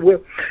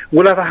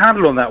 we'll have a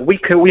handle on that. We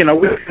can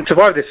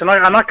survive this, and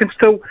I can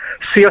still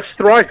see us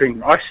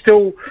thriving. I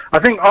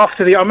think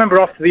after the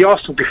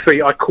Arsenal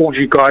defeat, I called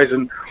you guys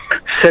and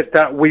said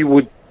that we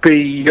would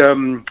be.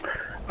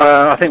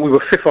 I think we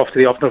were fifth after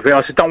the Arsenal defeat.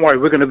 I said, "Don't worry,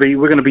 we're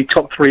going to be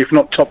top three, if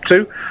not top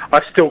two."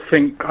 I still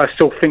think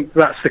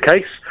that's the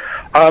case.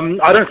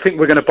 I don't think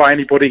we're going to buy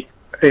anybody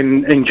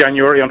in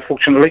January,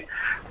 unfortunately.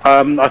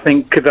 I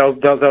think they'll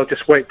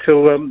just wait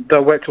till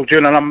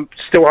June, and I'm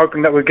still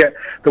hoping that we'll get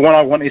the one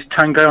I want is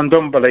Tanguy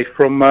Ndombele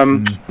from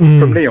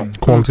Lyon.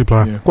 Quality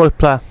player. Yeah. Quality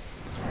player.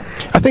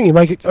 I think you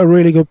make a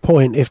really good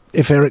point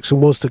if Eriksen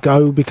was to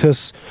go,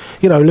 because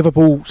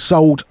Liverpool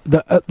sold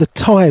that at the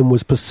time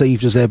was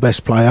perceived as their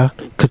best player,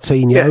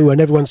 Coutinho, and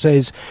everyone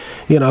says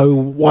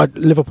why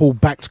Liverpool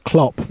backed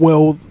Klopp.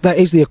 Well, that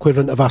is the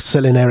equivalent of us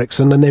selling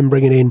Eriksen and then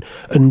bringing in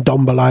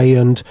Ndombele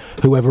and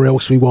whoever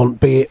else we want,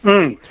 be it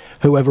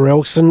whoever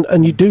else,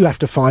 and you do have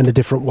to find a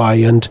different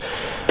way, and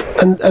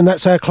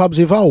that's how clubs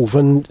evolve,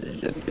 and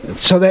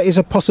so that is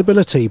a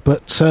possibility,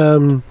 but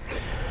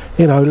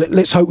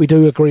let's hope we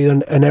do agree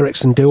on an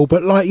Eriksen deal.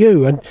 But like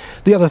you, and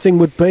the other thing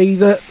would be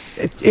that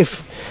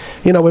if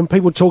when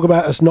people talk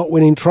about us not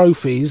winning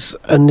trophies,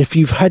 and if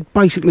you've had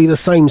basically the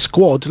same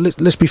squad,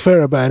 let's be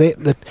fair about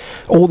it, that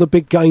all the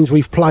big games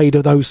we've played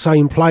are those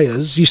same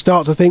players, you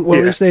start to think,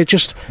 well, is there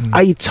just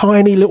a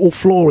tiny little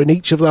flaw in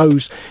each of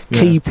those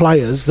key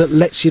players that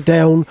lets you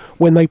down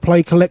when they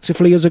play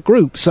collectively as a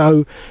group?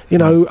 So,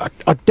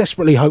 I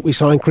desperately hope we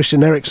sign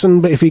Christian Eriksen,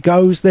 but if he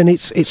goes, then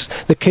it's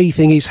the key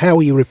thing is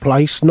how you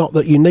replace, not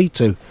that you need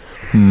to.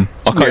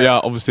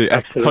 Obviously,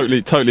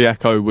 totally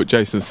echo what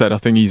Jason said. I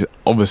think he's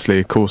obviously,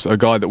 of course, a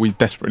guy that we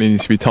desperately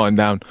need to be tying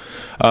down.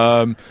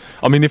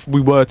 If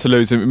we were to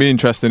lose him, it'd be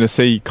interesting to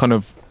see kind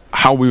of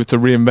how we were to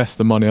reinvest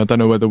the money. I don't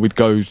know whether we'd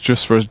go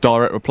just for a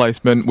direct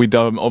replacement. We'd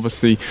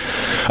obviously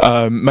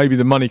maybe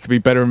the money could be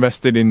better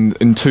invested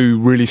in two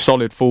really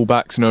solid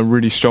fullbacks, a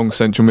really strong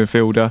central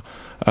midfielder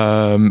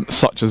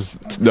such as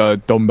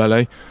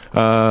Ndombele.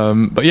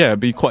 But yeah,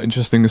 it'd be quite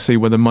interesting to see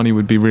whether money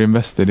would be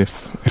reinvested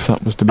if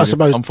that was to be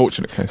an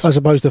unfortunate case. I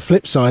suppose the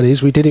flip side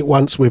is we did it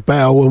once with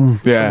Bale,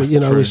 and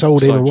we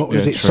sold him, and what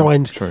was it,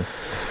 signed? True.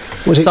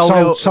 Was it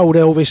sold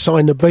Elvis,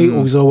 signed the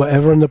Beatles or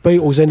whatever, and the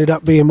Beatles ended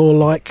up being more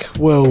like,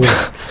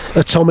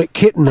 Atomic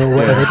Kitten or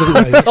whatever,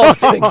 didn't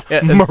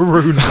they?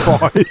 Maroon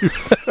 5.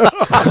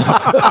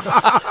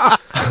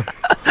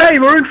 Hey,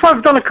 Maroon 5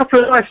 have done a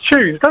couple of nice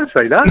tunes, don't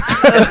say that.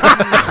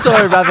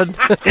 Sorry, Raven.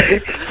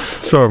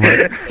 Sorry,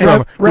 mate.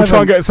 We'll try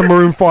and get some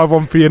Maroon 5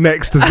 on for you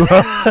next as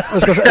well. I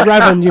was going to say,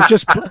 Raven, you've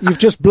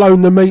just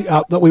blown the meat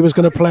up that we was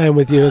going to plan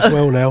with you as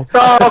well now.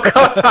 Oh,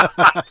 God.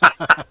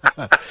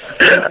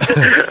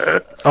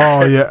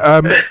 Oh,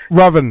 yeah.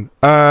 Raven,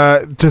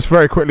 just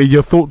very quickly,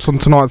 your thoughts on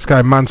tonight's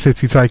game, Man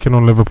City taking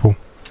on Liverpool?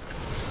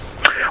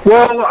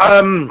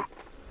 Well,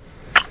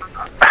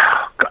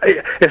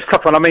 it's a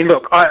tough one. I mean,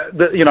 look,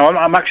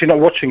 I'm actually not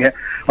watching it.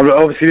 I'm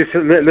obviously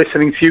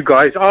listening to you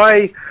guys.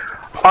 I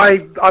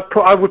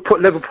would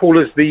put Liverpool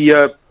as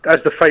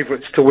the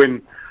favourites to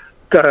win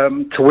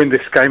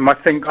this game. I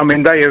think. I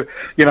mean, they,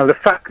 the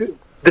fact.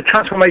 The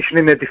transformation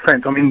in their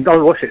defence,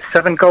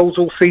 7 goals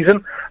all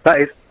season? That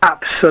is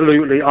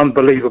absolutely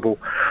unbelievable.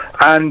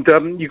 And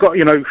you got,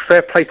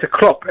 fair play to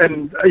Klopp,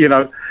 and,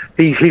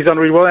 he's done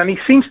really well, and he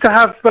seems to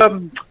have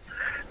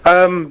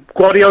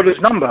Guardiola's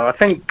number. I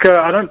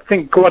don't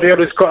think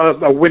Guardiola's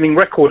got a winning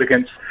record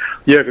against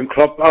Jurgen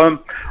Klopp. I'm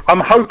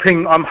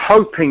hoping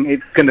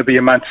it's going to be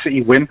a Man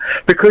City win,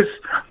 because,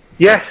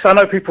 yes, I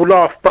know people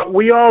laugh, but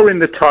we are in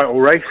the title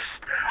race.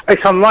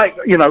 It's unlike,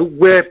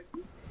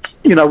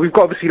 we've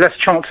got obviously less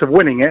chance of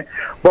winning it,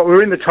 but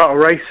we're in the title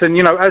race, and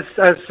as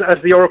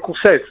the Oracle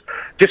says,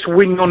 just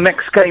win your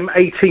next game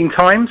 18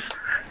 times,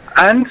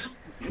 and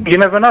you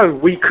never know,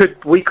 we could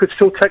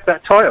still take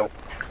that title.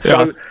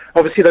 Yeah. So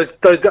obviously,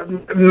 those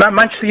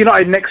Manchester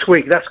United next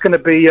week, that's going to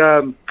be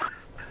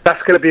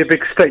a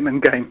big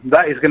statement game.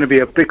 That is going to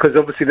be because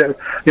obviously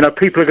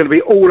people are going to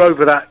be all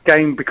over that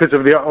game because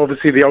of the old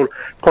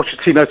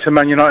Pochettino to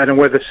Man United and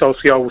whether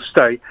Solskjaer will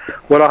stay.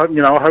 Well, I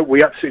hope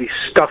we absolutely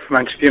stuff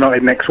Manchester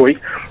United next week,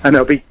 and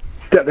there'll be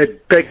they're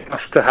begging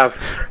us to have.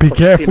 Be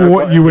careful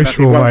what you wish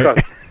for,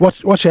 mate.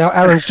 Watch out,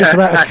 Aaron's just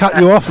about to cut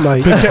you off,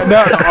 mate.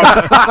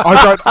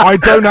 I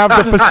don't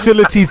have the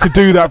facility to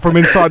do that from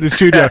inside the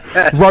studio.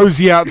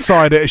 Rosie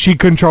outside it, she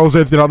controls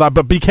everything like that.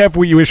 But be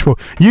careful what you wish for.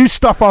 You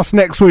stuff us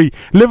next week.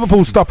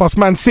 Liverpool stuff us.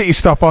 Man City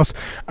stuff us.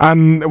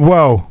 And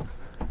well,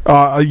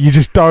 you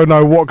just don't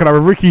know what can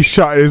happen. Ricky's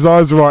shutting his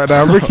eyes right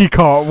now. Ricky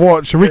can't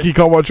watch.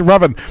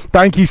 Raven,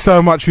 thank you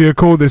so much for your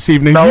call this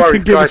evening. No you worries,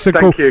 can give us a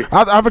call.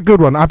 Have a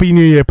good one. Happy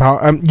New Year, pal.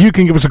 You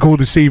can give us a call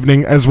this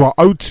evening as well.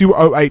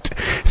 0208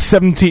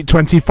 70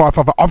 25.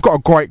 I've got a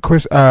great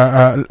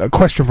a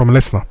question from a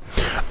listener,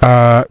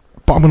 but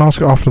I'm going to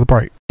ask it after the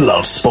break.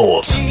 Love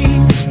sport.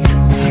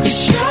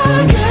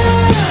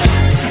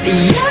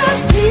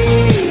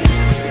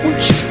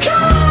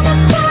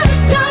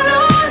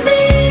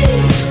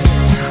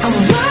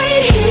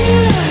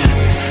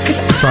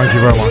 Thank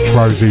you very much,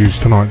 Rosie, who's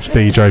tonight's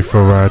DJ,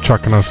 for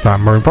chucking us that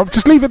Maroon 5.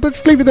 Just leave it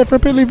there for a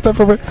bit. Do you like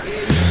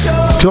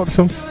the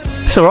song?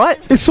 It's alright.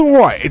 It's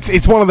alright.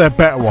 It's one of their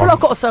better ones. I feel like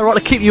I've got to say right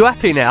to keep you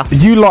happy now.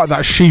 You like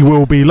that She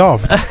Will Be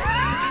Loved.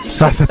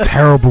 That's a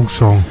terrible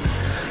song.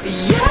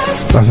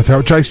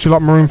 Jace, do you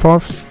like Maroon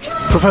 5?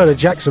 Prefer the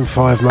Jackson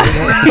 5, mate.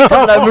 I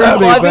don't know Maroon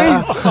 5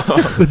 is.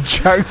 The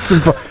Jackson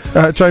 5.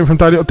 Jane from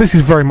Daily. This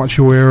is very much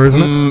your era,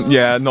 isn't it?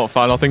 Yeah, not a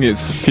fan. I think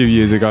it's a few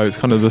years ago. It's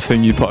kind of the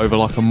thing you put over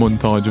like a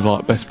montage of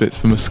like best bits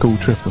from a school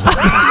trip or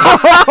something.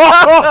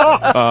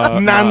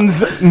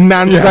 Nan's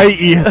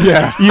 80th.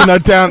 Yeah, you know,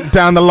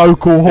 down the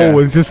local hall.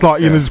 It's just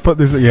like, you know, just put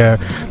this. Yeah,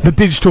 the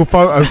digital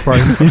photo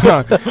frame. You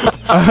know.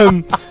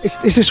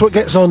 Is this what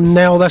gets on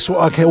now? That's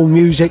what I call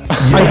music.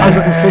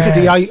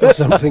 858 or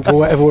something, or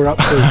whatever we're up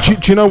to.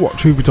 Do you know what?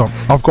 Truth be told,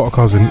 I've got a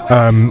cousin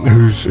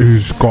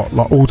who's got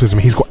like autism.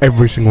 He's got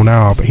every single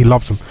now, but he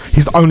loves them.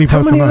 He's the only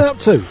person. How many are up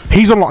to?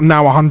 He's on like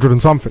now 100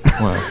 and something.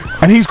 Wow.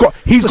 And he's got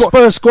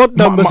Spurs squad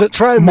numbers at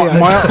Tranmere.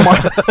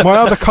 My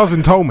other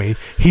cousin told me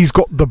he's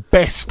got the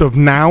best of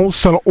now,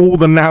 so all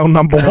the now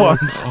number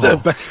ones. The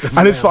best of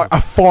and now. it's like a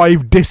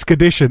 5-disc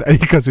edition, and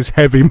he goes, "It's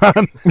heavy,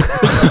 man."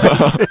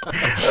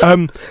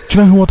 Do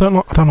you know who I don't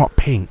like? I don't like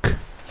Pink.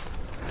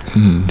 Do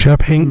you know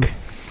Pink?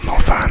 Not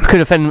a fan.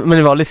 Could offend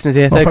many of our listeners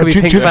here. They could be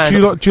Pink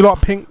fans. Do you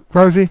like Pink,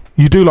 Rosie?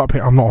 You do like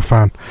Pink? I'm not a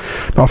fan.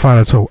 Not a fan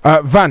at all.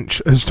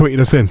 Vanch has tweeted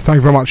us in. Thank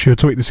you very much for your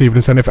tweet this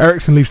evening, saying if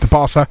Eriksen leaves to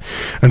Barca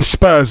and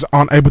Spurs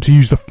aren't able to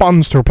use the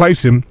funds to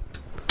replace him,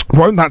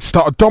 won't that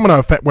start a domino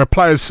effect where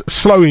players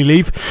slowly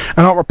leave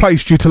and aren't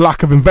replaced due to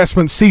lack of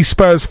investment? See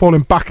Spurs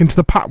falling back into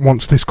the pack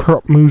once this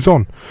crop moves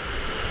on.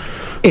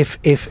 If.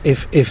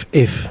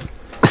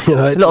 You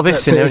know, a lot of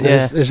ifs in there,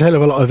 yeah. There's a hell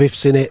of a lot of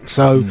ifs in it.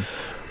 So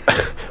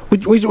we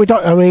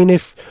don't. I mean,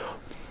 if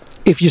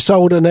you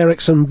sold an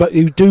Eriksen but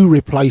you do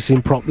replace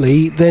him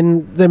properly,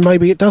 then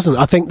maybe it doesn't.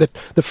 I think that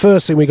the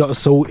first thing we got to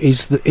sort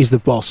is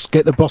the boss.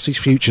 Get the boss's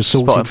future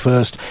sorted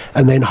first,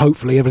 and then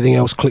hopefully everything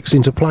else clicks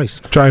into place.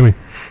 Jamie.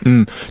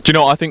 Do you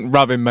know, I think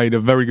Ravin made a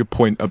very good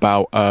point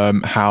about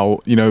how,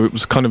 you know, it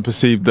was kind of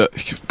perceived that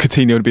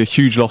Coutinho would be a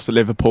huge loss at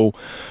Liverpool,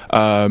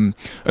 and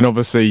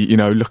obviously, you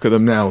know, look at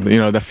them now, you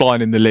know, they're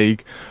flying in the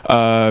league,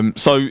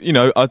 so, you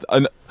know,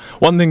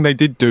 one thing they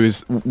did do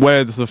is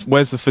where's the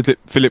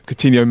Philippe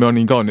Coutinho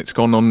money gone? It's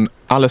gone on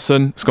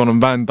Alisson, it's gone on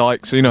Van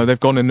Dijk. So, you know, they've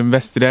gone and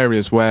invested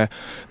areas where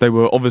they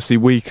were obviously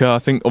weaker. I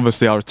think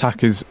obviously our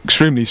attack is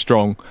extremely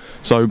strong.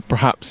 So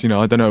perhaps, you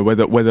know, I don't know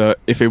whether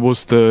if it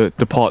was to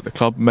depart the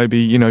club, maybe,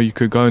 you know, you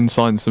could go and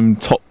sign some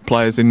top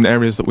players in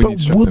areas that we need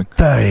strengthening. Would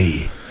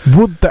they?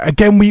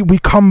 Again, we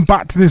come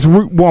back to this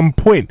Route 1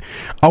 point.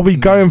 Are we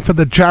going for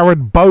the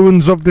Jared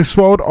Bowens of this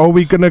world? Or are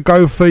we going to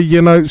go for,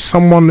 you know,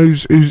 someone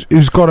who's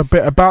got a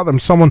bit about them,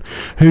 someone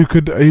who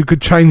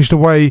could change the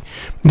way,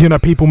 you know,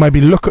 people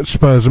maybe look at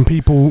Spurs and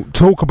people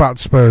talk about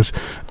Spurs?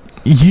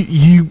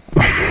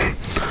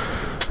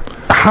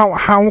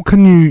 How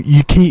can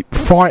you keep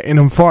fighting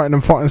and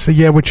say,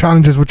 yeah, we're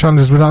challengers,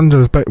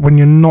 but when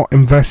you're not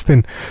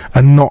investing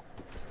and not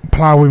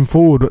ploughing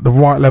forward at the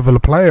right level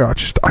of player, it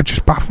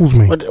just baffles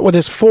me. Well,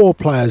 there's 4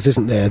 players,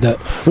 isn't there, that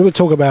we would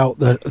talk about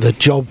the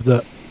job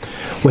that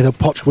whether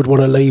Poch would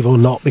want to leave or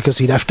not because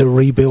he'd have to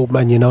rebuild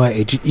Man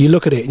United. You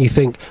look at it and you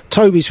think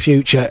Toby's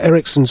future,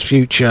 Eriksen's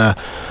future,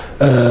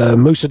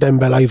 Moussa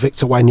Dembele,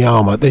 Victor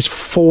Wanyama. There's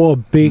 4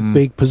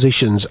 big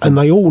positions, and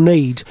they all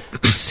need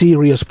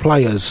serious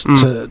players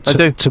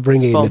to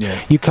bring in. Yeah.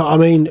 You can't. I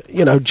mean,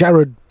 you know,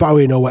 Jared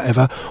Bowen or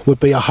whatever would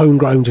be a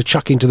homegrown to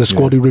chuck into the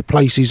squad who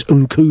replaces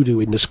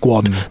Nkudu in the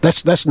squad.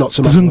 That's not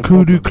so much. Does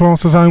Nkudu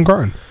class as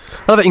homegrown?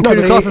 I don't think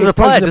Nkudu class as a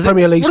player. Does the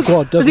Premier League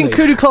squad, doesn't it?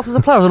 Nkudu class as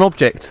a player or an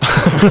object?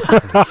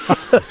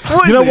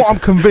 You know what? I'm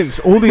convinced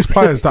all these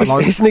players that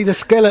like isn't he the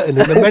skeleton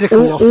in the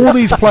medical office?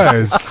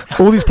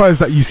 all these players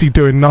that you see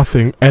doing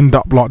nothing end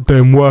up like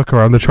doing work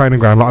around the training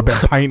ground, like a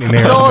bit of painting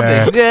here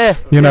and there.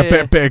 You know,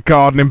 bit of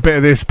gardening, bit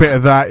of this, bit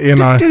of that. You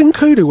know, did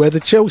Nkudu wear the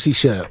Chelsea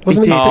shirt?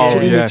 Wasn't he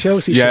pictured in the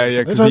Chelsea shirt?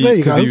 Yeah,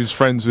 because he was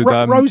friends with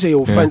Rosie.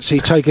 Will fancy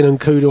taking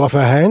Nkudu off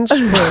her hands.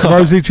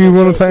 Rosie, do you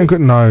want to take Nkudu?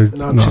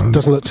 No, she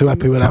doesn't look too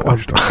happy with that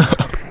one.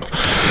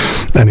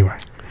 Anyway,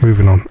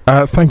 Moving on.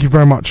 Thank you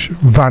very much,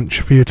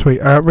 Vanch, for your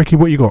tweet. Ricky,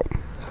 what you got?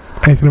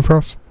 Anything for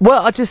us?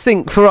 Well, I just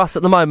think for us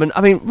at the moment, I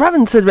mean,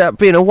 Raven said about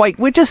being awake.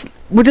 We're just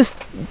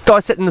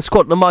dissecting the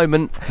squad at the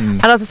moment,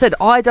 and as I said,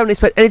 I don't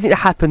expect anything to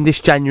happen this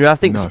January. I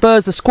think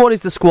Spurs, the squad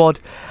is the squad.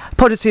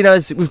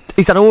 Pochettino,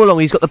 he's done all along.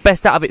 He's got the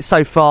best out of it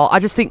so far. I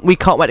just think we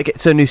can't wait to get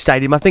to a new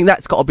stadium. I think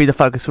that's got to be the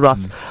focus for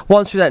us.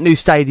 Once we're in that new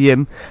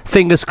stadium,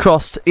 fingers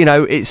crossed,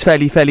 it's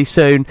fairly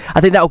soon.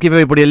 I think that will give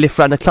everybody a lift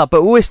around the club.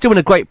 But we're still in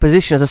a great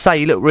position, as I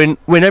say. Look,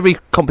 we're in every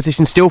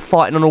competition, still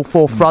fighting on all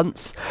four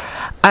fronts.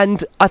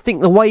 And I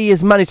think the way he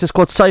has managed the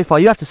squad so far,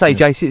 you have to say,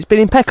 JC, it's been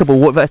impeccable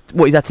what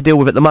he's had to deal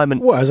with at the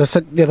moment. Well, as I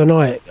said the other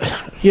night,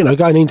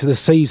 going into the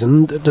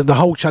season, the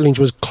whole challenge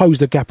was close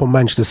the gap on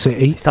Manchester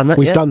City. He's done that,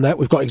 We've done that.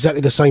 We've got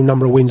exactly the same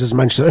number of wins as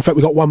Manchester. In fact,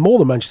 we've got one more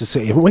than Manchester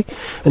City, haven't we?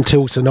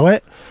 Until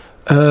tonight.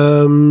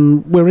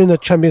 We're in the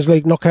Champions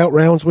League knockout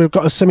rounds. We've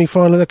got a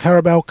semi-final of the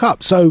Carabao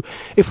Cup. So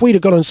if we'd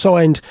have gone and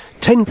signed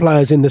 10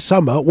 players in the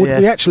summer, would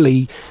we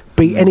actually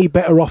be any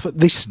better off at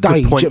this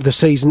stage of the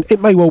season? It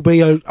may well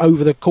be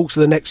over the course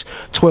of the next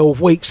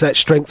 12 weeks that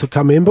strength would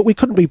come in, but we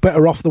couldn't be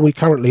better off than we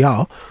currently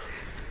are.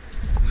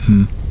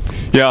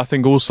 Yeah, I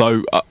think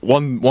also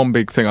one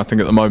big thing I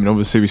think at the moment,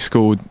 obviously we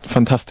scored a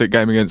fantastic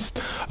game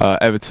against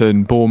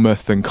Everton,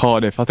 Bournemouth and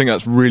Cardiff. I think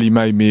that's really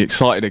made me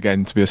excited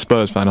again to be a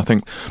Spurs fan. I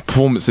think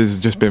performances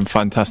have just been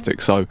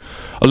fantastic, so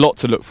a lot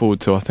to look forward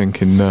to I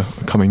think in the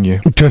coming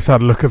year. Just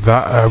had a look at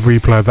that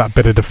replay of that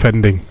bit of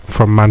defending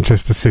from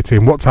Manchester City,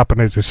 and what's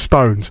happened is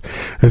Stones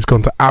has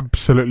gone to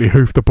absolutely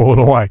hoof the ball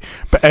away,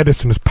 but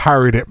Ederson has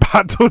parried it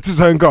back towards his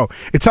own goal.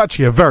 It's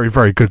actually a very,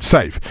 very good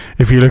save.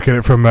 If you look at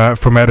it from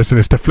Ederson,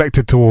 it's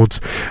deflected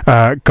towards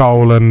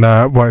goal, and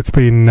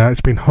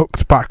it's been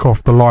hooked back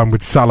off the line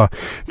with Salah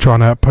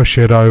trying to push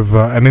it over.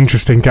 An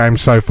interesting game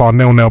so far,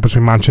 0-0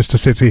 between Manchester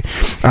City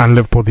and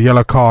Liverpool. The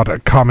yellow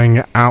card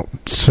coming out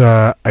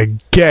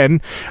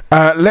again.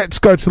 Let's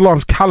go to the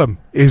lines. Callum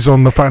is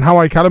on the phone. How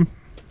are you, Callum?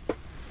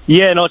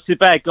 Yeah, not too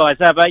bad, guys.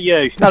 How about you?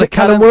 Is it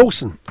Callum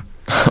Wilson?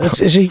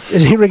 Is he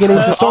ringing in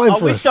to sign for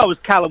us? I wish I was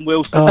Callum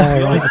Wilson, to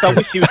be honest. I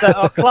wish he was at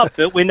our club,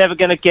 but we're never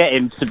going to get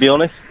him, to be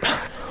honest.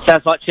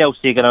 Sounds like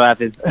Chelsea are going to have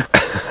him.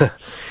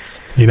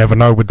 You never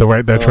know with the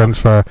way their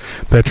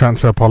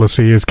transfer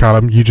policy is,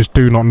 Callum. You just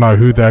do not know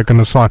who they're going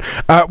to sign.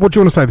 What do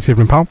you want to say this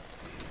evening, pal?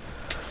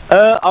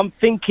 I'm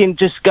thinking,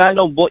 just going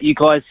on what you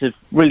guys have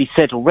really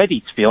said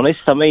already, to be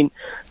honest. I mean,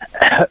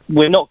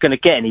 we're not going to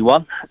get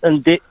anyone,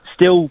 and it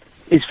still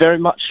is very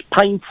much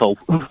painful.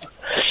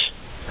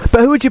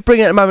 But who would you bring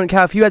in at the moment,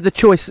 Cal, if you had the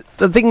choice?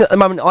 The thing at the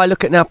moment I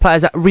look at now,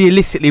 players that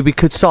realistically we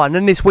could sign. And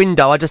in this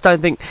window, I just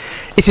don't think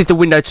this is the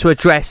window to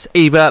address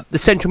either the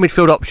central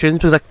midfield options,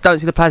 because I don't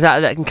see the players out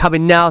there that can come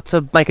in now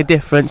to make a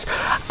difference,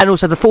 and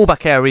also the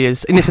fullback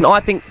areas. And listen,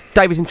 I think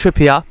Davies and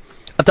Trippier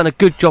have done a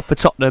good job for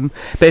Tottenham,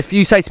 but if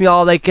you say to me,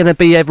 are they going to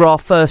be ever our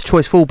first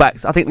choice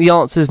fullbacks? I think the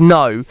answer is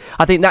no.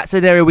 I think that's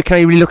an area we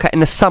can only look at in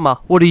the summer.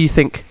 What do you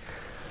think?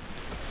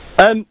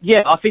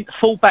 Yeah, I think the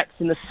fullbacks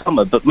in the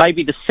summer, but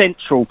maybe the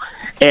central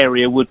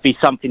area would be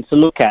something to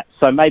look at.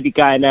 So maybe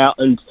going out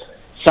and,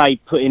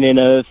 say, putting in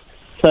a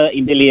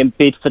 30 million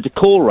bid for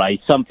Decore,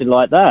 something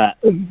like that.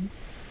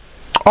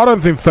 I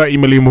don't think 30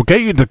 million will get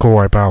you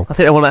Decore, pal. I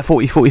think they want about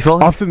 40,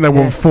 45. I think they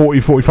want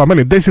 40, 45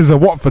 million. This is a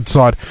Watford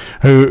side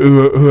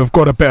who have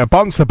got a bit of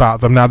bunce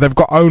about them now. They've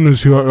got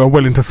owners who are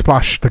willing to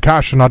splash the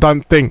cash, and I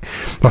think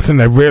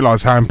they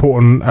realise how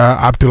important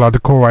Abdoulaye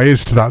Decore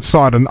is to that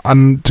side.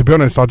 And to be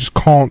honest, I just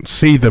can't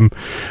see them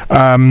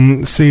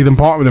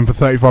part with him for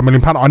 35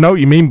 million pounds. I know what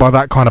you mean by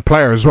that kind of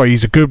player as well.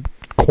 He's a good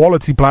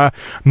quality player,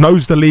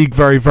 knows the league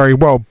very, very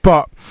well.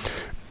 But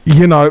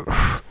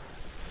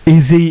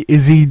is he?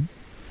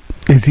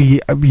 For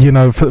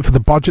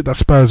the budget that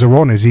Spurs are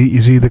on, is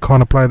he the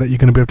kind of player that you're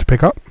going to be able to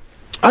pick up?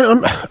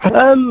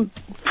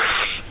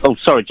 Oh,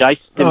 sorry, Jace.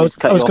 I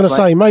was going to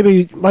say,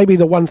 maybe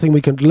the one thing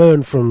we can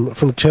learn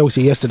from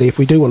Chelsea yesterday, if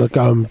we do want to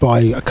go and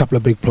buy a couple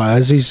of big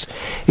players, is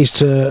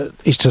to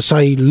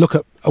say, look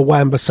at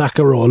Wan-Bissaka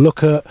or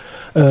look at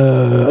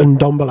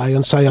Ndombele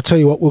and say, I tell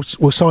you what,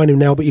 we'll sign him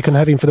now, but you can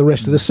have him for the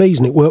rest of the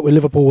season. It worked with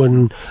Liverpool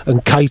and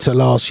Keita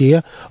last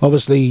year.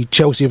 Obviously,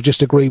 Chelsea have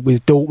just agreed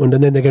with Dortmund,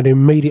 and then they're going to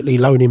immediately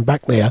loan him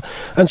back there.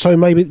 And so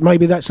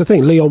maybe that's the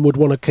thing. Leon would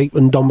want to keep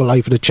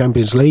Ndombele for the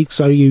Champions League,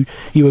 so you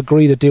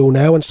agree the deal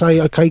now and say,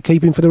 okay,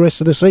 keep him for the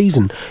rest of the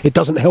season. It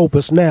doesn't help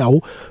us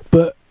now,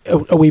 but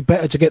are we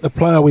better to get the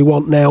player we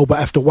want now but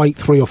have to wait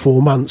 3 or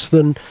 4 months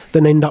than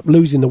end up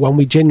losing the one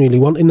we genuinely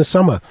want in the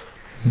summer?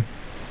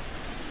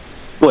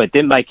 Well, it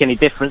didn't make any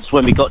difference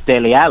when we got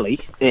Dele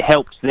Alli. It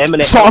helped them.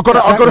 And I've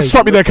got to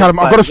stop you there, Callum.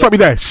 I've got to stop you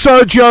there.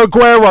 Sergio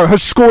Aguero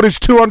has scored his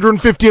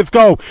 250th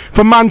goal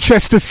for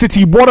Manchester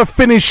City. What a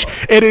finish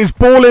it is.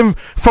 Ball in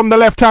from the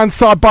left-hand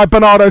side by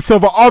Bernardo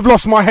Silva. I've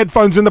lost my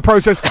headphones in the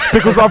process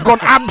because I've gone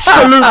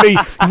absolutely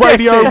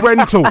radio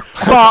rental.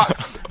 But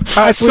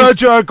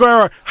Sergio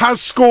Aguero has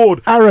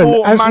scored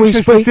for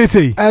Manchester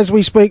City. As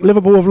we speak,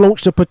 Liverpool have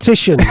launched a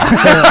petition to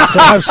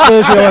have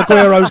Sergio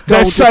Aguero's goal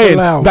They're saying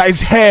disallowed. that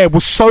his hair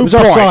was so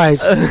bright bright.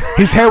 Offside.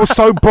 His hair was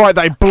so bright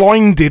that it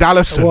blinded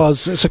Alisson. It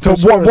was. It's a But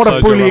what a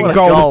Sergio brilliant Ramos.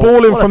 goal. The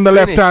ball in What a from the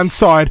finish. left-hand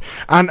side.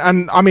 And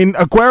I mean,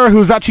 Aguero, who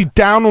was actually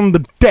down on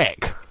the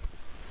deck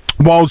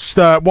whilst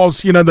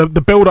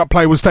the build-up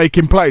play was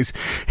taking place.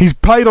 He's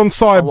played on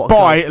side what a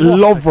by goal. What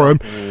a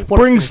Lovren, What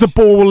a brings the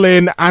ball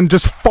in and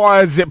just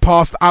fires it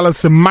past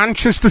Alisson.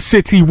 Manchester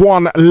City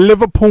 1,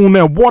 Liverpool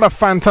 0. What a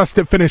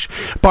fantastic finish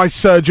by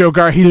Sergio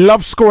Aguero. He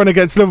loves scoring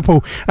against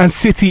Liverpool, and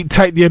City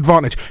take the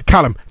advantage.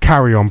 Callum,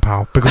 carry on,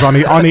 pal, because I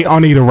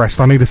need a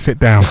rest. I need to sit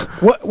down.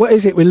 What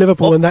is it with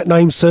Liverpool and that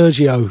name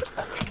Sergio?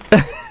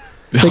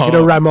 Thinking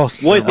of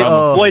Ramos. What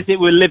is it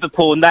with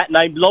Liverpool and that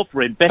name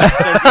Lovren? Best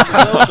defender in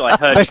the world, I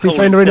heard. Best he called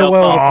defender in the himself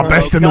world. after Oh, a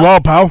best in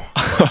World the Cup. world,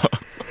 pal.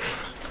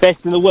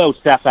 Best in the world,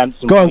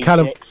 Southampton. Go on,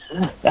 Callum.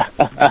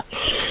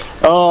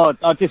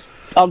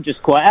 I'm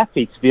just quite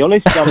happy, to be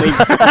honest. I mean,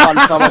 one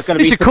time I was going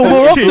to You be. should call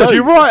more often.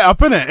 You're right up,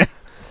 innit?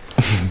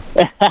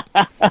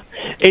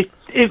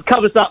 It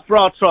covers up for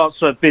our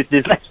transfer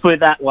business, let's put it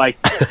that way.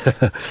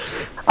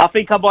 I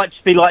think I might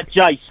just be like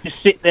Jace,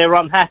 just sit there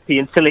unhappy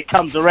until it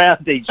comes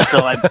around each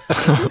time.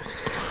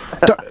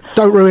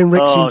 Don't ruin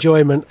Rick's Oh.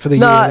 enjoyment for the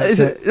No, year. That's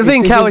it. the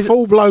thing, He's Cal, in is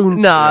full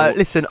blown. No,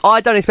 listen, I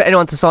don't expect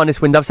anyone to sign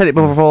this window. I've said it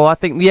before. I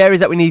think the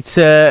areas that we need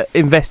to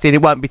invest in,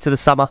 it won't be to the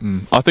summer.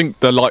 I think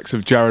the likes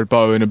of Jared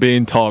Bowen are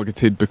being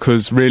targeted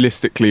because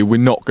realistically we're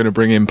not going to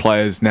bring in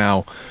players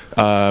now.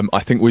 I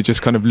think we're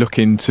just kind of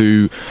looking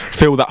to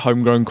fill that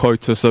homegrown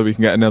quota so we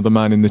can get another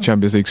man in the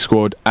Champions League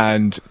squad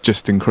and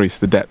just increase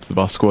the depth of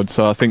our squad.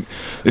 So I think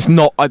it's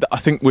not. I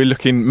think we're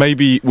looking.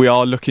 Maybe we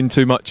are looking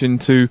too much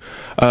into.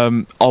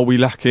 Are we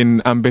lacking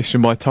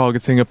ambition by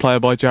targeting a player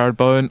by Jared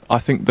Bowen? I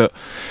think that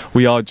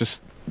we are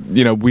just.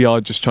 We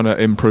are just trying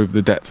to improve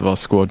the depth of our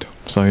squad.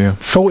 So yeah,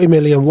 40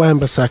 million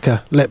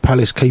Wan-Bissaka. Let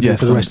Palace keep him Yes,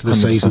 for the rest of the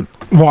 100%. season.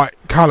 Right,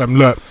 Callum,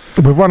 look,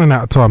 we're running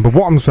out of time, but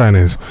what I'm saying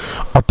is,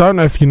 I don't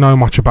know if you know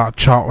much about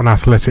Charlton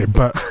Athletic,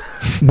 but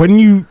when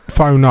you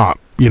phone up,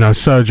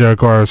 Sergio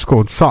Aguero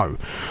scored, so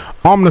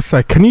I'm going to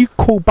say, can you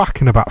call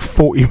back in about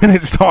 40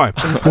 minutes' time?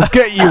 We'll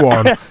get you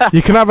on.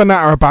 You can have a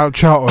natter about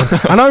Charlton,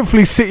 and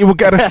hopefully City will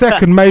get a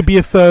second, maybe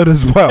a third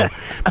as well,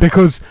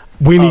 because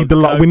we need the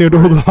luck. We need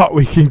all the luck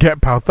we can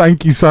get, pal.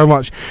 Thank you so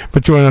much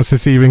for joining us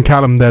this evening,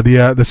 Callum. There,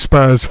 the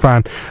Spurs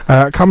fan,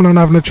 coming on and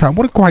having a chat.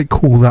 What a great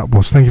call that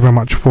was. Thank you very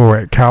much for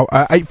it, Cal.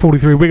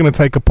 8:43. We're going to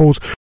take a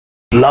pause.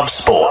 Love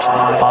Sport,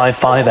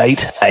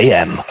 558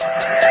 AM.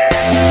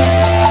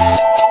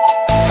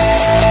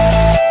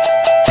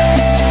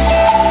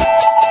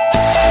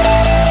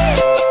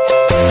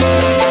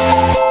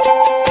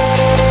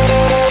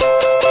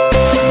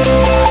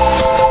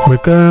 We're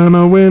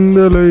gonna win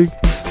the league.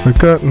 We're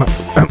gonna.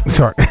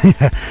 Sorry.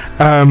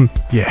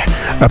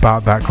 Yeah,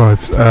 about that,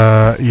 guys.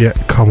 Yeah,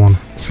 come on,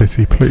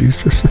 City,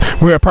 please.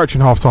 We're approaching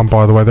half time,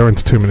 by the way. They're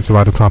into 2 minutes of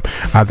added time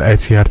at the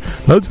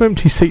Etihad. Loads of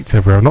empty seats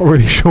everywhere. I'm not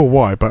really sure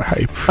why, but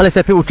hey. Unless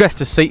they're people dressed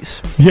as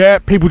seats. Yeah,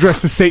 people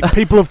dressed as seats.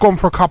 People have gone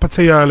for a cup of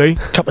tea early.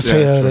 Cup of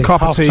tea early.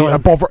 Cup of half tea.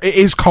 time. It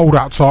is cold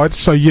outside,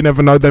 so you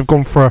never know. They've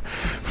gone for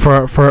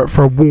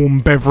a warm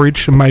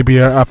beverage and maybe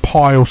a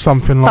pie or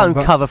something like Don't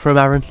that. cover for him,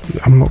 Aaron.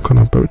 I'm not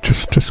gonna, but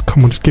just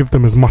come on, just give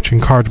them as much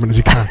encouragement as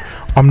you can.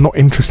 I'm not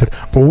interested.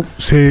 Oh,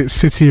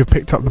 City have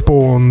picked up the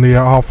ball on the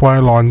halfway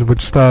line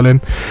with Sterling.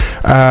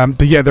 They're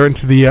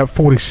into the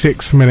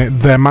 46th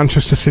minute. There,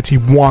 Manchester City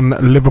 1,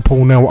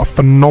 Liverpool 0. A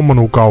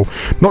phenomenal goal,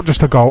 not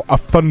just a goal, a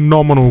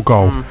phenomenal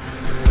goal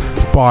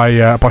by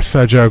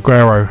Sergio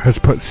Aguero has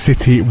put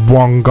City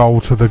 1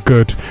 goal to the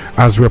good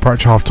as we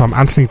approach half time.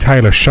 Anthony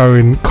Taylor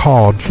showing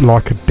cards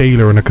like a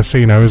dealer in a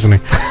casino, isn't he?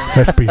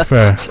 Let's be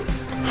fair.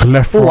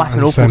 Left, right, that's an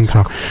and awful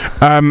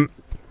centre.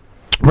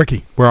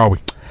 Ricky, where are we?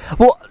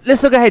 Well,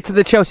 let's look ahead to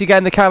the Chelsea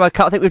game, the Carabao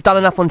Cup. I think we've done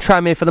enough on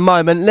Tranmere for the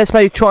moment. Let's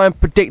maybe try and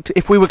predict,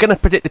 if we were going to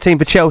predict the team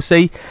for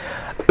Chelsea,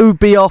 who would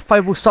be our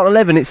favourable starting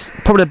 11? It's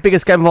probably the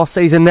biggest game of our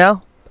season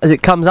now, as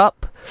it comes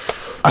up.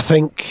 I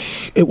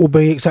think it will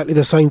be exactly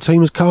the same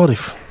team as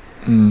Cardiff.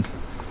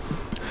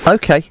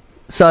 Okay, I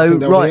so, think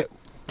that'll be right. it.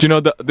 do you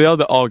know the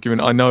other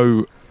argument? I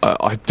know.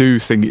 I do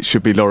think it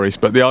should be Lloris,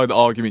 but the other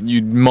argument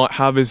you might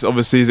have is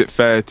obviously, is it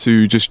fair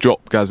to just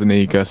drop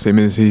Gazzaniga, seeing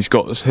as he's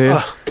got us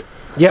here?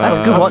 Yeah, That's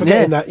a good I'm one,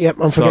 forgetting yeah. that. Yep,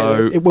 I'm forgetting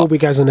So, it. It will be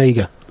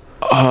Gazzaniga.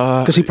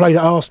 Because he played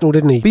at Arsenal,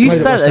 didn't he? But you Played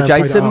at say West that, Ham, played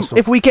at Jason. Arsenal.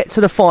 If we get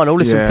to the final,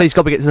 listen, Yeah. please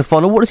God, we get to the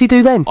final. What does he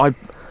do then?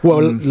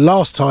 Well,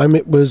 last time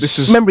it was. This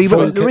is- Remember, he went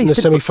Fulham in Lloris, the didn't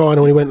he?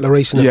 semi-final. He went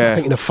Lloris, and Yeah. I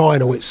think in the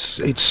final, it's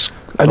and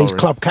he's Lloris.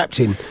 club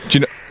captain. Do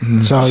you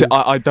know? So- See,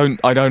 I don't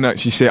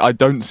actually see it. I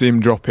don't see him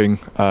dropping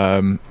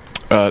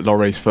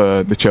Lloris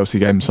for the Chelsea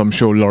game, so I'm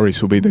sure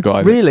Lloris will be the guy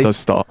Really? that does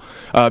start.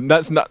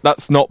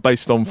 That's not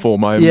based on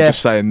form. I'm Yeah.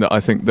 just saying that I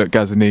think that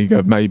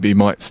Gazzaniga maybe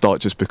might start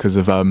just because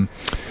of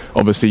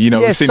obviously, you know,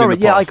 Yeah, we've seen sorry, in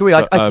the past, I agree.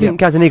 but, I think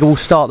Gazaniga will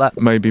start that.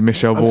 maybe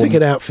Michelle I'm Vaughan.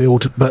 thinking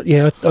outfield, but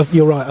yeah,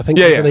 you're right. I think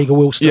Gazaniga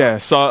will start. Yeah,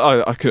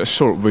 so I could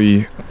sure it'll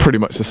be pretty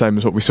much the same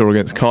as what we saw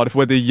against Cardiff.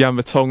 Whether Jan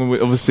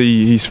Vertonghen, obviously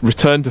he's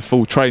returned to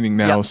full training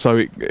now,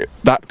 so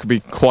that could be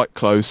quite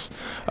close.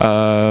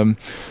 So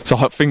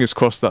fingers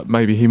crossed that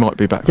maybe he might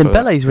be back.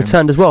 Dembele's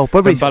returned as well.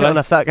 Whether he's fit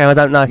enough for that game, I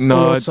don't know.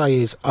 All I'd say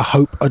is I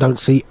hope I don't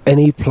see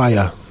any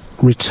player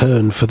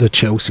return for the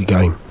Chelsea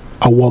game.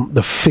 I want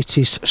the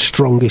fittest,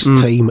 strongest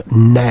team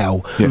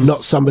now,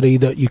 not somebody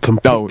that you can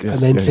pick and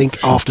then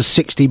think after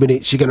 60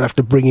 minutes you're going to have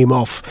to bring him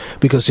off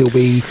because he'll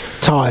be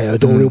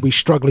tired or he'll be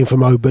struggling for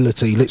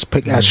mobility. Let's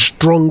pick our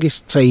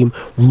strongest team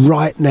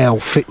right now,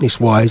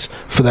 fitness-wise,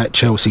 for that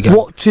Chelsea game.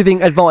 What do you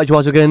think,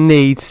 advantage-wise, we're going to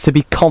need to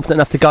be confident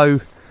enough to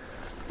go?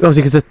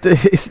 Obviously,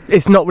 because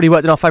it's not really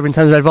worked in our favour in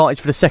terms of advantage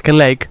for the second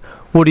leg.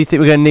 What do you think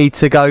we're going to need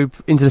to go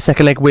into the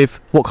second leg with?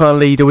 What kind of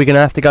lead are we going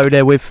to have to go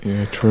there with?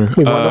 Yeah, true.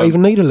 We might not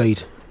even need a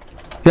lead.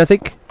 You don't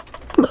think?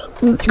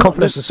 Not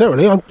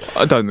necessarily.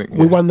 I don't think.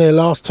 We won there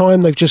last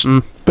time. They've just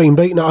been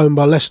beaten at home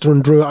by Leicester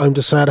and drew at home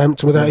to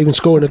Southampton without even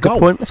scoring a goal.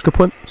 That's a good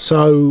point.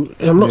 So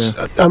I'm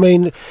not. I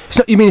mean,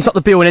 you mean it's not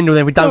the be all and end all?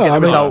 Then we don't get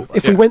the result.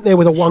 If we went there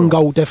with a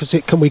one-goal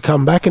deficit, can we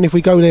come back? And if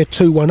we go there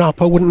 2-1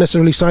 up, I wouldn't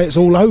necessarily say it's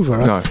all over.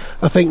 No.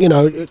 I think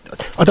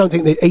I don't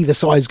think that either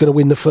side's going to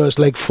win the first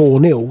leg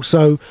 4-0.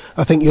 So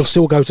I think you'll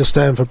still go to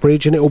Stamford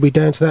Bridge, and it will be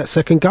down to that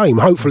second game.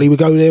 Hopefully, we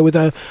go there with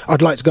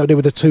I'd like to go there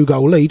with a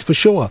 2-goal lead for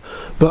sure.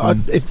 But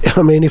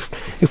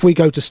if we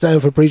go to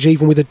Stamford Bridge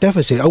even with a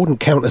deficit, I wouldn't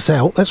count us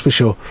out. That's for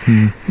sure.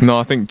 No,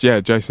 I think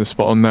Jason's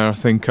spot on there. I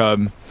think,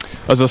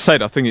 as I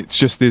said, I think it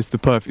just is the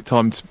perfect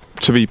time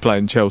to be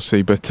playing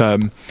Chelsea. But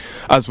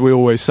as we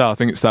always say, I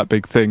think it's that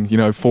big thing. You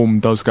know, form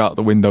does go out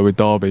the window with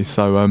Derby.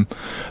 So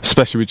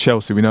especially with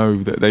Chelsea, we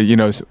know that they,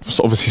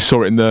 obviously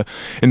saw it in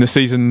the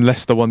season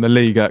Leicester won the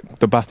league at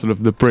the Battle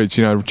of the Bridge.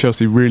 You know,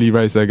 Chelsea really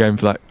raised their game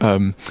for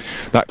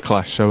that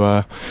clash.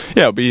 So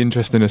it'll be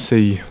interesting to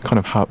see kind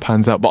of how it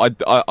pans out. But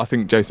I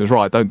think Jason's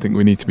right. I don't think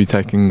we need to be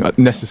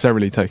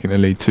necessarily taking a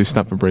lead to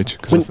Stamford Bridge.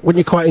 Wouldn't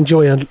you quite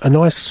enjoy a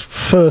nice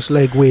first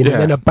leg win and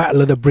then a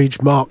Battle of the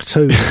Bridge Mark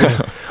II,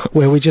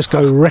 where we just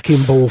go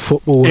wrecking ball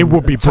football? It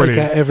would be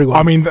brilliant. Take out everyone.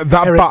 I mean, that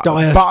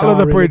Battle of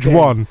the Bridge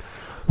one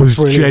was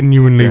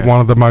genuinely one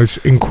of the most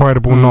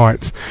incredible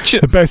nights.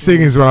 The best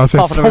thing is when I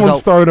said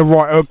someone's throwing a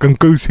right hook and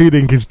Goose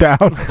Hiddink is down.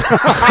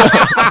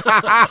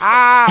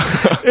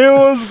 It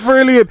was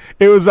brilliant.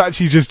 It was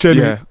actually just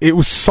genuine. It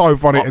was so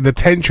funny and the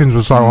tensions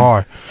were so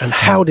high. And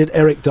how did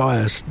Eric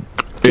Dyer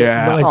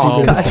tackles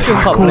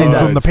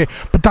on the pitch?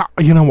 But that,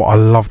 you know what, I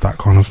love that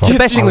kind of stuff. The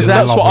best thing was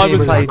that's what I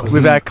was played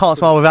with Can't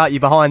Smile Without You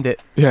behind it.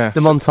 Yeah,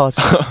 the montage.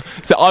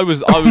 So I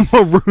was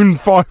Maroon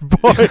 5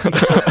 boy.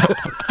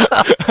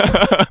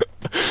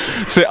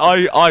 So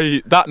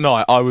I that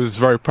night I was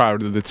very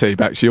proud of the team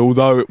actually,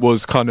 although it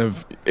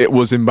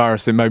was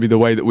embarrassing maybe the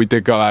way that we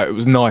did go out. It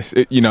was nice.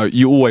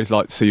 You always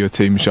like to see your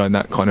team showing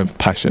that kind of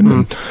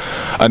passion,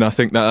 and I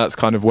think that's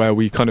kind of where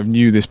we kind of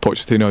knew this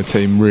Pochettino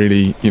team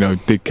really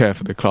did care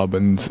for the club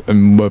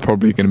and were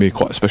probably going to be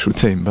quite a special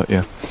team. But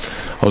yeah,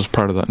 I was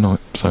proud of that night.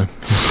 So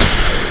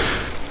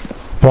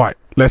right,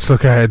 let's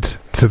look ahead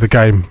to the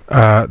game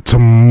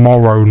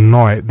tomorrow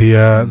night.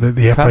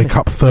 The FA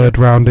Cup third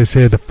round is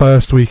here, the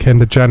first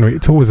weekend of January.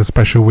 It's always a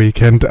special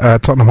weekend.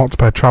 Tottenham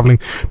Hotspur travelling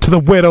to the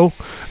Whittle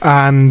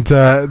and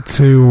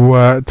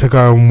to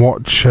go and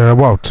watch to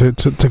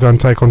go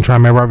and take on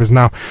Tranmere Rovers,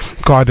 now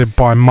guided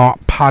by Mark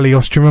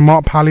Palios. Do you remember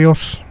Mark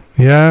Palios?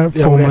 Yeah,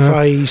 former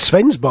FA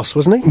Sven's boss,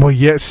 wasn't he? Well,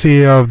 yeah,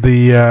 CEO of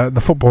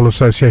the Football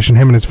Association.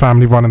 Him and his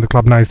family running the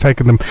club now. He's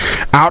taken them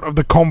out of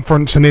the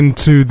conference and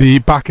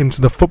back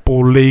into the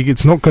Football League.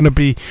 It's not going to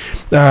be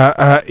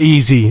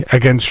easy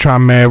against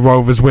Tranmere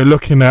Rovers. We're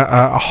looking at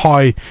a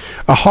high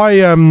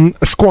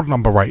squad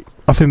number rate.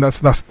 I think that's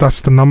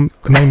the name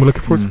we're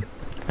looking for.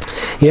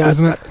 Yeah,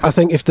 isn't it? I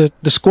think if the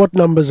squad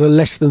numbers are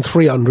less than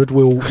 300,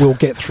 we'll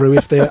get through.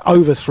 If they're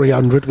over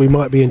 300, we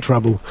might be in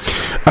trouble.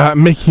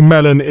 Mickey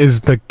Mellon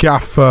is the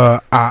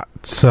gaffer at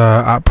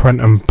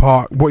Prenton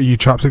Park. What are you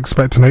chaps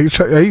expecting? Are you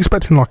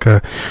expecting like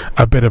a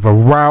bit of a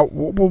rout?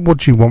 What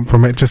do you want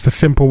from it? Just a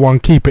simple one.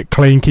 Keep it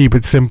clean. Keep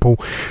it simple.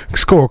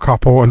 Score a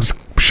couple and just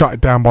shut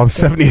it down by the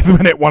 70th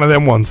minute. One of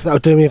them ones. That'll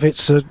do me if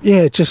it's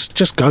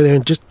just go there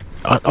and just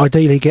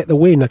ideally get the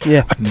win.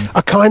 Yeah,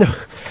 I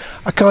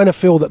kind of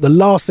feel that the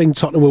last thing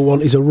Tottenham will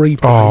want is a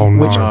replay,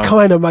 which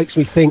kind of makes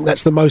me think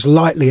that's the most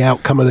likely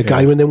outcome of the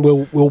game, and then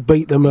we'll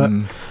beat them at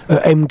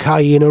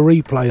MK in a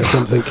replay or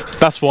something.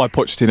 That's why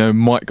Pochettino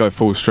might go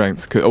full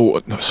strength.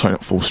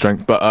 Not full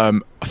strength, but a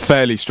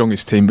fairly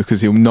strongest team, because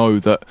he'll know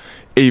that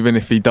even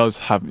if he does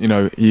have,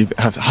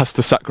 has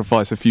to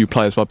sacrifice a few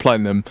players by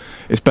playing them,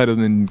 it's better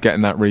than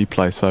getting that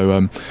replay.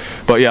 So,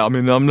 but yeah, I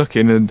mean, I'm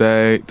looking and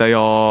they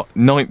are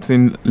 9th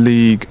in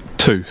League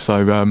 2.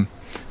 So.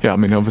 Yeah, I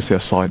mean, obviously a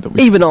side that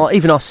we... Even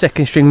our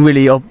second string,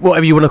 really, or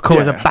whatever you want to call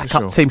it, a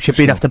backup team should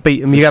be enough to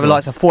beat them. You have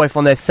likes of Foyth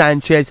on there,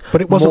 Sanchez,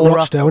 but it wasn't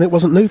Rochdale and it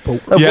wasn't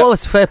Newport. It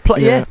was fair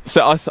play, yeah.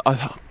 So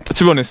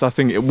To be honest, I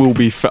think it will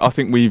be. I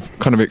think we've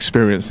kind of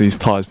experienced these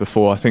ties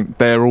before. I think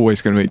they're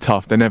always going to be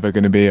tough. They're never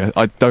going to be.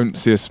 I don't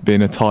see us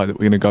being a tie that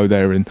we're going to go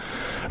there and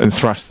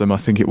thrash them. I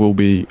think it will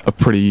be a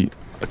pretty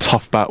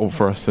tough battle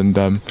for us. And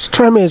it's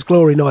Tranmere's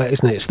glory night,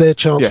 isn't it? It's their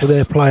chance for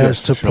their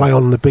players to play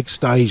on the big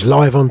stage,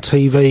 live on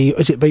TV.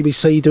 Is it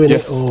BBC doing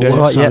it? Or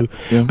what? So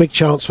big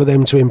chance for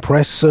them to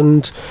impress.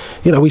 And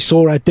we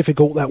saw how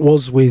difficult that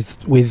was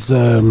with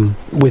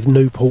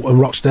Newport and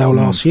Rochdale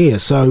last year.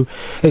 So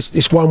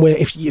it's one where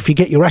if you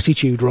get your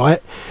attitude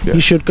right,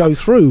 you should go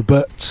through.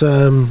 But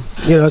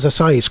as I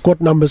say,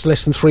 squad numbers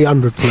less than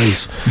 300,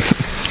 please.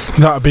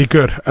 That'd be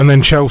good. And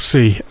then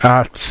Chelsea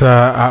at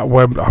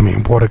Wembley. I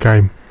mean, what a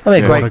game!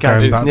 Great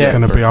game. That's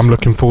going to be. I'm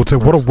looking forward to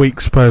it. What a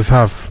week Spurs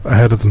have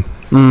ahead of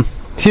them.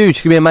 It's huge.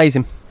 It's going to be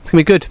amazing. It's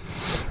going to be good.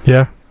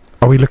 Yeah.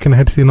 Are we looking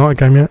ahead to the United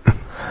game yet?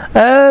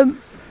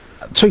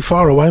 Too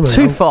far away, mate.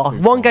 Too far.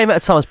 One game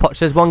at a time, as Poch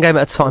says. One game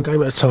at a time. One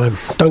game at a time.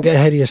 Don't get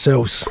ahead of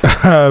yourselves.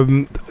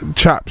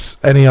 Chaps,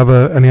 any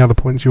other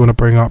points you want to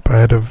bring up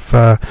ahead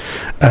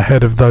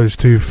of those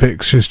two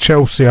fixtures?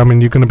 Chelsea, I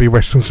mean, you're going to be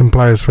resting some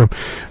players from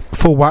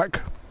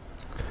fullback.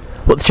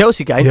 What, the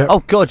Chelsea game? Yep.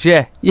 Oh God,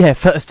 yeah,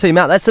 first team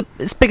out. It's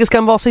the biggest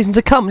game of our season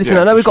to come. Listen,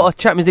 I know we've got a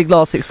Champions League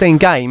last 16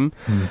 game,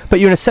 but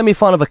you're in a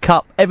semi-final of a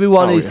cup.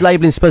 Everyone is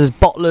labelling Spurs as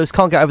bottlers,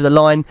 can't get over the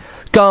line.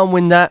 Go and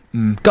win that.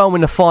 Go and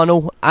win the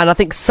final. And I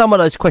think some of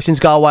those questions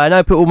go away. I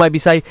know people maybe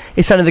say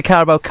it's only the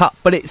Carabao Cup,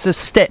 but it's a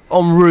step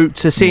en route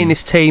to seeing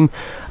this team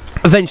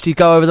eventually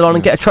go over the line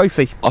and get a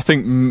trophy. I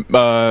think.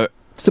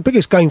 It's the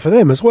biggest game for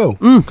them as well,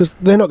 because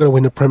they're not going to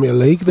win the Premier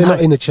League. They're not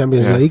in the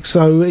Champions League,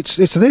 so it's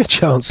their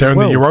chance. They're as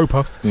in the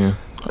Europa. Yeah,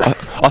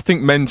 I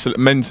think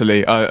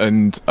mentally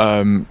and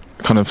kind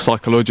of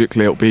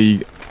psychologically, it'll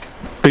be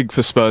big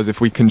for Spurs if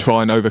we can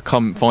try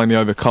and finally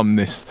overcome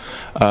this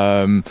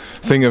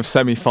thing of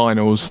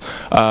semi-finals.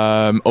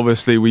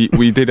 Obviously,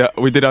 we did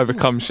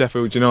overcome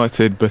Sheffield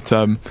United, but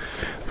I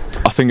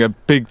think a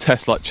big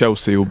test like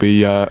Chelsea will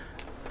be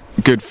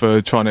good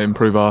for trying to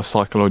improve our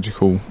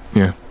psychological.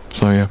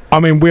 So I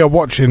mean, we are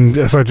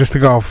watching. So just to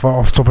go off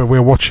topic,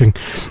 we're watching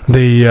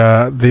the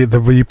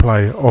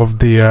replay of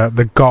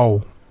the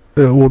goal.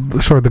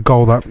 The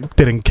goal that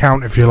didn't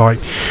count, if you like.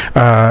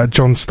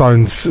 John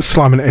Stones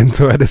slamming it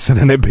into Edison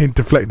and it being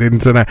deflected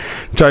into there.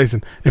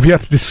 Jason, if you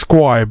had to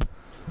describe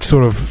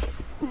sort of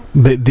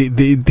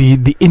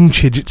the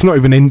inchage, it's not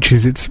even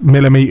inches, it's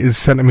millimetres,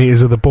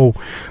 centimetres of the ball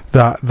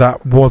that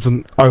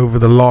wasn't over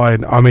the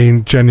line. I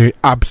mean, genuinely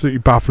absolutely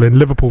baffling.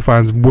 Liverpool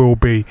fans will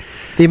be.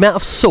 The amount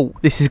of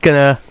salt this is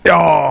gonna.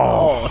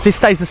 If this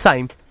stays the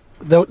same,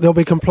 they'll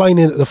be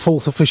complaining that the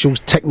fourth official's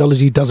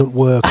technology doesn't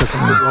work or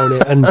something on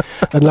it.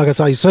 And like I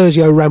say,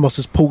 Sergio Ramos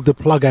has pulled the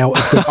plug out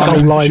of the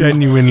goal line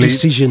genuinely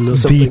decision or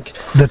something.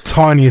 The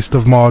tiniest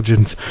of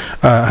margins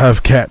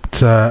have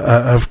kept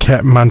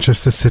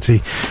Manchester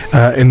City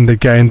in the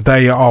game.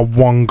 They are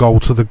one goal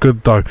to the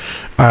good though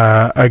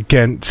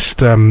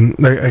against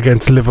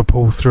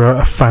Liverpool through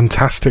a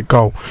fantastic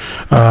goal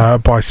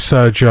by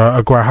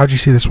Sergio Aguero. How do you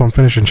see this one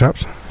finishing,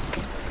 chaps?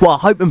 Well, I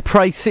hope and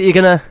pray City are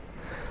gonna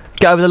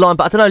get over the line,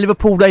 but I don't know,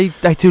 Liverpool they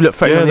do look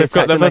threatening. They've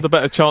had the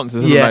better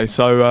chances, haven't they?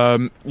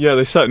 So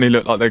they certainly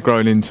look like they're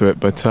growing into it.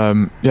 But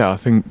I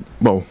think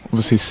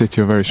obviously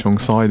City are a very strong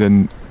side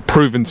and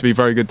proven to be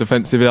very good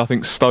defensively. I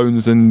think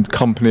Stones and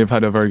company have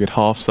had a very good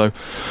half, so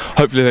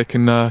hopefully they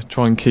can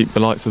try and keep the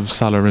likes of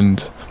Salah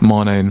and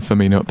Mane and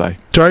Firmino at bay.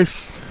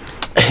 Jace?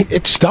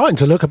 It's starting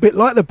to look a bit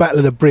like the Battle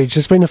of the Bridge.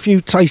 There's been a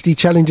few tasty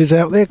challenges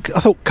out there. I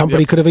thought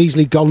company could have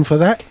easily gone for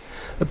that.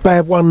 A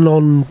bad one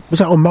on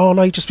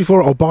Mane just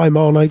before, or by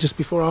Mane just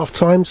before half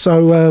time.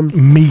 So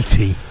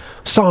meaty.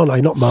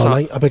 Sane, not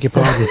Mane, I beg your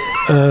pardon.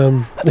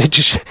 It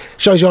just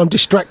shows you I'm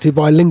distracted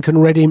by Lincoln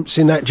Red Imps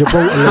in that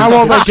Gibraltar. How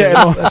are they getting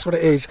on? That's what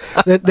it is.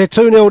 They're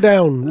 2-0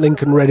 down,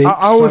 Lincoln Red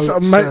Imps.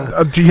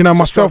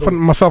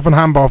 Myself and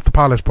Hamba off the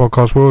Palace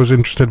podcast, we're always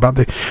interested about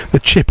the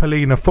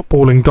Cipollina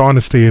footballing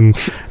dynasty in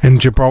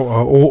Gibraltar,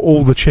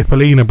 all the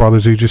Cipollina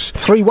brothers who just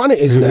 3-1 it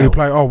is now. Who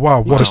play. Oh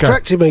wow, what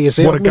distracted me. You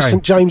see, I missed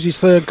St James's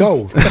third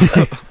goal.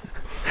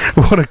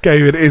 What a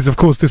game it is. Of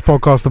course, this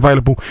podcast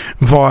available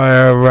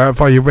via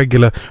your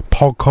regular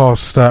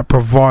podcast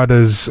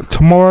providers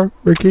tomorrow,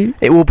 Ricky.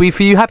 It will be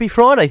for you. Happy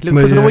Friday. Look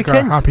forward to the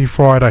weekend. Happy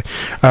Friday,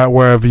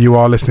 wherever you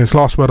are listening. It's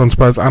Last Word on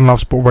Spurs and Love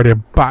Sport Radio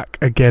back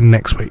again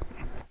next week.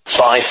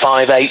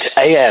 558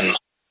 AM.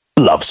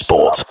 Love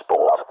Sport.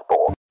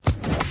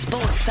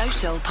 Sports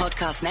Social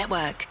Podcast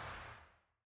Network.